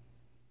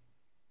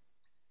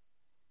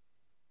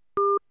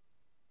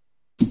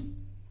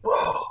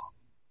 Wow.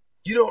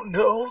 You don't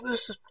know?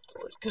 This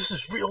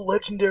is real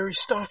legendary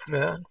stuff,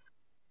 man.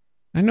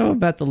 I know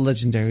about the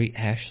legendary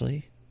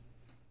Ashley.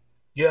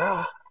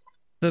 Yeah.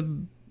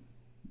 The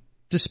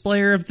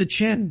displayer of the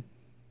chin.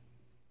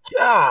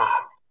 Yeah.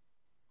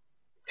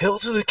 Hail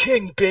to the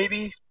king,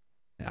 baby.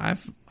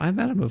 I've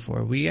met him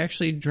before. We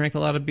actually drank a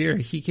lot of beer.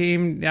 He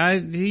came.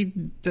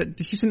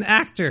 He's an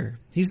actor.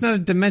 He's not a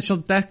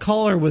dimensional. That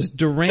caller was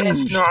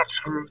deranged. That's not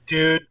true,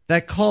 dude.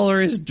 That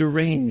caller is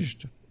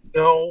deranged.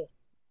 No.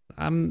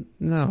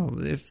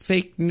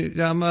 Fake news.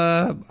 I'm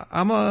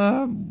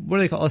a what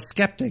do they call a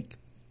skeptic.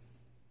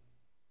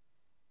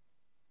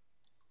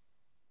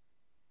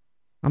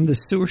 I'm the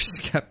sewer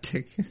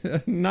skeptic.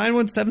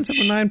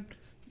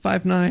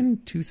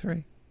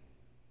 917-795-923.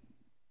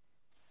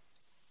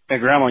 Hey,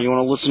 Grandma, you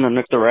want to listen to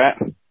Nick the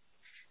Rat?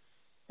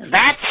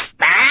 That's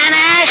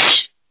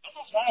Spanish?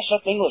 Spanish,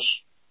 that's English.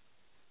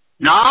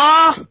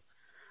 No.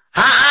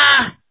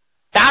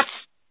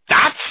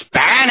 That's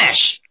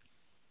Spanish.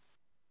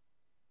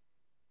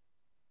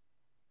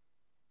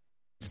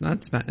 It's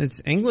not Spanish.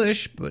 It's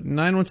English, but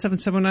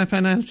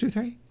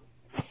 917-719-5923. You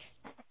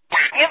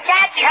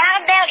got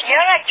child bill? You're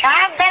a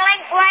child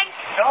billing place?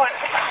 Lord,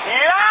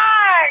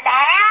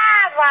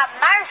 have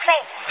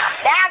mercy.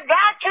 Thou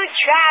got to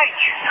church.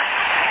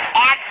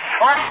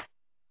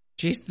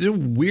 Jeez, they're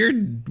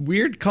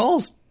weird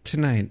calls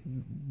tonight.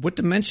 What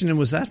dimension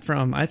was that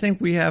from? I think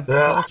we have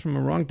calls from a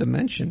wrong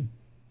dimension.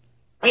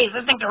 Hey, is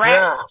this thing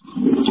correct?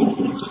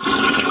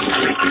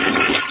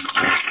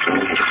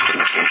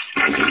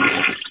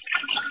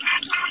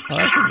 Oh,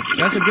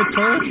 that's a good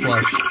toilet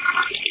flush.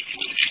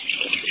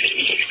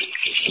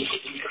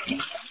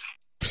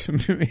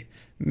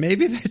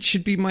 Maybe that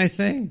should be my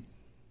thing.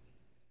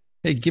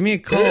 Hey, give me a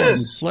call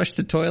and flush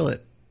the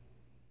toilet.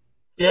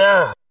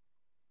 Yeah.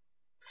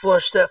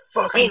 Flush that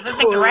fucking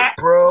toilet,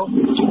 bro.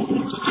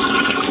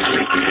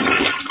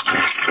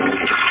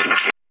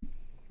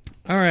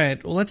 All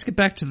right, well, let's get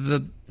back to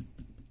the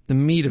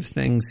meat of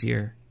things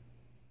here.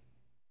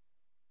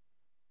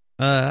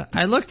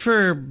 I looked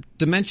for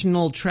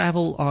dimensional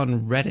travel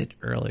on Reddit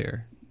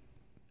earlier,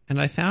 and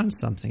I found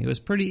something. It was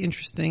pretty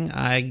interesting.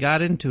 I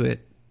got into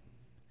it.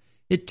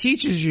 It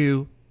teaches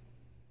you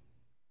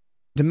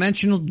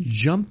dimensional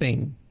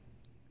jumping.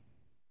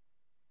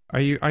 Are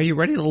you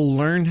ready to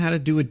learn how to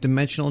do a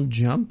dimensional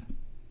jump?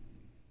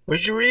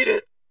 Where'd you read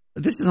it?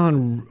 This is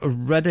on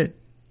Reddit.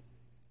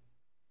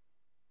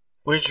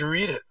 Where'd you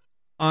read it?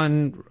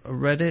 On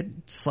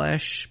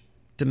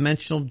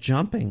Reddit/dimensional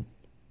jumping.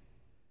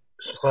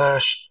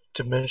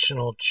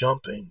 /dimensional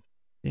jumping.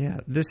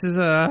 Yeah, this is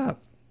it's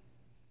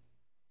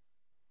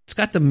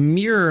got the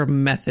mirror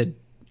method.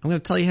 I'm going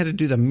to tell you how to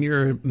do the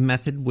mirror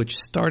method, which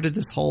started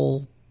this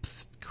whole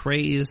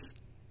craze.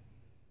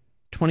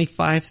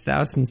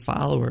 25,000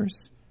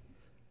 followers.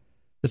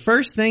 The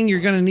first thing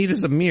you're going to need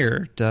is a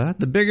mirror, duh.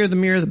 The bigger the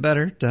mirror, the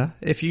better, duh.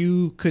 If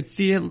you could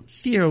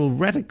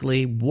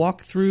theoretically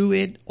walk through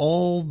it,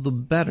 all the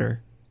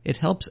better. It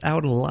helps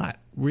out a lot,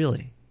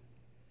 really.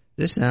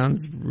 This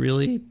sounds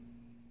really...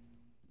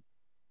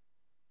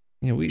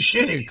 Yeah, we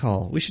should take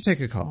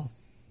a call.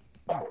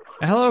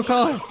 Hello,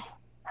 caller.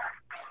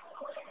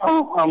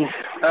 Oh,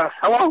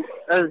 hello?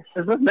 Is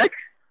this Nick?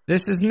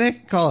 This is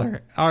Nick,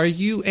 caller. Are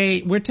you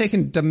we're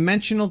taking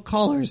dimensional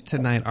callers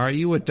tonight. Are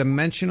you a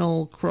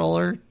dimensional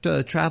traveler?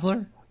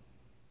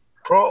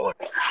 Crawler.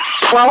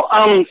 Well,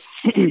 I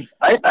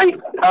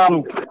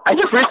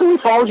just recently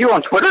followed you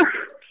on Twitter,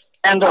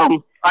 and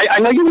I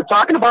know you were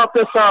talking about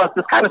this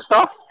kind of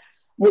stuff.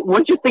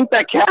 Wouldn't you think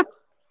that cats,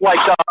 like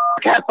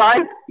cat's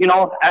eyes,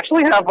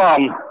 actually have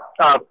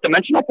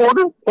dimensional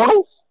portals?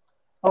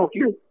 Oh,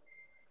 here.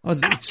 Oh,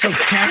 so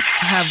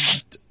cats have...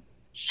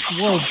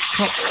 Whoa,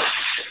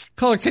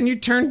 caller, can you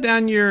turn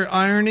down your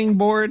ironing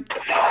board?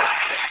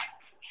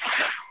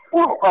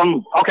 Well,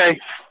 okay.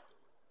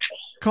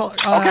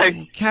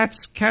 Okay.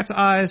 Cat's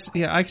eyes.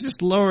 Yeah, I can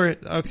just lower it.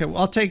 Okay,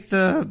 well,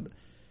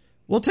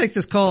 we'll take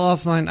this call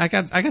offline. I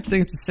got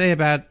things to say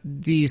about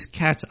these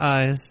cat's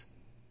eyes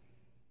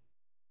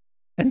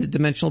and the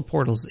dimensional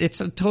portals.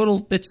 It's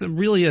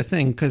really a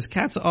thing, because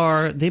cats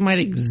they might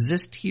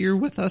exist here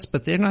with us,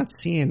 but they're not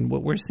seeing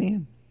what we're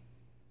seeing.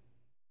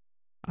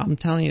 I'm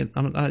telling you,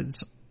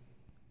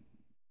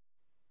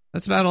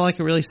 that's about all I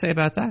can really say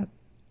about that.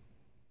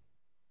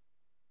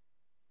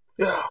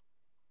 Yeah.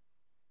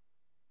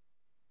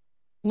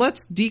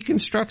 Let's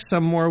deconstruct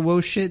some more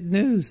woe shit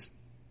news.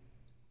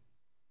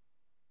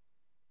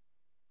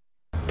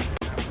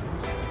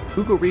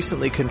 Google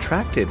recently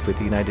contracted with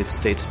the United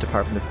States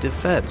Department of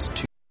Defense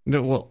to...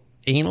 Well,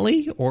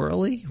 anally?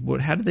 Orally?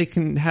 How do they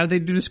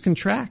do this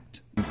contract?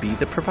 Be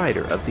the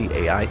provider of the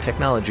AI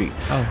technology.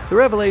 Oh. The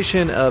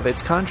revelation of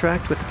its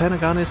contract with the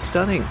Pentagon is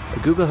stunning.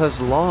 Google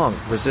has long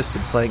resisted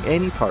playing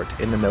any part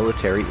in the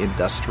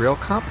military-industrial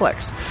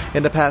complex.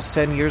 In the past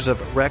 10 years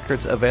of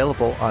records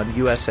available on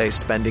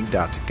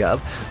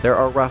usaspending.gov, there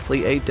are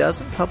roughly a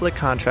dozen public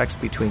contracts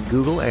between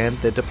Google and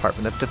the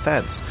Department of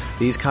Defense.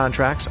 These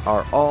contracts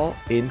are all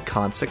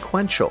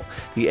inconsequential.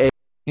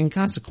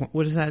 Inconsequential?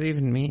 What does that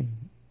even mean?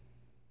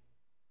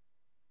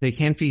 They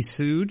can't be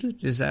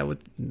sued? Is that what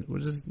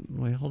is...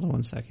 Wait, hold on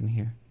one second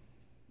here.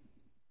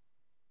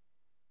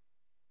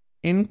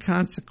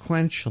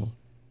 Inconsequential.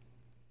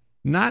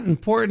 Not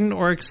important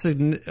or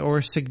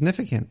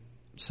significant.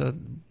 So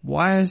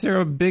why is there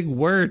a big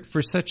word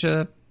for such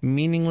a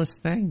meaningless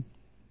thing?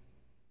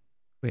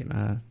 Wait,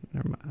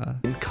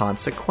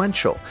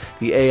 inconsequential.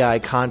 The AI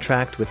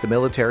contract with the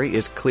military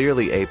is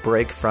clearly a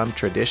break from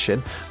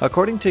tradition.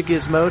 According to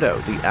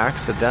Gizmodo, the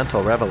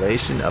accidental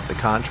revelation of the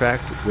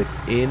contract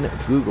within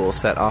Google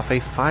set off a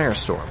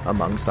firestorm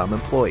among some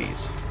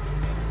employees.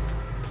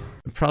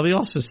 Probably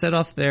also set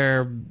off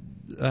their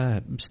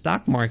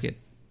stock market.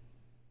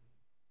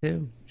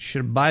 Ew.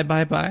 Should buy.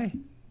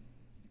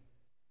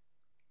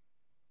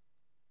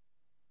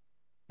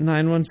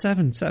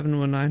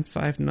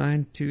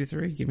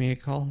 917-719-5923. Give me a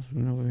call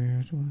from over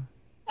here.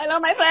 Hello,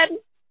 my friend.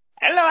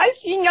 Hello, I've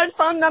seen your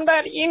phone number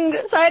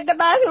inside the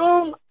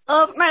bathroom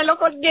of my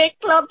local gay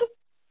club.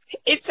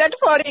 It said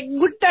for a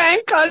good time,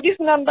 call this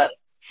number.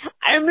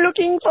 I'm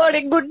looking for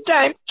a good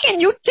time. Can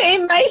you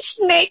tame my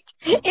snake?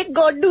 It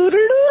go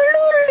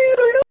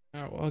doodle-doodle-doodle-doodle.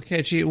 Oh,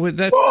 okay, gee,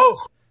 that's... Whoa!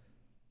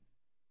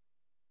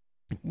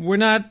 We're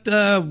not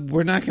going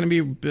to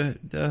be...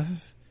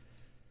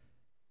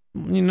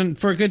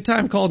 for a good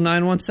time, call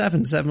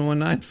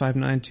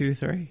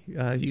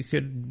 917-719-5923. You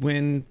could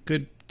win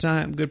good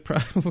time, good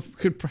prize. That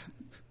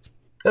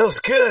was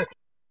good.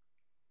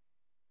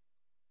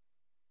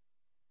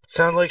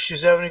 Sounded like she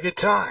was having a good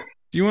time.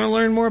 Do you want to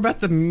learn more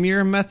about the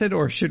mirror method,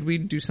 or should we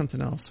do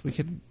something else? We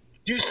could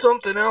do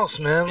something else,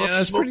 man. Yeah,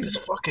 Let's smoke this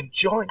fucking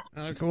joint.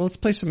 Okay, well, let's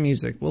play some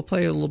music. We'll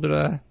play a little bit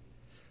of...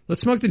 Let's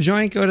smoke the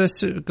joint. Go to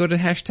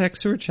hashtag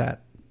sewer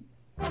chat.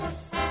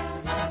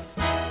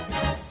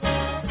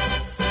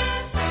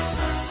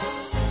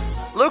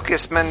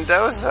 Lucas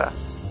Mendoza,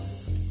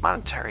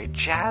 Monterey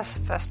Jazz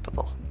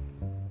Festival.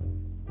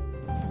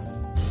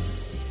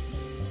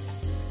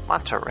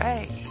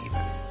 Monterey,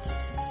 even.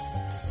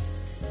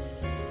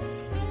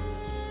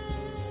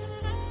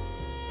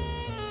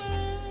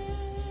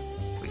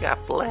 We got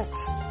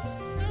blitzed.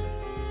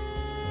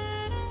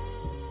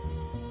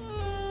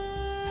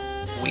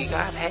 We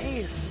got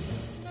haze.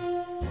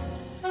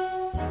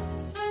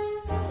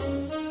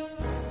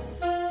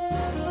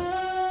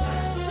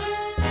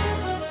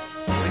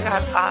 We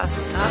got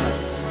Oztana.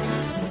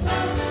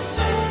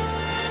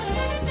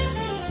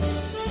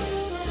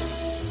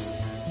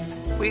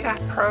 We got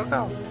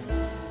Progo.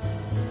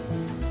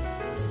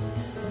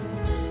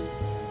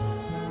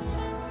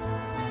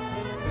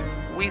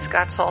 We's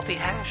got Salty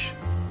Hash.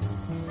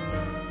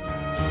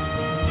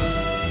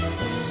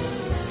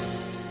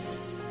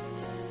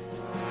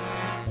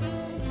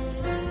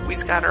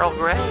 We's got Earl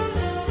Grey.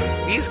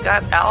 We's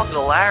got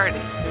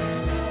Algalarity.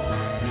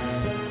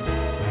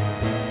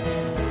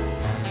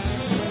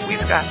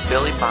 We's got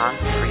Billy Bond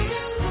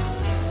Priest.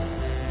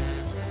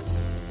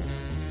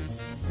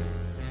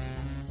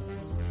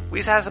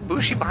 We's has a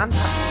Bushi Banda.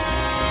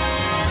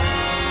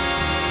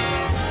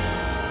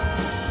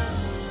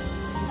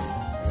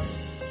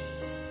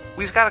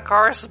 We's got a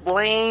Caris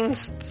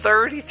Blaine's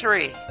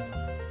 33.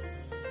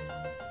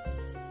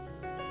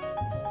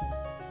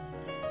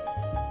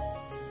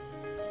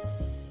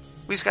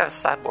 We's got a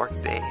Cyborg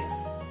Dave.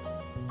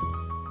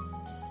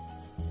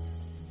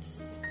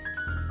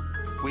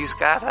 We's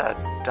got a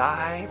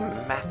Die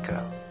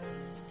Mako.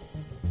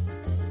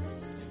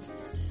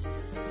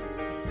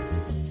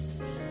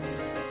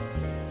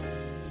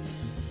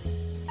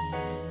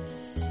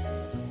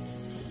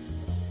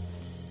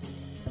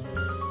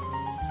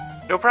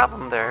 No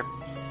problem there.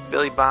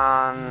 Billy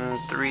Bond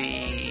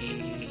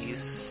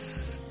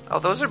 3s. Oh,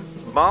 those are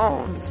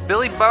Bones.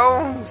 Billy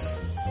Bones!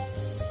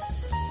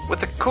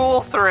 With a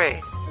cool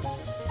 3.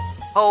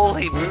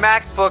 Holy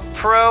MacBook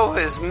Pro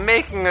is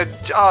making a...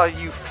 Oh,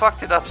 you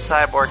fucked it up,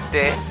 Cyborg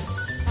Dave.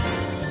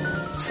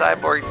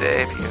 Cyborg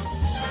Dave,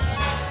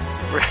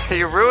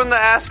 you ruined the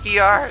ASCII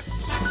art.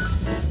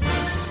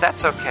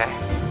 That's okay.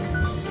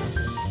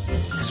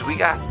 Because we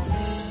got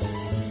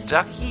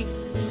Ducky.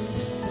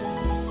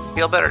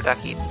 Feel better,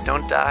 Ducky.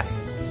 Don't die.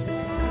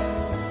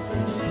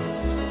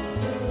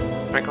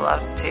 Drink a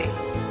lot of tea.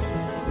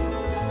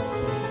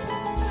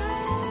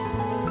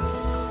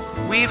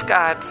 We've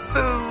got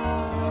food.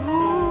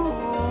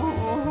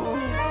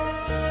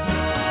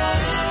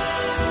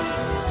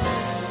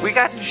 We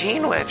got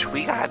Gene Witch.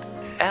 We got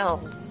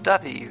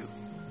LW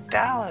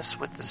Dallas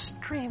with the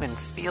Streamin'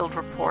 Field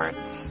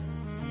Reports.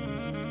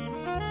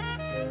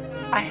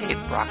 I hate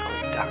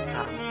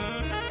broccoli.com.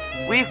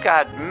 We've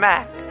got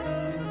Mac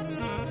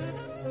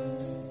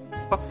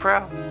Book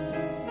Pro.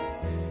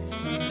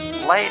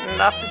 Lighten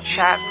up the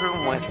chat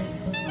room with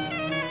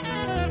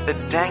the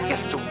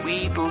dankest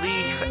weed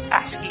leaf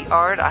ASCII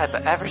art I've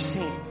ever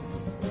seen.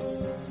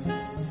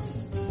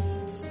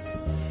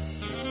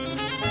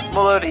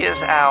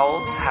 Melodious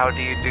Owls, how do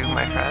you do,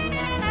 my friend?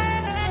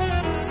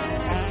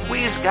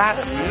 We's got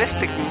a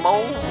Mystic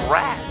Mole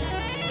Rat.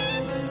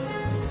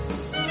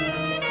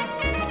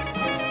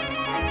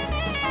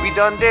 We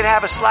done did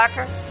have a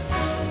slacker.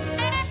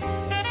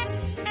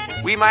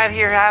 We might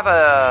here have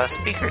a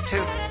speaker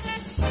too.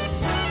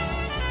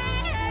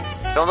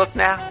 Don't look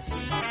now.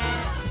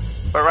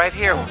 But right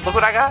here, look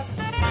what I got.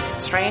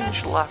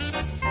 Strange luck.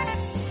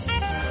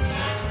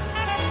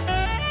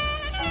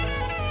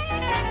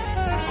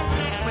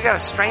 We got a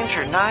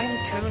Stranger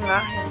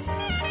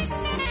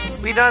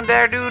 929. We done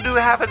there do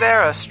have a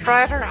there a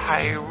Strider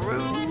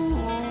Hyrule.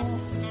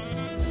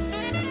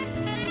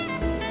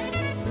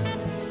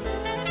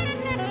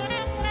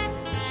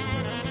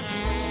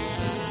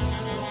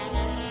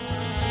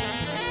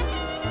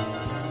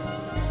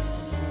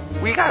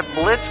 We got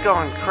Blitz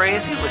going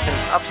crazy with an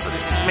upside.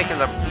 He's making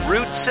the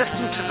root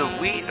system to the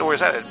wheat, or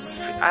is that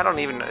I don't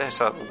even know. It's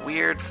a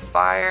weird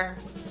fire.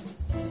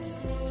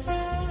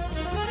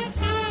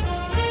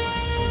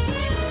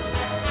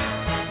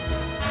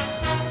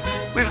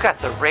 We've got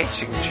the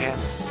Raging Gin.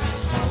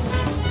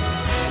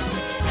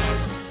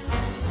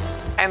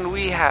 And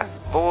we have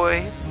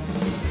Boy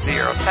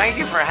Zero. Thank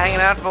you for hanging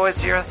out, Boy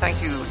Zero.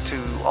 Thank you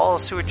to all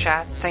Sewer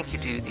Chat. Thank you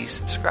to the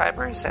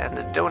subscribers and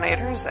the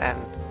donators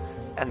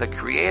and the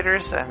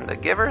creators and the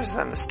givers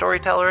and the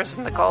storytellers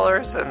and the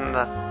callers and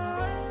the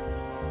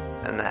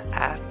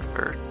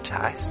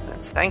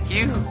advertisements. Thank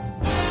you.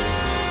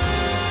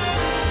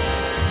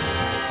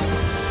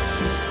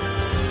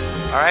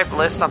 Alright,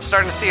 Blist, I'm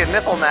starting to see a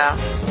nipple now.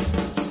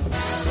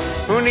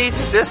 Who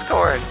needs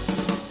Discord?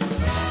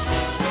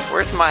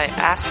 Where's my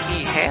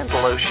ASCII hand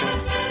lotion?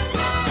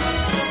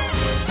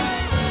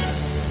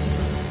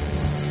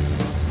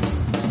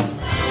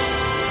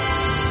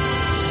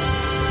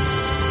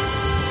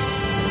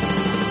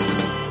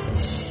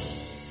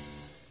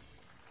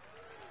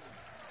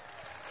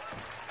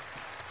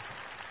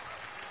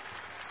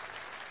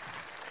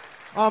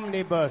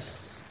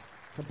 Omnibus,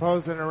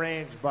 composed and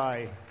arranged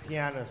by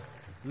pianist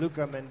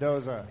Luca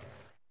Mendoza.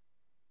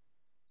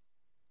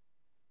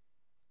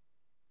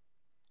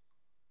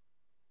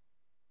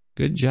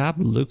 Good job,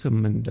 Luca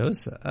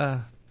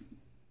Mendoza.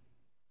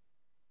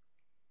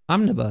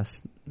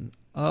 Omnibus.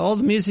 All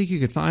the music you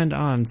could find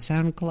on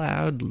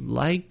SoundCloud,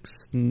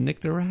 likes Nick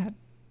the Rat,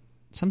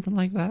 something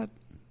like that.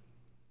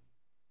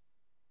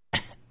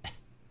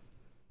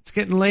 It's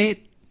getting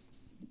late,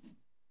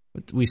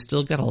 but we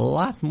still got a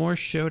lot more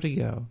show to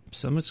go.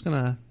 So I'm just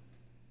gonna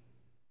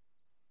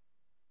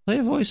play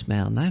a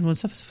voicemail,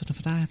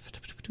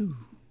 917-552.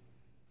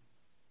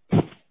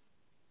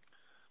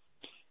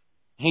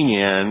 Hey,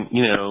 man,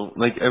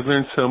 I've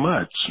learned so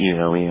much,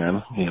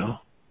 man.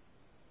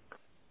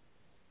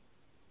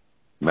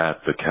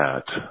 Matt the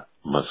cat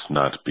must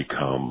not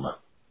become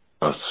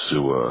a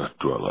sewer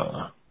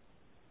dweller.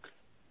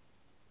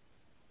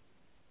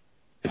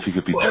 If he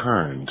could be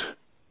turned,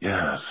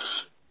 yes.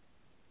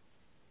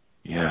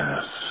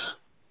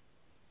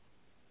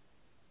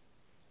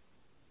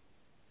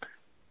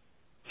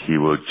 He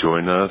will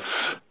join us,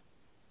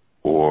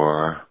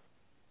 or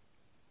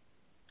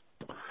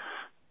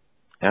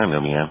I don't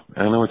know, man.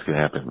 I don't know what's gonna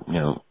happen.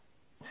 I'm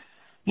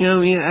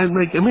hanging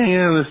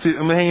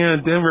out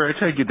in Denver. I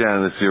try to get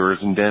down to the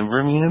sewers in Denver.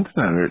 It's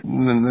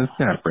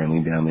not friendly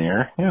down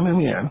there.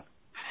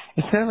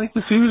 It's not like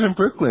the sewers in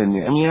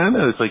Brooklyn. I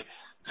know it's like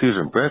sewers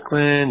in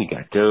Brooklyn. You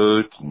got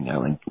goats, and you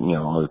got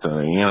all those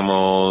other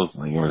animals.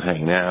 Everyone's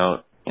hanging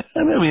out. I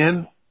don't know,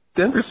 man.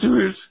 Denver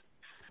sewers.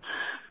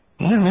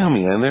 I don't know,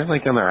 man. They're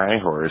like on their high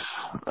horse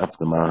up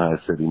the Mile High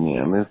City,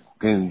 man.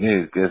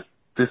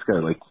 This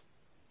guy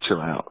chill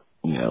out.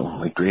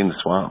 Drain the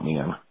swamp,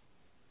 man.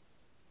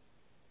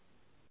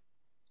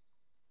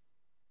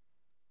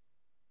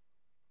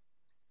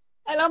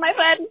 Hello, my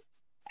friend.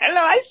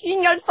 Hello, I've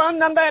seen your phone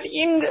number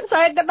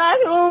inside the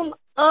bathroom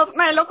of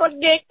my local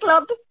gay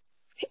club.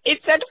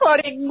 It said for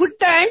a good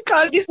time,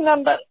 call this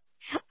number.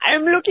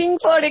 I'm looking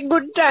for a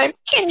good time.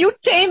 Can you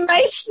tame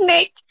my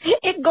snake?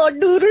 It go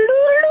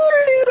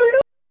doodle-doodle-doodle-doodle.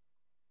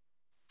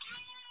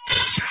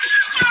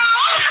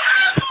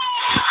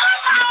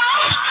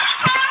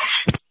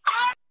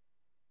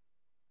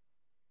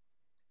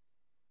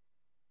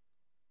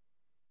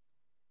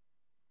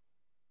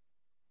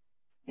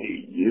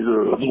 There's a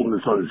little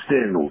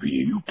misunderstanding over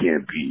here. You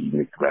can't be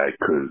Nick the Rat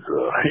because,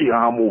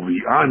 I'm over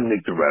here. I'm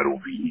Nick the Rat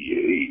over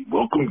here. Hey,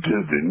 welcome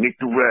to the Nick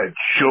the Rat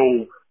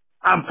show.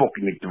 I'm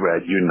fucking Nick the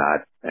Rat. You're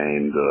not.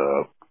 And,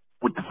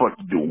 what the fuck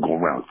you doing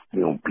going around,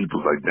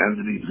 people's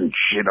identities and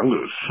shit? I'm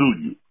gonna sue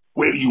you.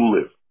 Where do you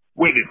live?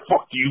 Where the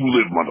fuck do you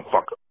live,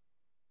 motherfucker?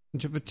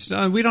 But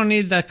we don't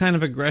need that kind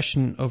of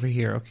aggression over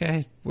here,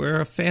 okay? We're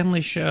a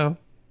family show,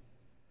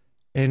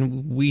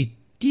 and we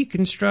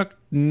deconstruct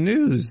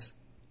news.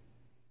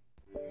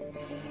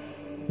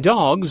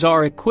 Dogs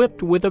are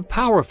equipped with a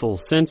powerful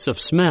sense of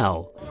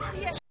smell.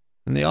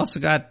 And they're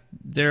also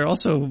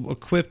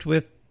equipped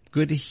with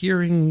good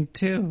hearing,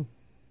 too.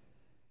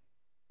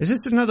 Is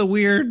this another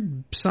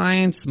weird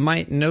science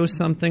might know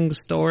something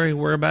story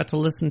we're about to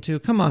listen to?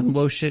 Come on,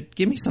 Woshit,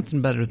 give me something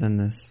better than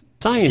this.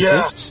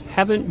 Scientists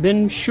haven't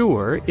been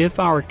sure if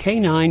our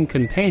canine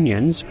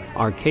companions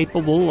are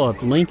capable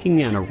of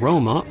linking an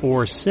aroma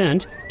or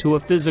scent to a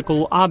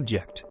physical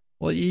object.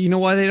 Well, you know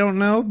why they don't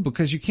know?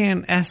 Because you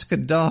can't ask a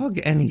dog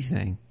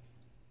anything.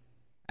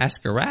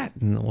 Ask a rat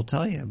and we'll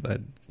tell you, but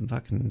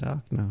fucking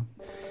dog, no.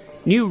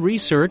 New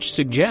research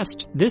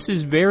suggests this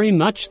is very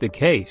much the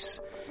case.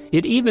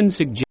 It even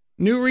suggests...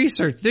 New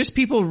research. There's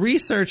people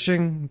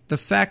researching the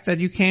fact that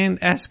you can't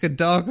ask a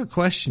dog a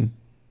question.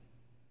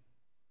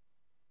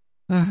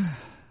 I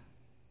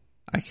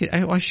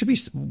should be...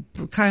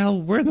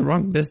 Kyle, we're in the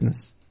wrong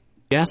business.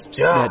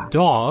 Suggests that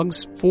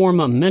dogs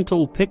form a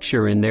mental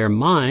picture in their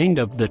mind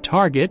of the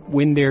target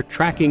when they're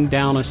tracking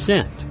down a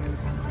scent.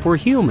 For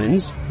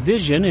humans,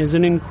 vision is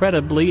an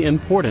incredibly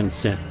important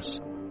sense.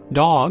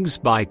 Dogs,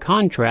 by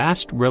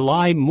contrast,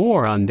 rely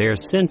more on their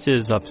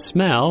senses of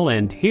smell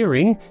and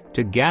hearing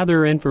to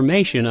gather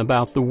information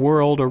about the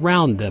world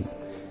around them.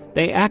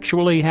 They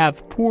actually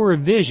have poor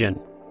vision,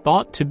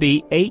 thought to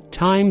be 8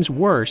 times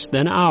worse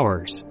than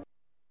ours.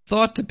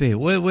 Thought to be?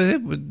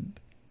 Would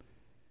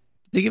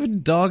they give a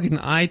dog an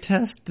eye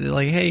test? They're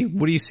like, hey,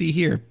 what do you see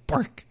here?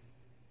 Bark.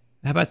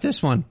 How about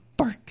this one?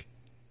 Bark.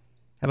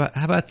 How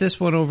about this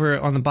one over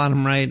on the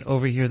bottom right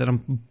over here that I'm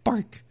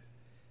bark?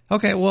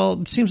 Okay,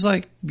 well, seems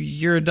like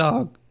you're a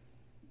dog.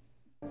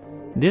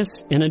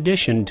 This in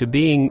addition to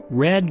being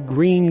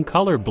red-green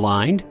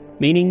colorblind,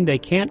 meaning they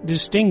can't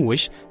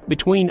distinguish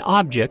between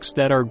objects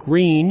that are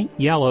green,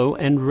 yellow,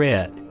 and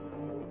red.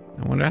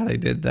 I wonder how they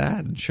did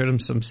that. Showed them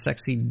some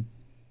sexy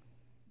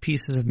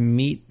pieces of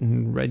meat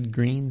in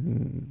red-green,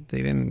 and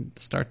they didn't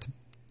start to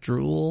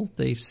drool.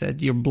 They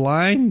said, you're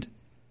blind?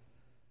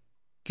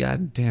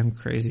 Goddamn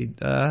crazy.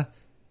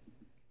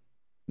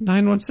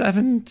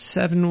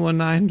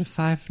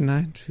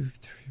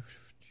 917-719-5923.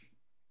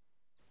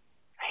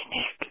 Hey,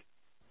 Nick.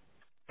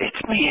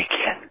 It's me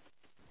again.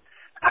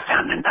 I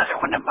found another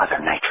one of Mother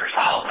Nature's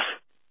holes.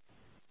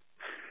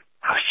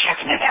 I was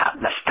checking it out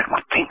and I stuck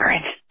my finger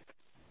in it.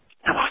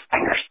 Now my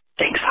finger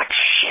stinks like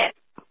shit.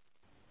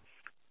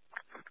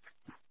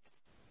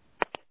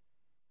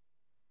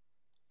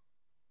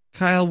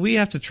 Kyle, we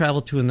have to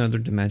travel to another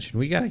dimension.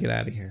 We gotta get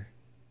out of here.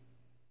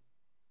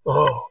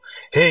 Oh,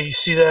 hey, you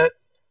see that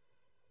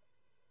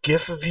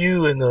GIF of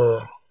you in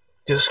the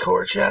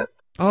Discord chat?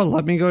 Oh,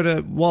 let me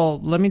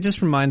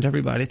just remind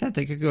everybody that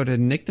they could go to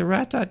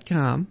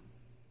nicktherat.com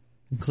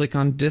and click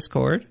on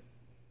Discord,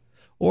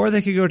 or they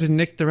could go to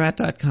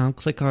nicktherat.com,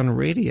 click on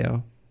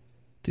radio,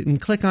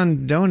 and click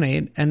on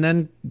donate, and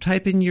then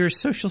type in your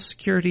social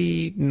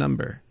security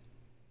number.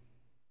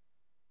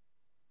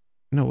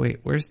 No,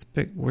 wait, where's the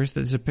pic?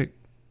 There's a pic?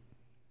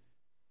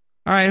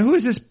 All right, who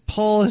is this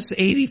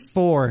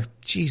Paulus84?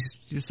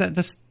 Jeez,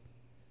 that's...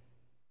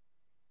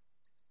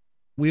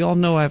 We all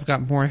know I've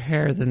got more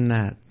hair than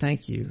that.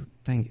 Thank you.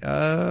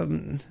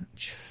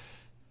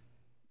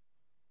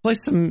 Play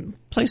some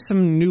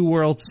New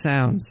World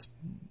sounds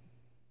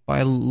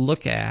by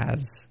Look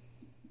As.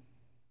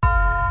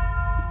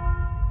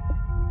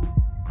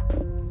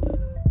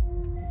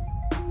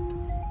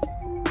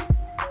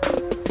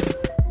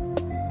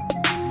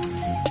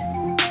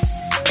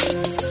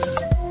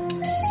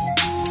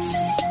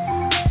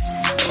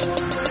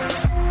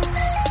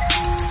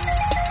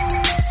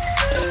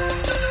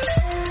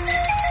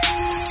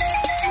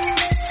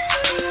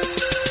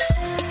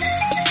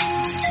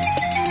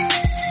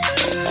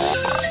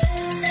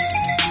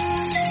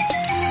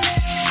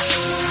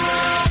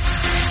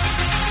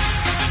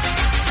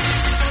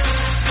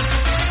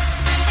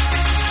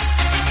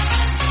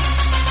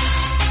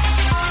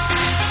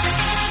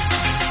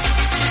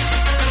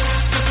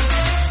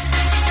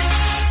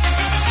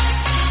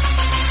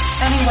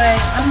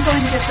 I'm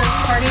going to get this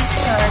party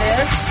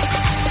started.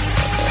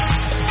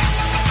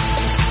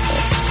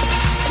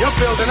 You're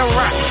building a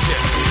rocket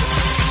ship.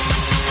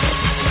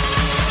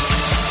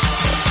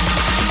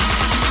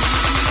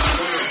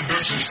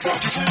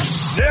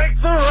 Nick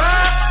the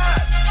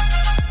Rat!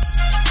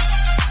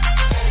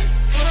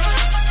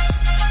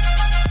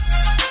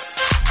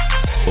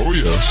 Oh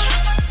yes,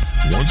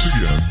 once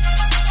again,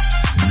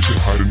 we say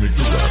hi to Nick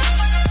the Rat.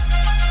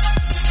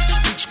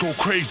 Let's go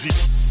crazy.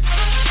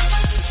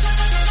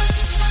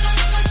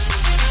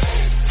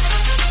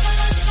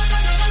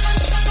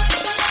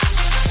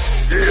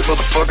 Yeah,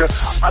 motherfucker.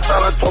 I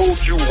thought I told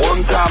you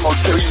one time, I'll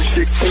tell you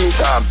 16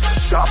 times.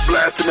 Stop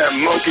blasting that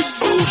monkey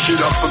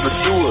bullshit up from the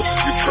sewer.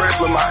 You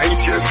trampling my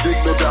HS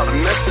signals out of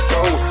Mexico.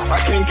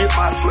 I can't get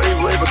my slave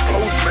labor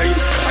clothes made.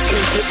 I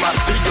can't get my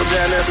signal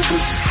down there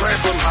because you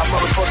trampling my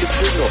motherfucking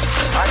signal.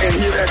 I can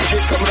hear that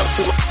shit coming up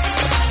to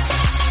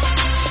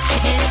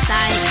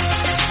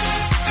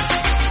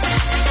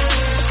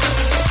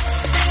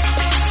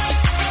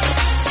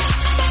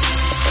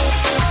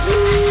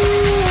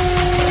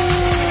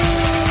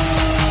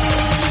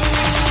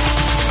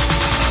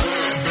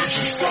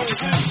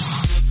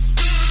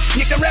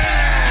Nick the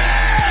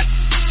Rat!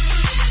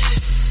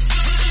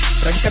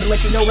 But I just gotta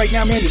let you know right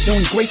now, man, you're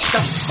doing great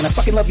stuff. And I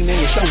fucking love you, man.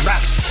 Your show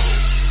rocks.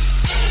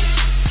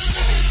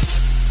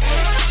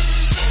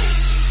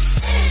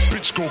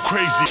 Bitch go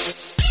crazy.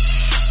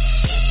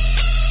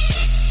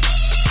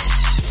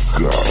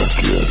 Gotta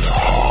get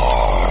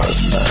hard,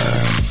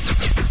 man.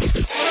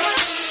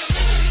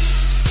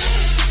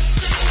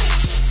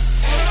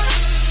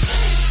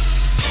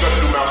 Let's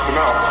do mouth to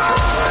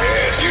mouth.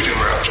 Yes, you do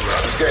mouth to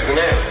mouth. It's getting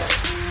in.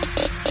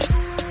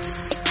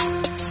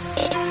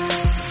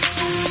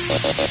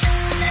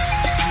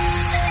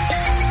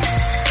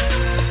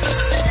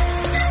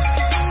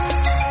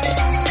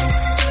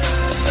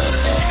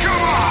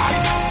 Come on!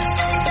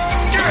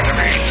 Give it to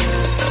me!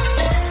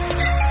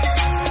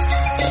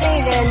 Hey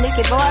there,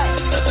 Nicky boy.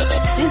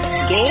 This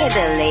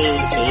Gator lady.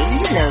 You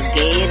know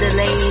Gator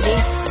lady.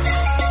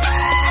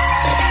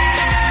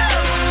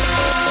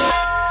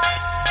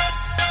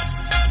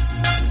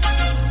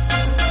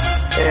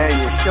 Yeah,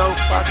 your show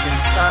fucking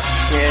sucks,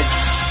 kid.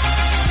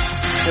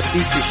 It's a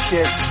piece of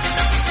shit.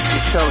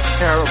 Your show's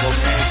terrible,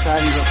 man. It's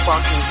not even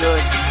fucking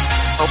good.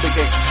 Hope it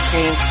gets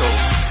canceled.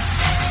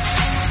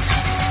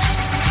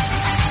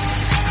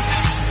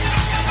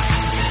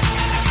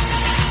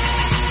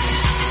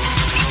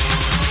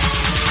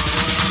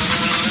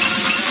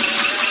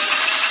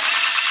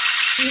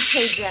 UK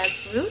Jazz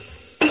Flute.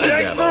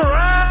 Nick the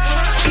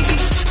Rat!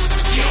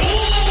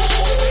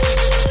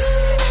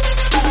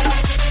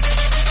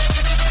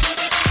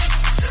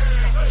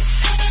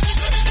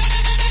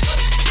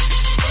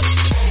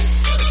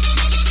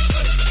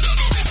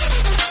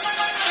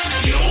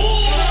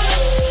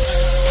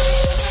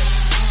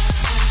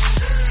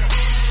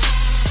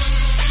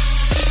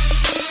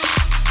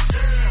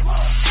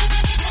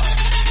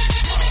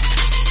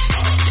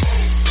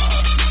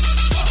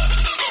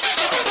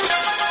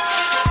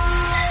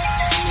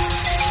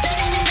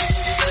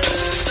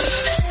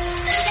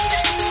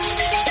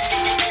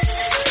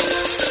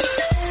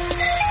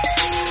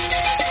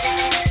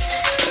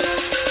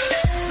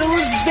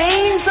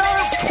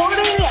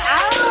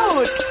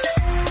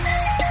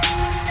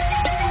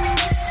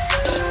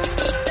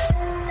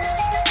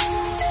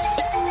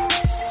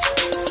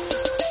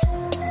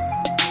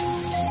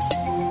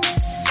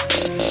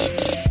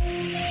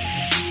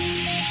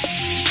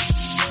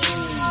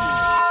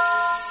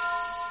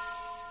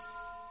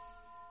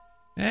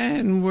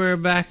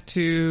 back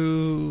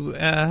to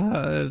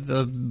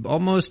the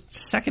almost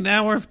second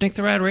hour of Nick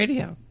the Rat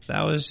Radio.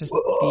 That was just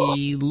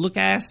the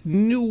Look-Ass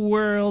New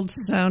World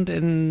sound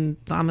in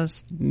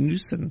Thomas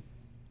Newson.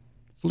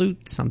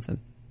 Flute something.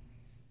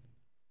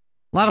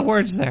 A lot of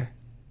words there.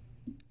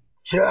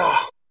 Yeah.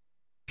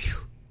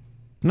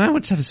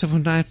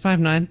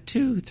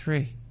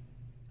 917-719-5923.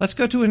 Let's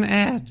go to an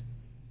ad.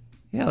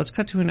 Yeah, let's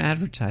cut to an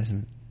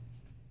advertisement.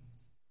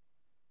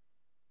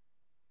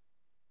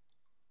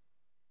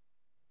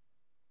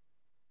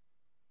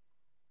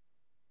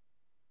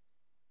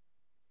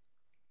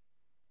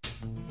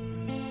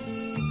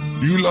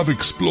 Do you love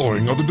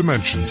exploring other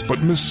dimensions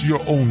but miss your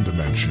own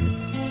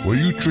dimension? Were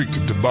you tricked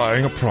into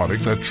buying a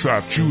product that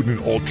trapped you in an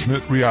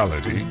alternate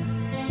reality?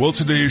 Well,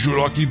 today is your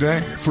lucky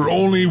day. For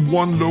only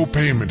one low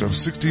payment of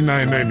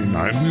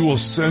 $69.99, we will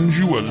send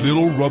you a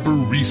little rubber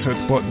reset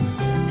button.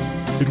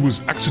 It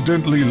was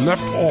accidentally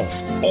left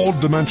off all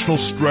dimensional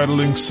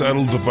straddling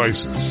saddle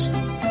devices.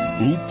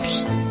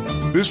 Oops.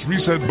 This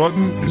reset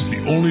button is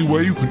the only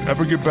way you can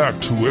ever get back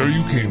to where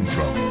you came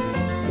from.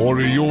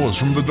 Order yours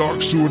from the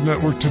Dark Steward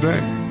Network today.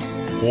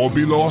 Or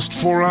be lost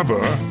forever.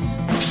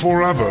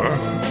 Forever.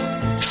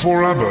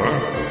 Forever.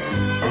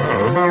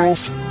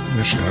 Varf.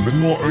 Ni känner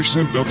nog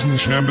exempel till ni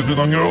känner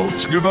det andra.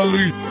 Ska väl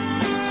li.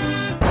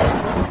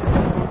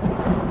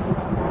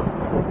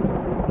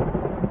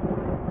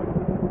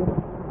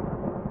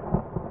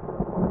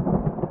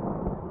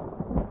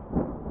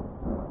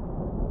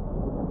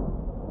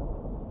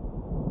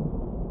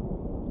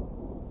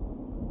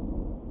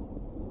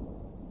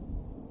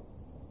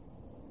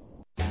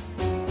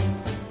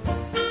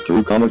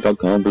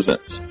 TrueComic.com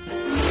presents.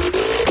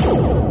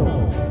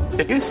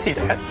 Did you see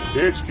that?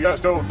 It's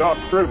just old Doc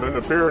Truman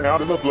appearing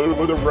out of the blue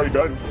with a ray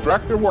gun.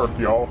 Back to work,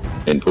 y'all.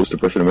 In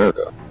post-depression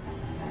America.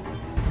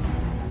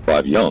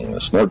 5 young,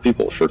 smart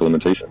people share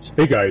limitations.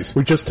 Hey guys,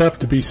 we just have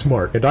to be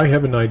smart, and I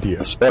have an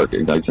idea. A spark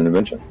ignites an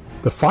invention.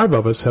 The 5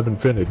 of us have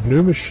invented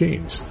new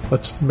machines.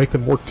 Let's make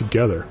them work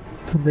together.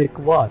 To make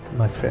what,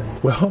 my friend?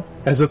 Well,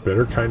 as a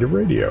better kind of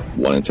radio.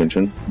 One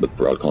intention, but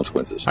broad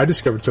consequences. I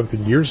discovered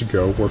something years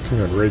ago working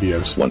on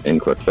radios. One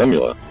incorrect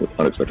formula with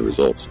unexpected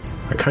results.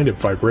 A kind of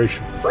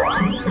vibration.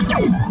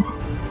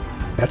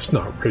 That's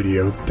not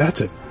radio, that's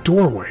a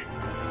doorway.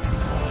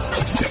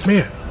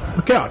 Man,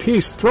 look out,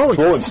 he's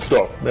throwing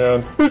stuff,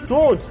 man. He's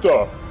throwing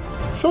stuff.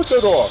 Shut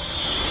that off.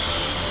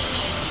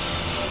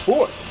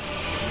 Boy,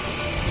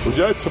 was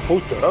that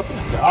supposed to happen?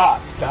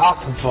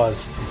 That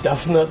was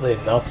definitely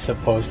not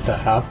supposed to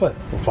happen,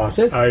 was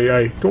it?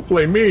 I don't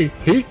blame me.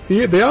 He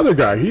the other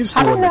guy, he's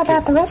the I one don't know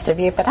about the rest of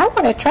you, but I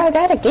want to try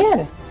that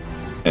again.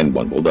 And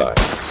one will die.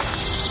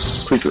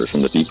 Creatures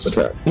from the deep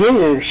attack.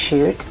 You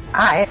shoot,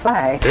 I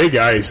fly. Hey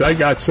guys, I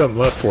got something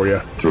left for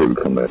you.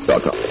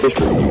 TrueComic.com.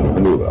 History you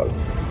can know about.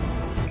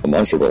 A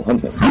monster will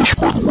hunt him. Yes,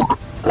 my lord.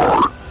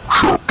 I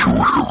shall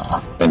kill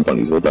him. And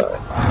bunnies will die.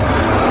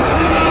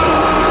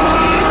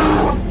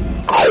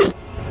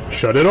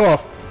 Shut it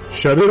off.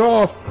 Shut it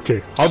off.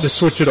 Okay, I'll just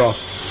switch it off.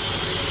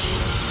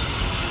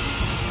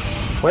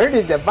 Where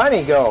did the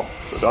bunny go?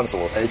 The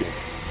dinosaur ate him.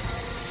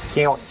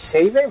 Can't we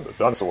save him? The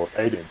dinosaur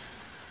ate him.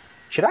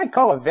 Should I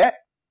call a vet?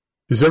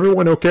 Is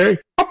everyone okay?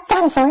 A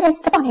dinosaur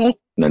ate the bunny.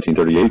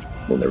 1938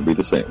 will never be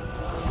the same.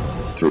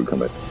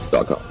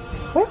 TrueComic.com.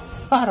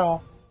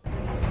 Bottle.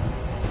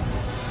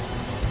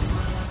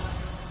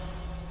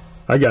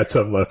 I got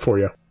something left for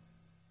you.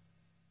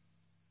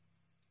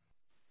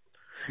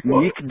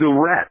 Nick the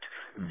Rat,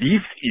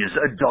 this is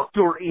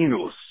Dr.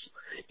 Enos.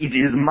 It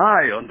is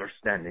my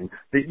understanding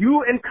that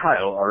you and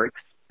Kyle are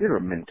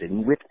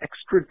experimenting with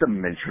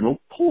extra-dimensional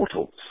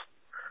portals.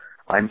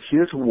 I'm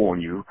here to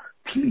warn you,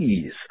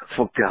 please,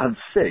 for God's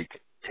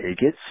sake,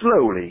 take it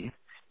slowly,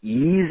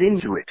 ease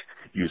into it,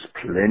 use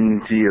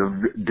plenty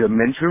of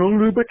dimensional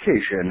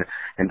lubrication,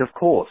 and of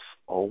course,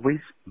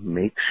 always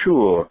make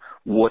sure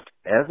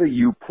whatever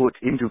you put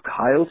into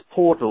Kyle's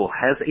portal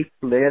has a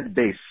flared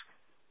base,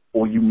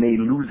 or you may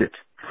lose it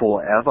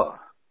forever.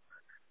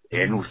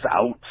 Enos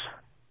out.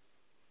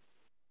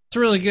 It's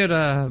really good.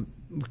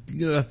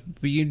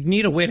 You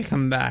need a way to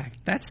come back.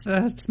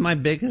 That's my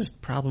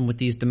biggest problem with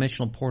these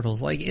dimensional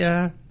portals. Like,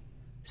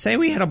 say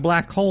we had a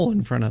black hole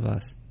in front of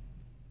us.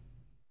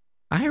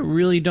 I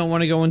really don't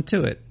want to go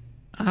into it.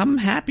 I'm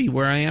happy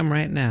where I am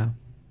right now.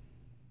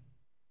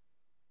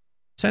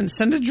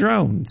 Send a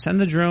drone. Send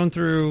the drone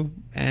through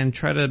and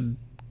try to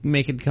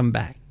make it come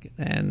back.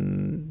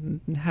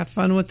 And have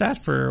fun with that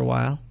for a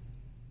while.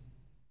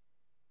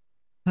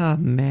 Oh,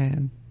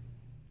 man.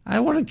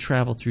 I want to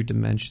travel through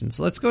dimensions.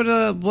 Let's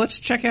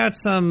check out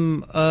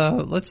some,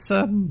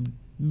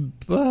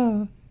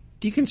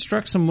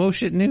 deconstruct some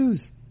Woshit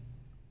news.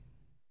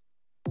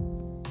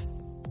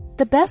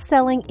 The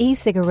best-selling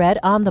e-cigarette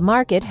on the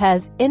market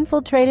has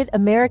infiltrated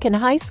American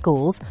high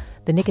schools.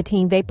 The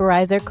nicotine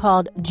vaporizer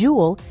called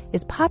Juul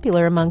is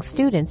popular among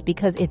students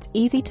because it's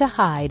easy to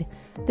hide.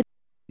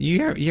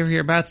 You ever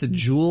hear about the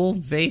Juul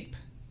vape?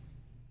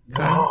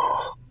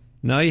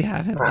 No, you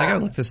haven't? I gotta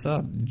look this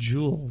up.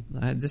 Juul.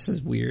 This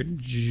is weird.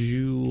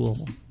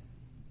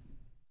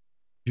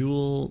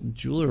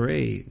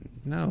 Jewelry.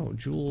 No,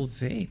 Juul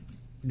vape.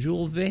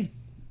 Juul vape.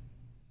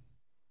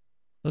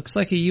 Looks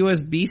like a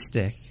USB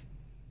stick.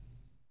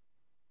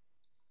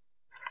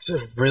 Is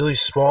it really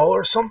small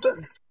or something?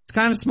 It's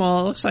kind of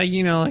small. It looks like,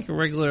 like a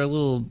regular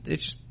little...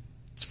 It's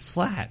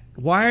flat.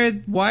 Why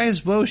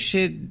is Whoa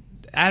Shit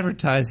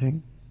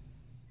advertising?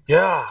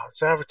 Yeah,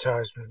 it's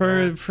advertisement.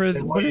 For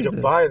they what want is you to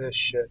this? buy this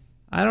shit.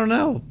 I don't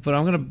know, but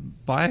I'm going to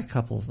buy a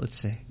couple. Let's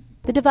see.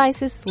 The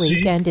device is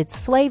sleek and its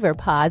flavor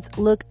pods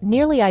look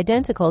nearly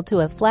identical to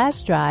a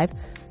flash drive.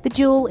 The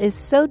Juul is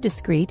so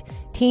discreet,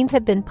 teens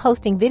have been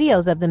posting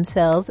videos of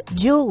themselves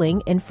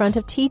juuling in front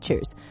of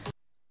teachers.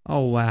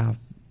 Oh, wow.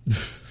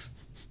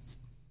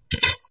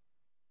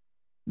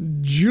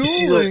 Juuling? You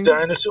see those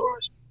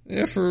dinosaurs?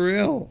 Yeah, for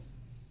real.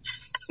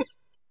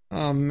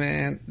 Oh,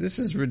 man. This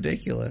is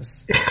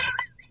ridiculous.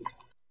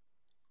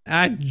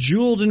 I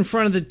Juuled in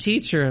front of the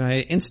teacher and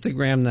I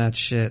Instagrammed that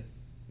shit.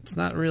 It's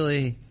not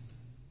really...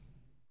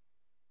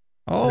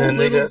 Oh, and then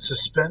they got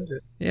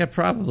suspended. Yeah,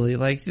 probably.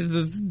 Like,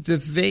 the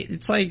vape...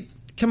 It's like,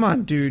 come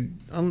on, dude.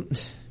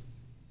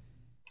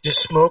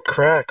 Just smoke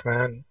crack,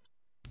 man.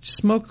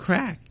 Smoke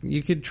crack.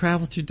 You could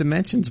travel through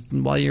dimensions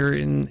while you're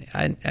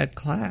at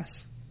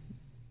class.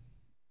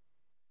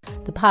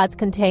 The pods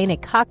contain a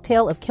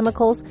cocktail of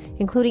chemicals,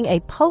 including a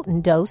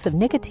potent dose of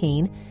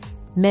nicotine.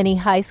 Many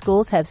high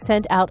schools have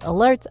sent out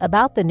alerts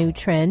about the new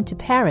trend to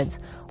parents,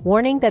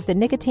 warning that the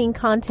nicotine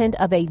content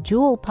of a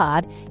Juul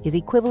pod is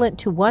equivalent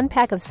to 1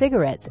 pack of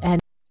cigarettes.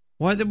 And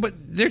But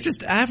they're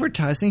just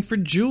advertising for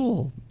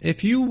Juul.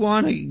 If you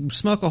want to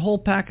smoke a whole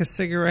pack of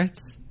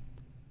cigarettes,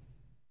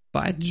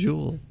 buy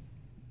Juul.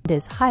 It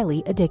is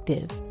highly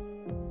addictive.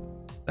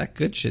 That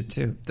good shit,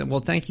 too. Well,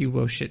 thank you,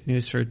 Whoa Shit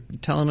News, for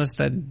telling us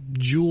that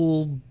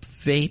Juul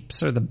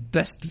vapes are the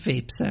best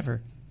vapes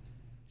ever.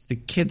 The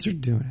kids are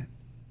doing it.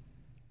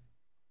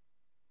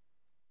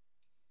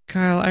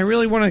 Kyle, I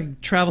really want to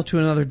travel to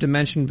another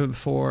dimension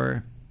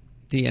before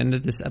the end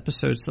of this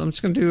episode, so I'm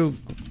just going to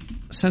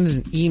send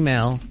an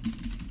email.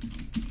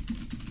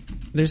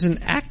 There's an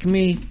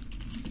Acme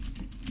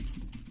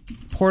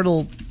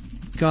portal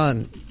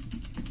gun.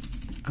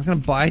 I'm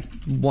going to buy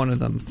one of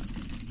them.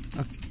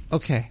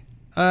 Okay.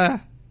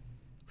 Let's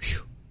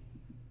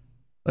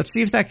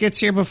see if that gets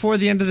here before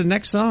the end of the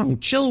next song.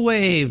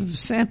 Chillwave,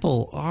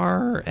 sample,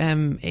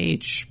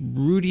 RMH,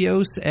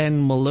 Rudios,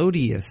 and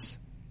Melodious.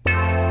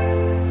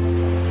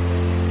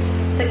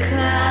 The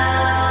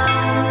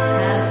clouds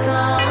have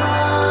gone,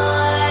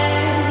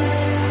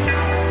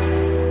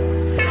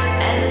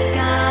 and the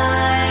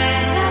sky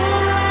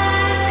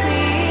has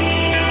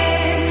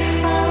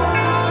cleared.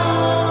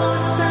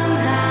 Oh,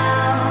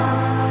 somehow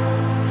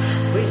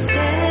we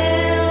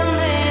still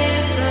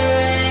miss the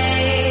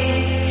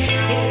rain.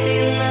 It's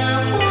in the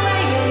way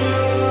you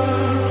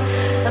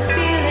move, a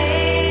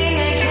feeling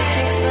I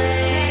can't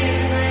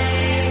explain.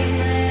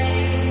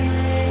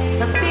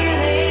 A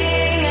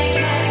feeling I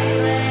can't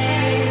explain.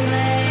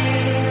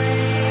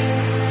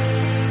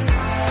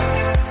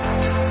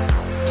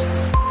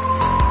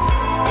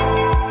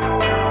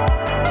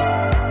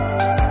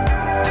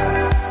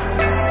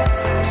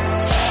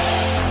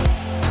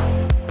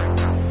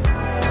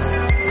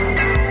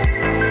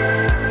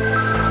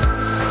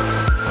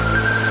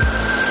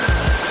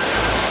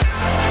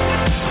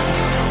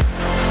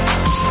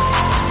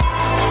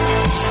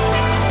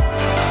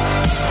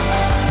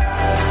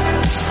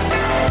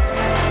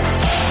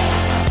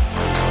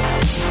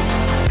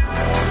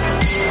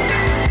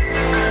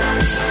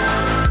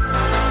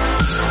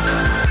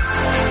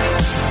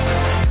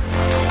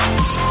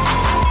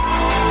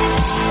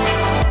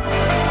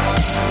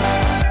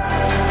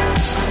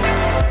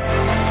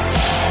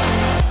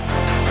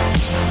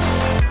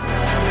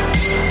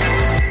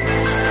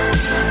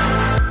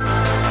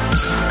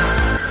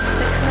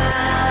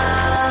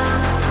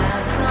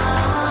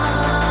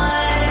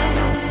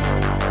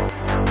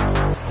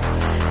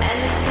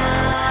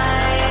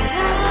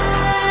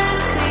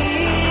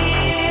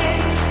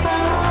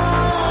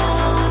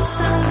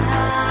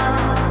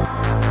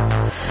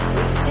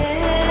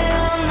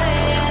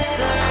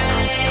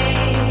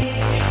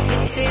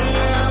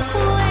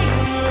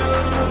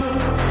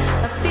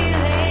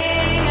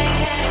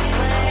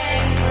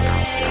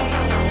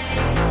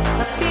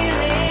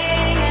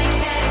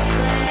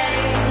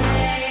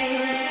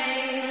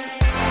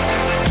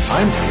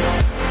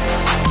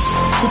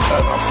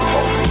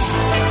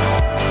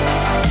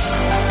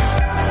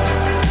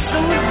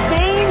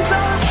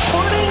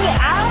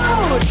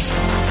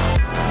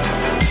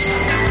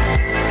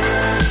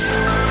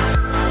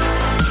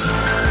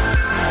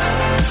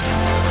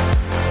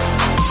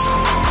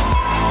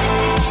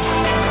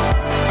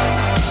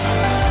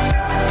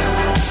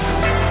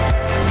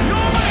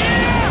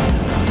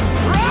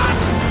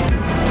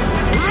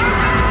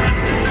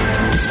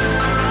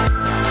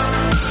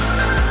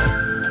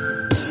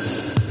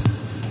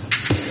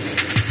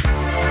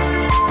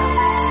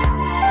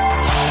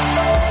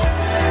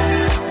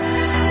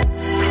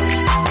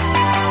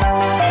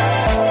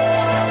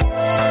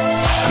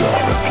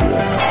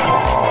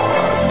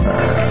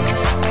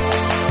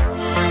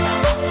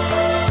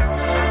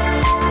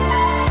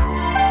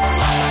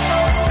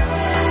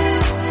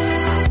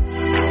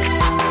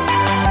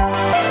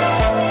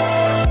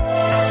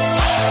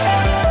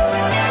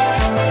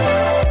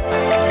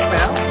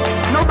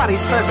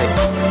 body's perfect.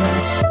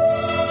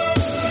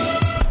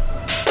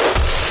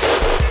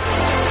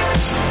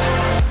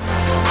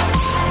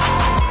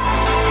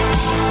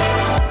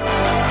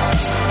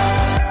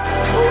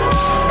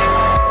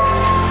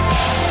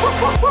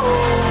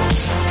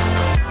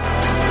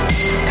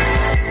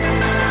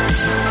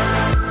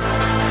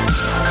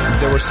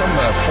 There were some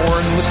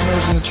foreign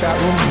listeners in the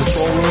chat room, in the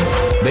troll room.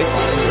 They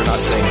thought we were not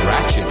saying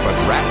rat shit,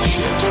 but rat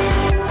shit.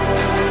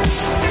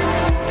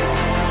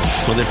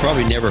 Well, they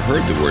probably never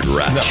heard the word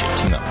rat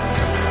shit. No.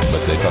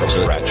 But they thought it was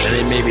rat shit. And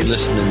they maybe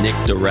listened to Nick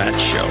the Rat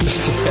Show.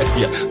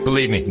 Yeah,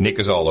 believe me, Nick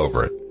is all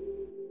over it.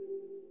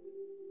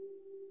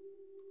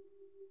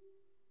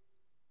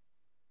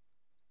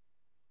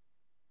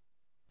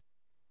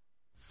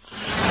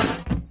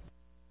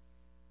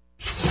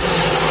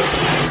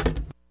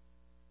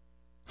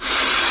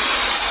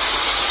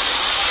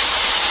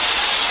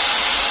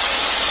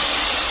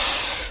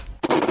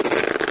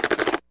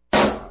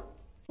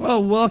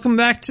 Well, welcome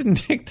back to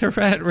Nick the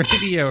Rat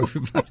Radio,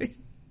 everybody.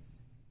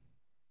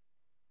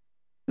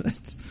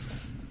 That's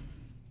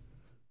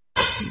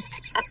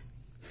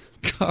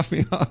caught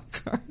me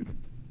off guard.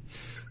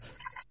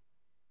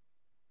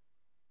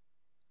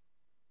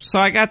 So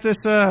I got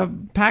this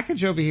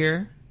package over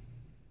here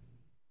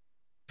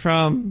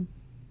from...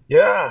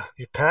 Yeah,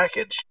 your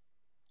package.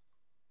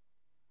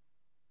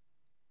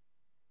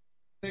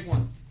 Big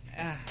one.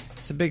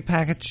 It's a big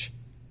package.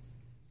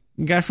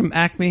 You got it from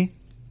Acme.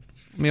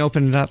 Let me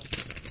open it up.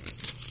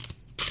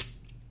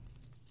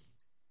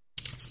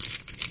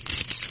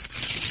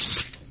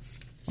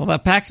 Well,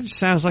 that package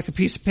sounds like a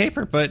piece of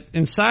paper, but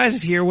inside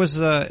of here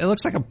was it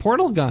looks like a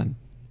portal gun.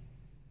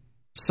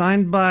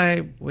 Signed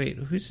by,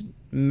 who's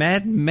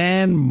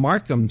Madman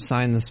Markham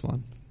signed this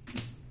one.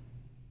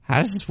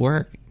 How does this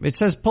work? It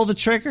says pull the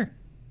trigger. And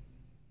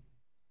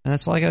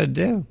that's all I gotta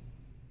do.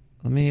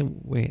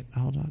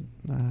 Hold on.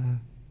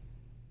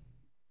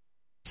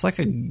 It's like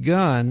a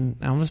gun.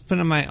 I'm just putting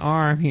it in my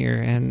arm here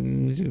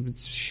and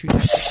shoot.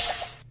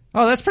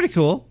 Oh, that's pretty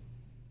cool.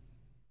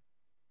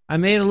 I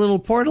made a little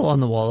portal on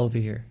the wall over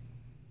here.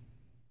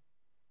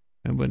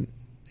 But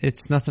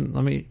it's nothing.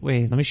 Let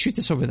me shoot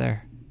this over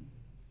there.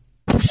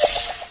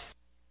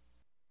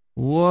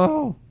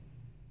 Whoa.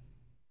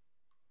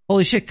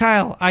 Holy shit,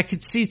 Kyle. I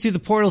could see through the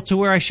portal to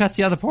where I shot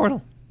the other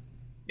portal.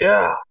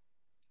 Yeah.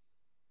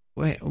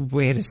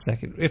 Wait a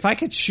second. If I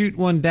could shoot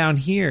one down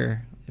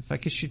here, if I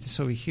could shoot this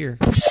over here,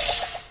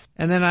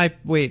 and then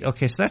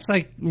okay, so that's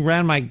like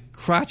around my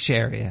crotch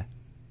area.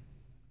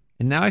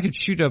 And now I could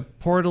shoot a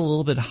portal a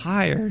little bit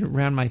higher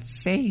around my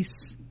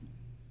face.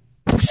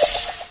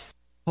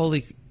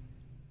 Holy...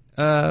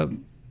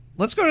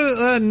 let's go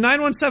to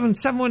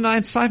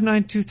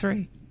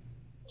 917-719-5923.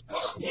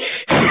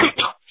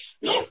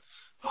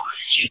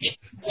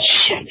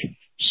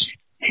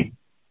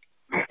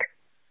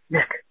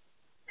 Nick,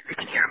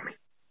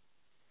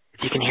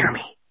 if you can hear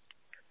me,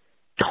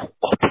 don't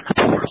open the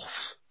portals.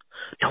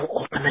 Don't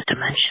open the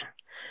dimension.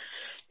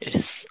 It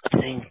is a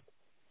thing.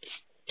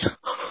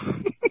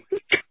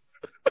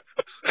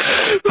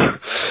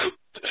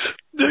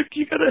 Nick,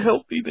 you gotta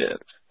help me, man.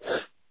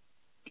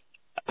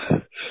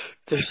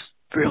 There's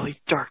really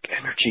dark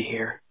energy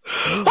here.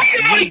 Oh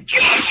my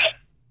God!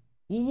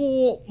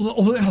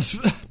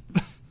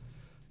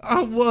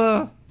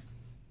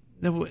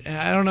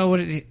 I don't know what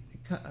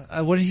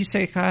did he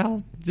say,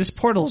 Kyle? This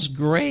portal's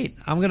great.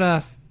 I don't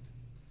know.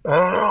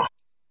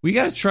 We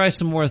got to try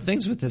some more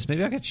things with this.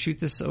 Maybe I could shoot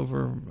this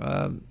over.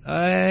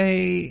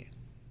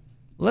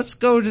 Let's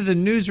go to the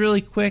news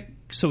really quick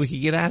so we can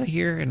get out of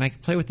here and I can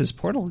play with this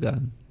portal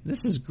gun.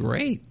 This is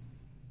great.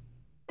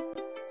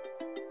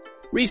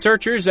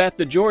 Researchers at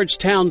the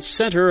Georgetown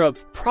Center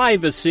of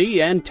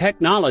Privacy and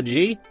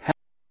Technology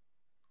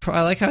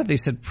I like how they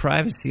said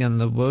privacy on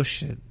the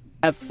bullshit.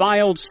 Have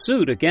filed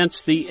suit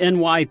against the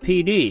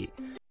NYPD.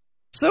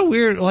 So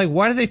weird. Like,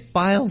 why do they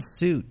file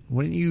suit?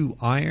 Wouldn't you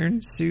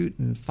iron suit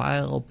and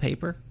file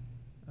paper?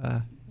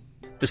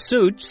 The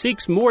suit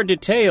seeks more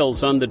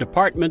details on the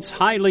department's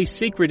highly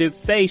secretive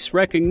face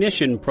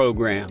recognition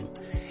program.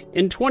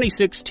 In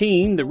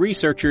 2016, the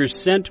researchers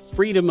sent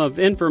Freedom of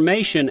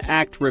Information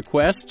Act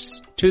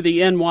requests to the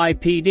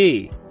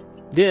NYPD.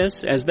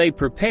 This as they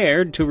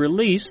prepared to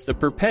release the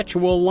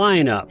perpetual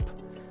lineup.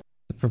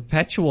 The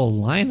perpetual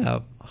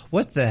lineup?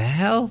 What the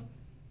hell?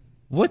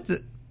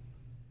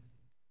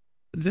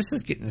 This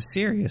is getting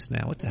serious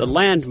now. What the hell? The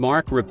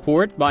landmark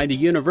report by the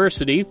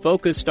university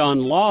focused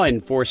on law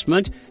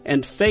enforcement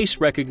and face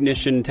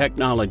recognition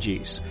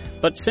technologies.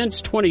 But since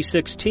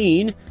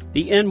 2016,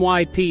 the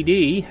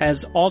NYPD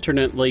has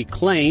alternately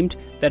claimed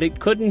that it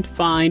couldn't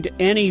find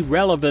any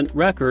relevant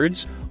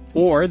records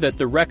or that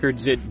the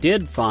records it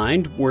did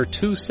find were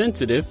too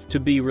sensitive to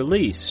be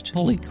released.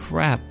 Holy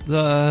crap.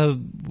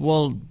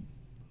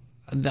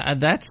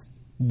 That's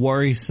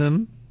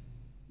worrisome.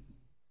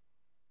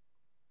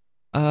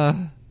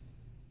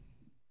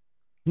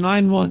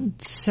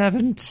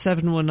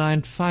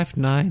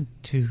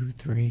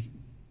 917-719-5923.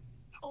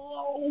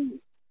 Hello.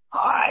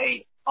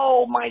 Hi.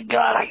 Oh my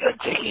God, I gotta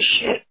take a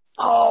shit.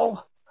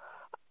 Oh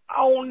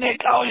Oh, Nick,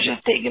 I was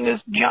just taking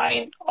this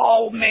giant.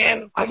 Oh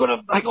man, I go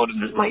to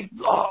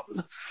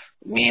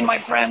me and my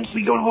friends.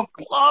 We go to a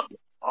club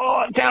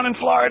down in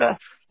Florida.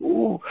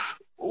 Ooh,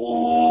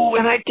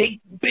 and I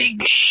take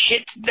big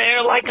shits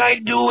there like I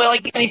do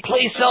like any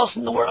place else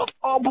in the world.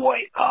 Oh boy,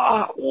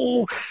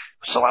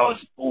 So I was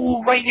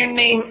writing your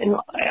name in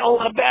a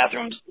lot of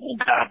bathrooms. Oh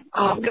God,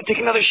 I'm gonna take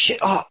another shit.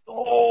 I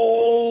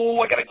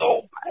gotta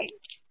go.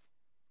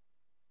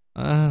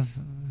 Bye.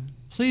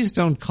 Please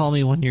don't call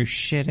me when you're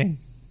shitting.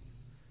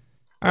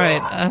 All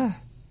right,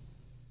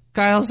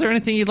 Kyle, is there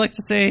anything you'd like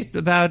to say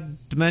about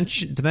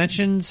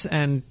dimensions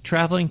and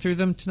traveling through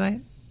them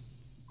tonight?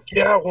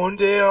 Yeah, one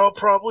day I'll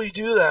probably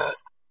do that.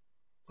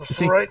 But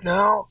for right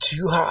now,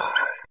 too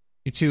high.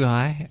 You're too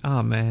high?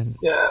 Oh, man.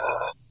 Yeah.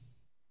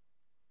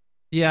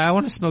 Yeah, I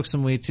want to smoke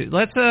some weed, too.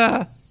 Let's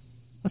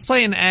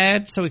play an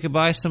ad so we can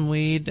buy some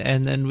weed,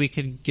 and then we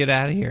can get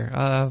out of here.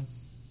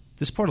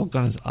 This portal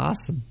gun is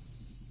awesome.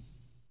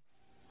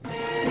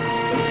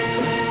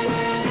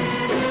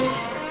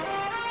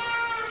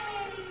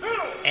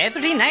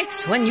 Every night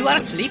when you are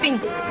sleeping,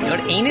 your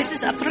anus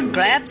is up for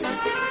grabs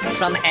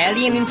from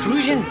alien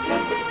intrusion.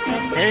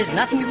 There is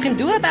nothing you can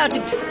do about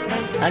it.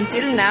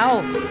 Until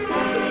now.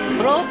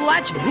 Probe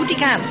Watch Booty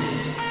Cam.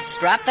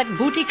 Strap that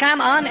booty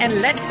cam on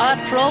and let our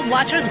probe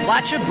watchers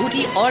watch your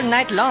booty all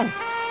night long.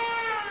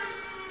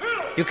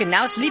 You can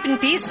now sleep in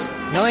peace,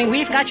 knowing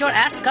we've got your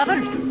ass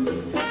covered.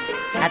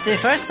 At the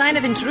first sign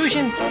of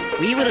intrusion,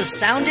 we will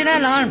sound an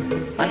alarm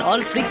on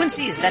all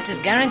frequencies that is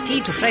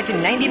guaranteed to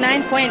frighten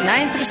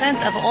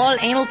 99.9% of all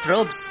anal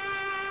probes.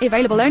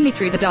 Available only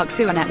through the Dark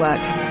Sewer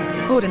Network.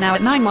 Order now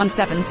at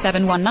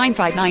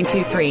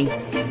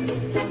 917-719-5923.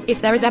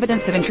 If there is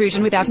evidence of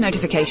intrusion without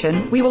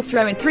notification, we will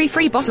throw in 3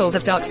 free bottles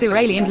of Dark Sewer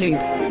Alien Lube.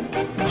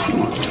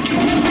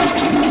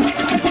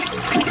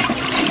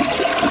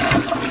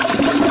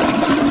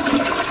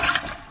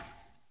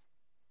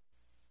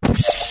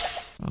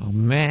 Oh,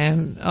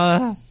 man.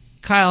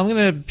 Kyle, I'm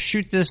going to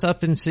shoot this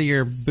up into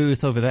your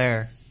booth over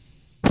there.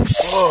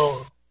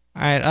 Whoa. All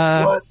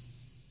right, what?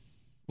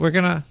 We're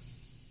going to...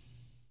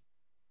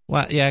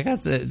 Well, yeah, I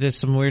got there's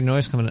some weird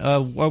noise coming.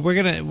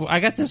 I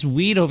got this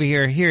weed over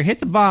here. Here, hit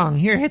the bong.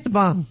 Here, hit the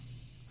bong.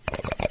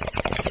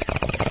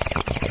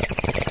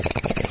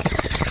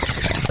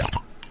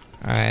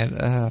 All right.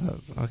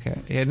 Okay.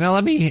 Yeah. Now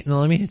let me hit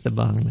the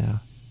bong now.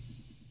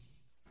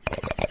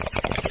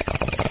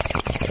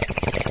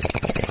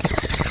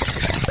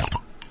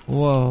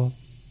 Whoa.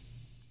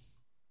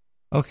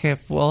 Okay.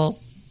 Well,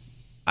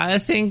 I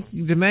think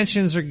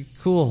dimensions are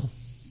cool.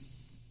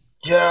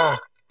 Yeah,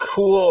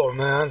 cool,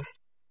 man.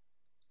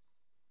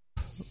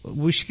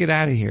 We should get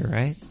out of here,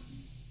 right?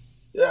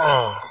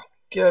 Yeah,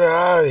 get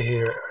out of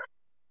here.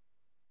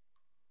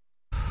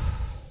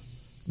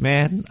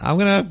 Man, I'm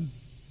gonna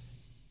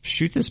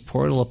shoot this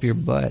portal up your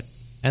butt,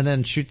 and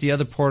then shoot the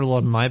other portal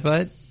on my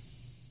butt.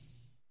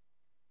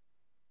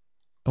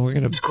 And we're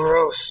gonna... It's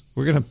gross.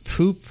 We're gonna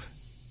poop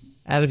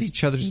out of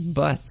each other's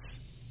butts.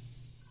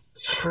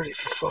 It's pretty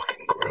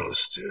fucking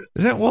gross, dude.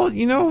 Is that... Well,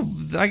 you know,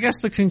 I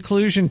guess the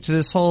conclusion to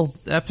this whole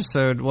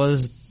episode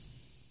was,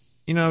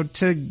 you know,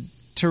 to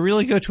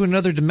really go to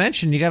another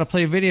dimension, you gotta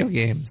play video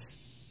games.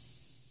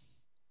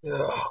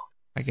 Yeah.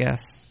 I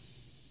guess.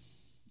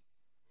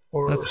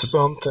 Or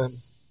something.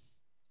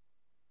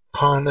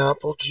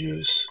 Pineapple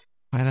juice.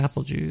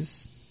 Pineapple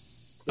juice?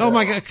 Yeah. Oh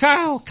my God,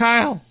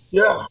 Kyle!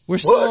 Yeah. We're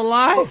still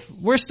alive!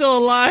 We're still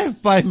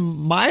alive by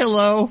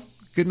Milo!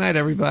 Good night,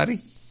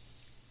 everybody.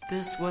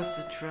 This was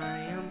a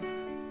triumph.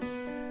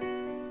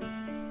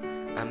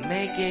 I'm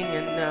making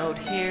a note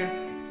here.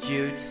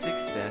 Huge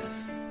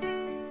success.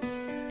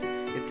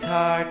 It's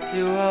hard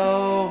to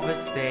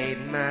overstate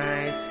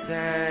my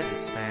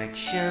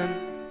satisfaction.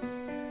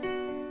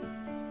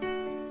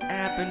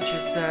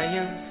 Aperture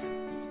science.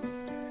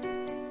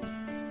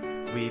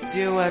 We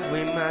do what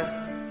we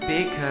must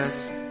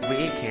because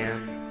we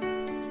can.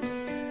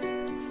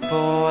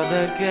 For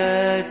the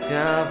good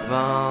of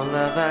all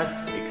of us,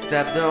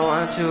 except the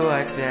ones who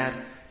are dead.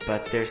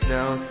 But there's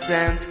no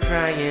sense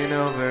crying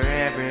over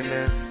every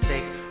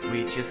mistake.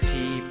 We just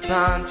keep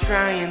on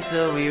trying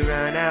till we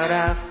run out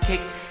of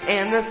cake.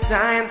 And the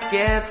science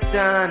gets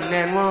done,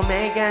 and we'll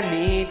make a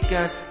neat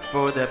gun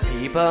for the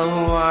people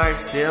who are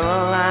still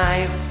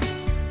alive.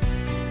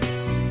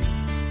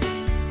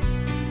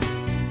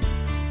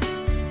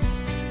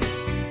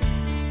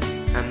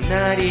 I'm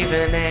not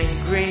even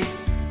angry.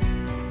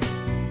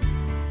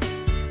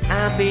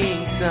 I'm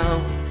being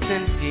so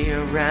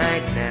sincere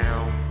right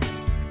now.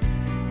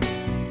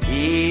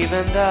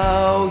 Even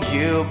though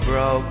you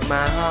broke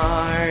my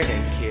heart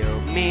and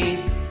killed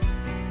me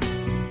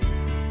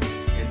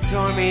and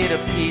tore me to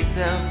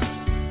pieces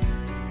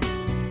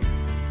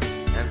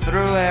and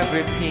threw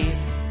every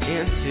piece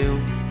into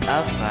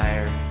a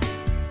fire.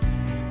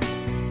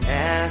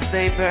 As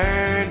they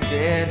burned,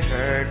 it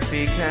hurt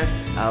because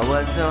I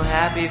was so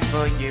happy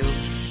for you.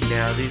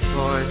 Now these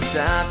points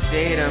of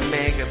data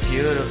make a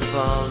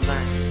beautiful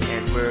line,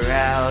 and We're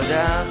out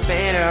of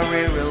beta,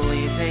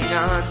 re-releasing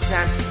on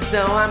time.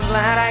 So I'm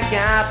glad I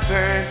got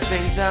burned.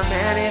 Think of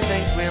many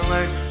things we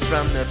learned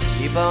from the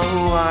people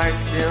who are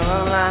still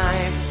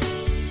alive.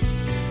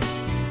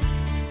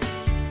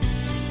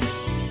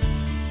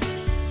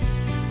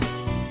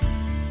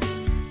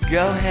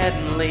 Go ahead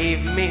and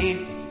leave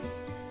me.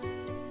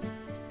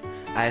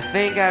 I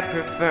think I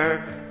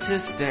prefer to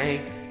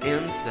stay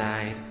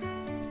inside.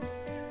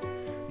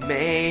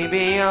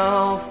 Maybe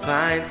I'll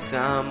find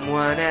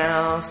someone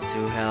else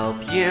to help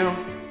you.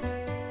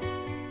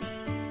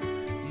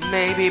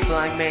 Maybe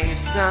Black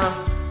Mesa.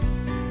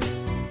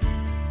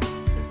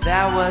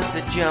 That was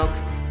a joke,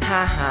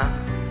 haha,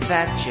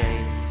 Fat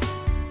James.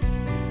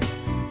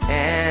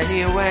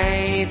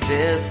 Anyway,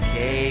 this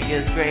cake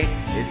is great.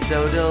 It's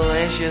so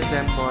delicious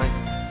and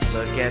moist.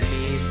 Look at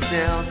me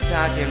still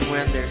talking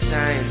when there's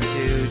science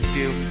to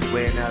do.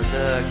 When I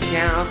look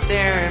out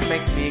there, it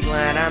makes me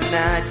glad I'm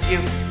not you.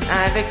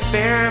 I've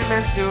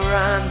experiments to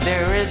run.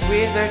 There is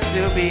research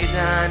to be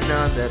done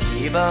on the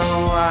people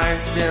who are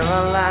still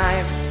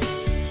alive.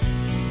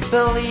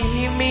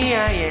 Believe me,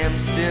 I am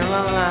still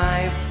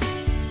alive.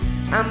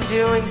 I'm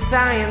doing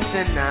science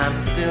and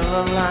I'm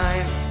still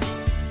alive.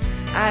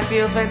 I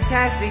feel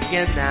fantastic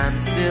and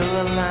I'm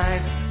still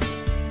alive.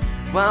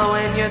 Well,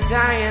 when you're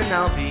dying,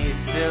 I'll be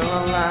still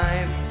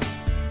alive.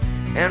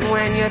 And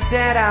when you're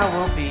dead, I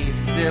will be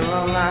still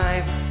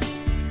alive.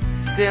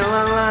 Still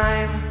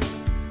alive.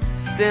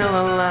 Still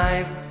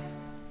alive.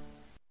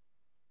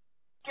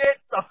 Get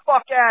the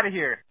fuck out of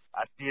here.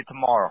 I'll see you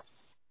tomorrow.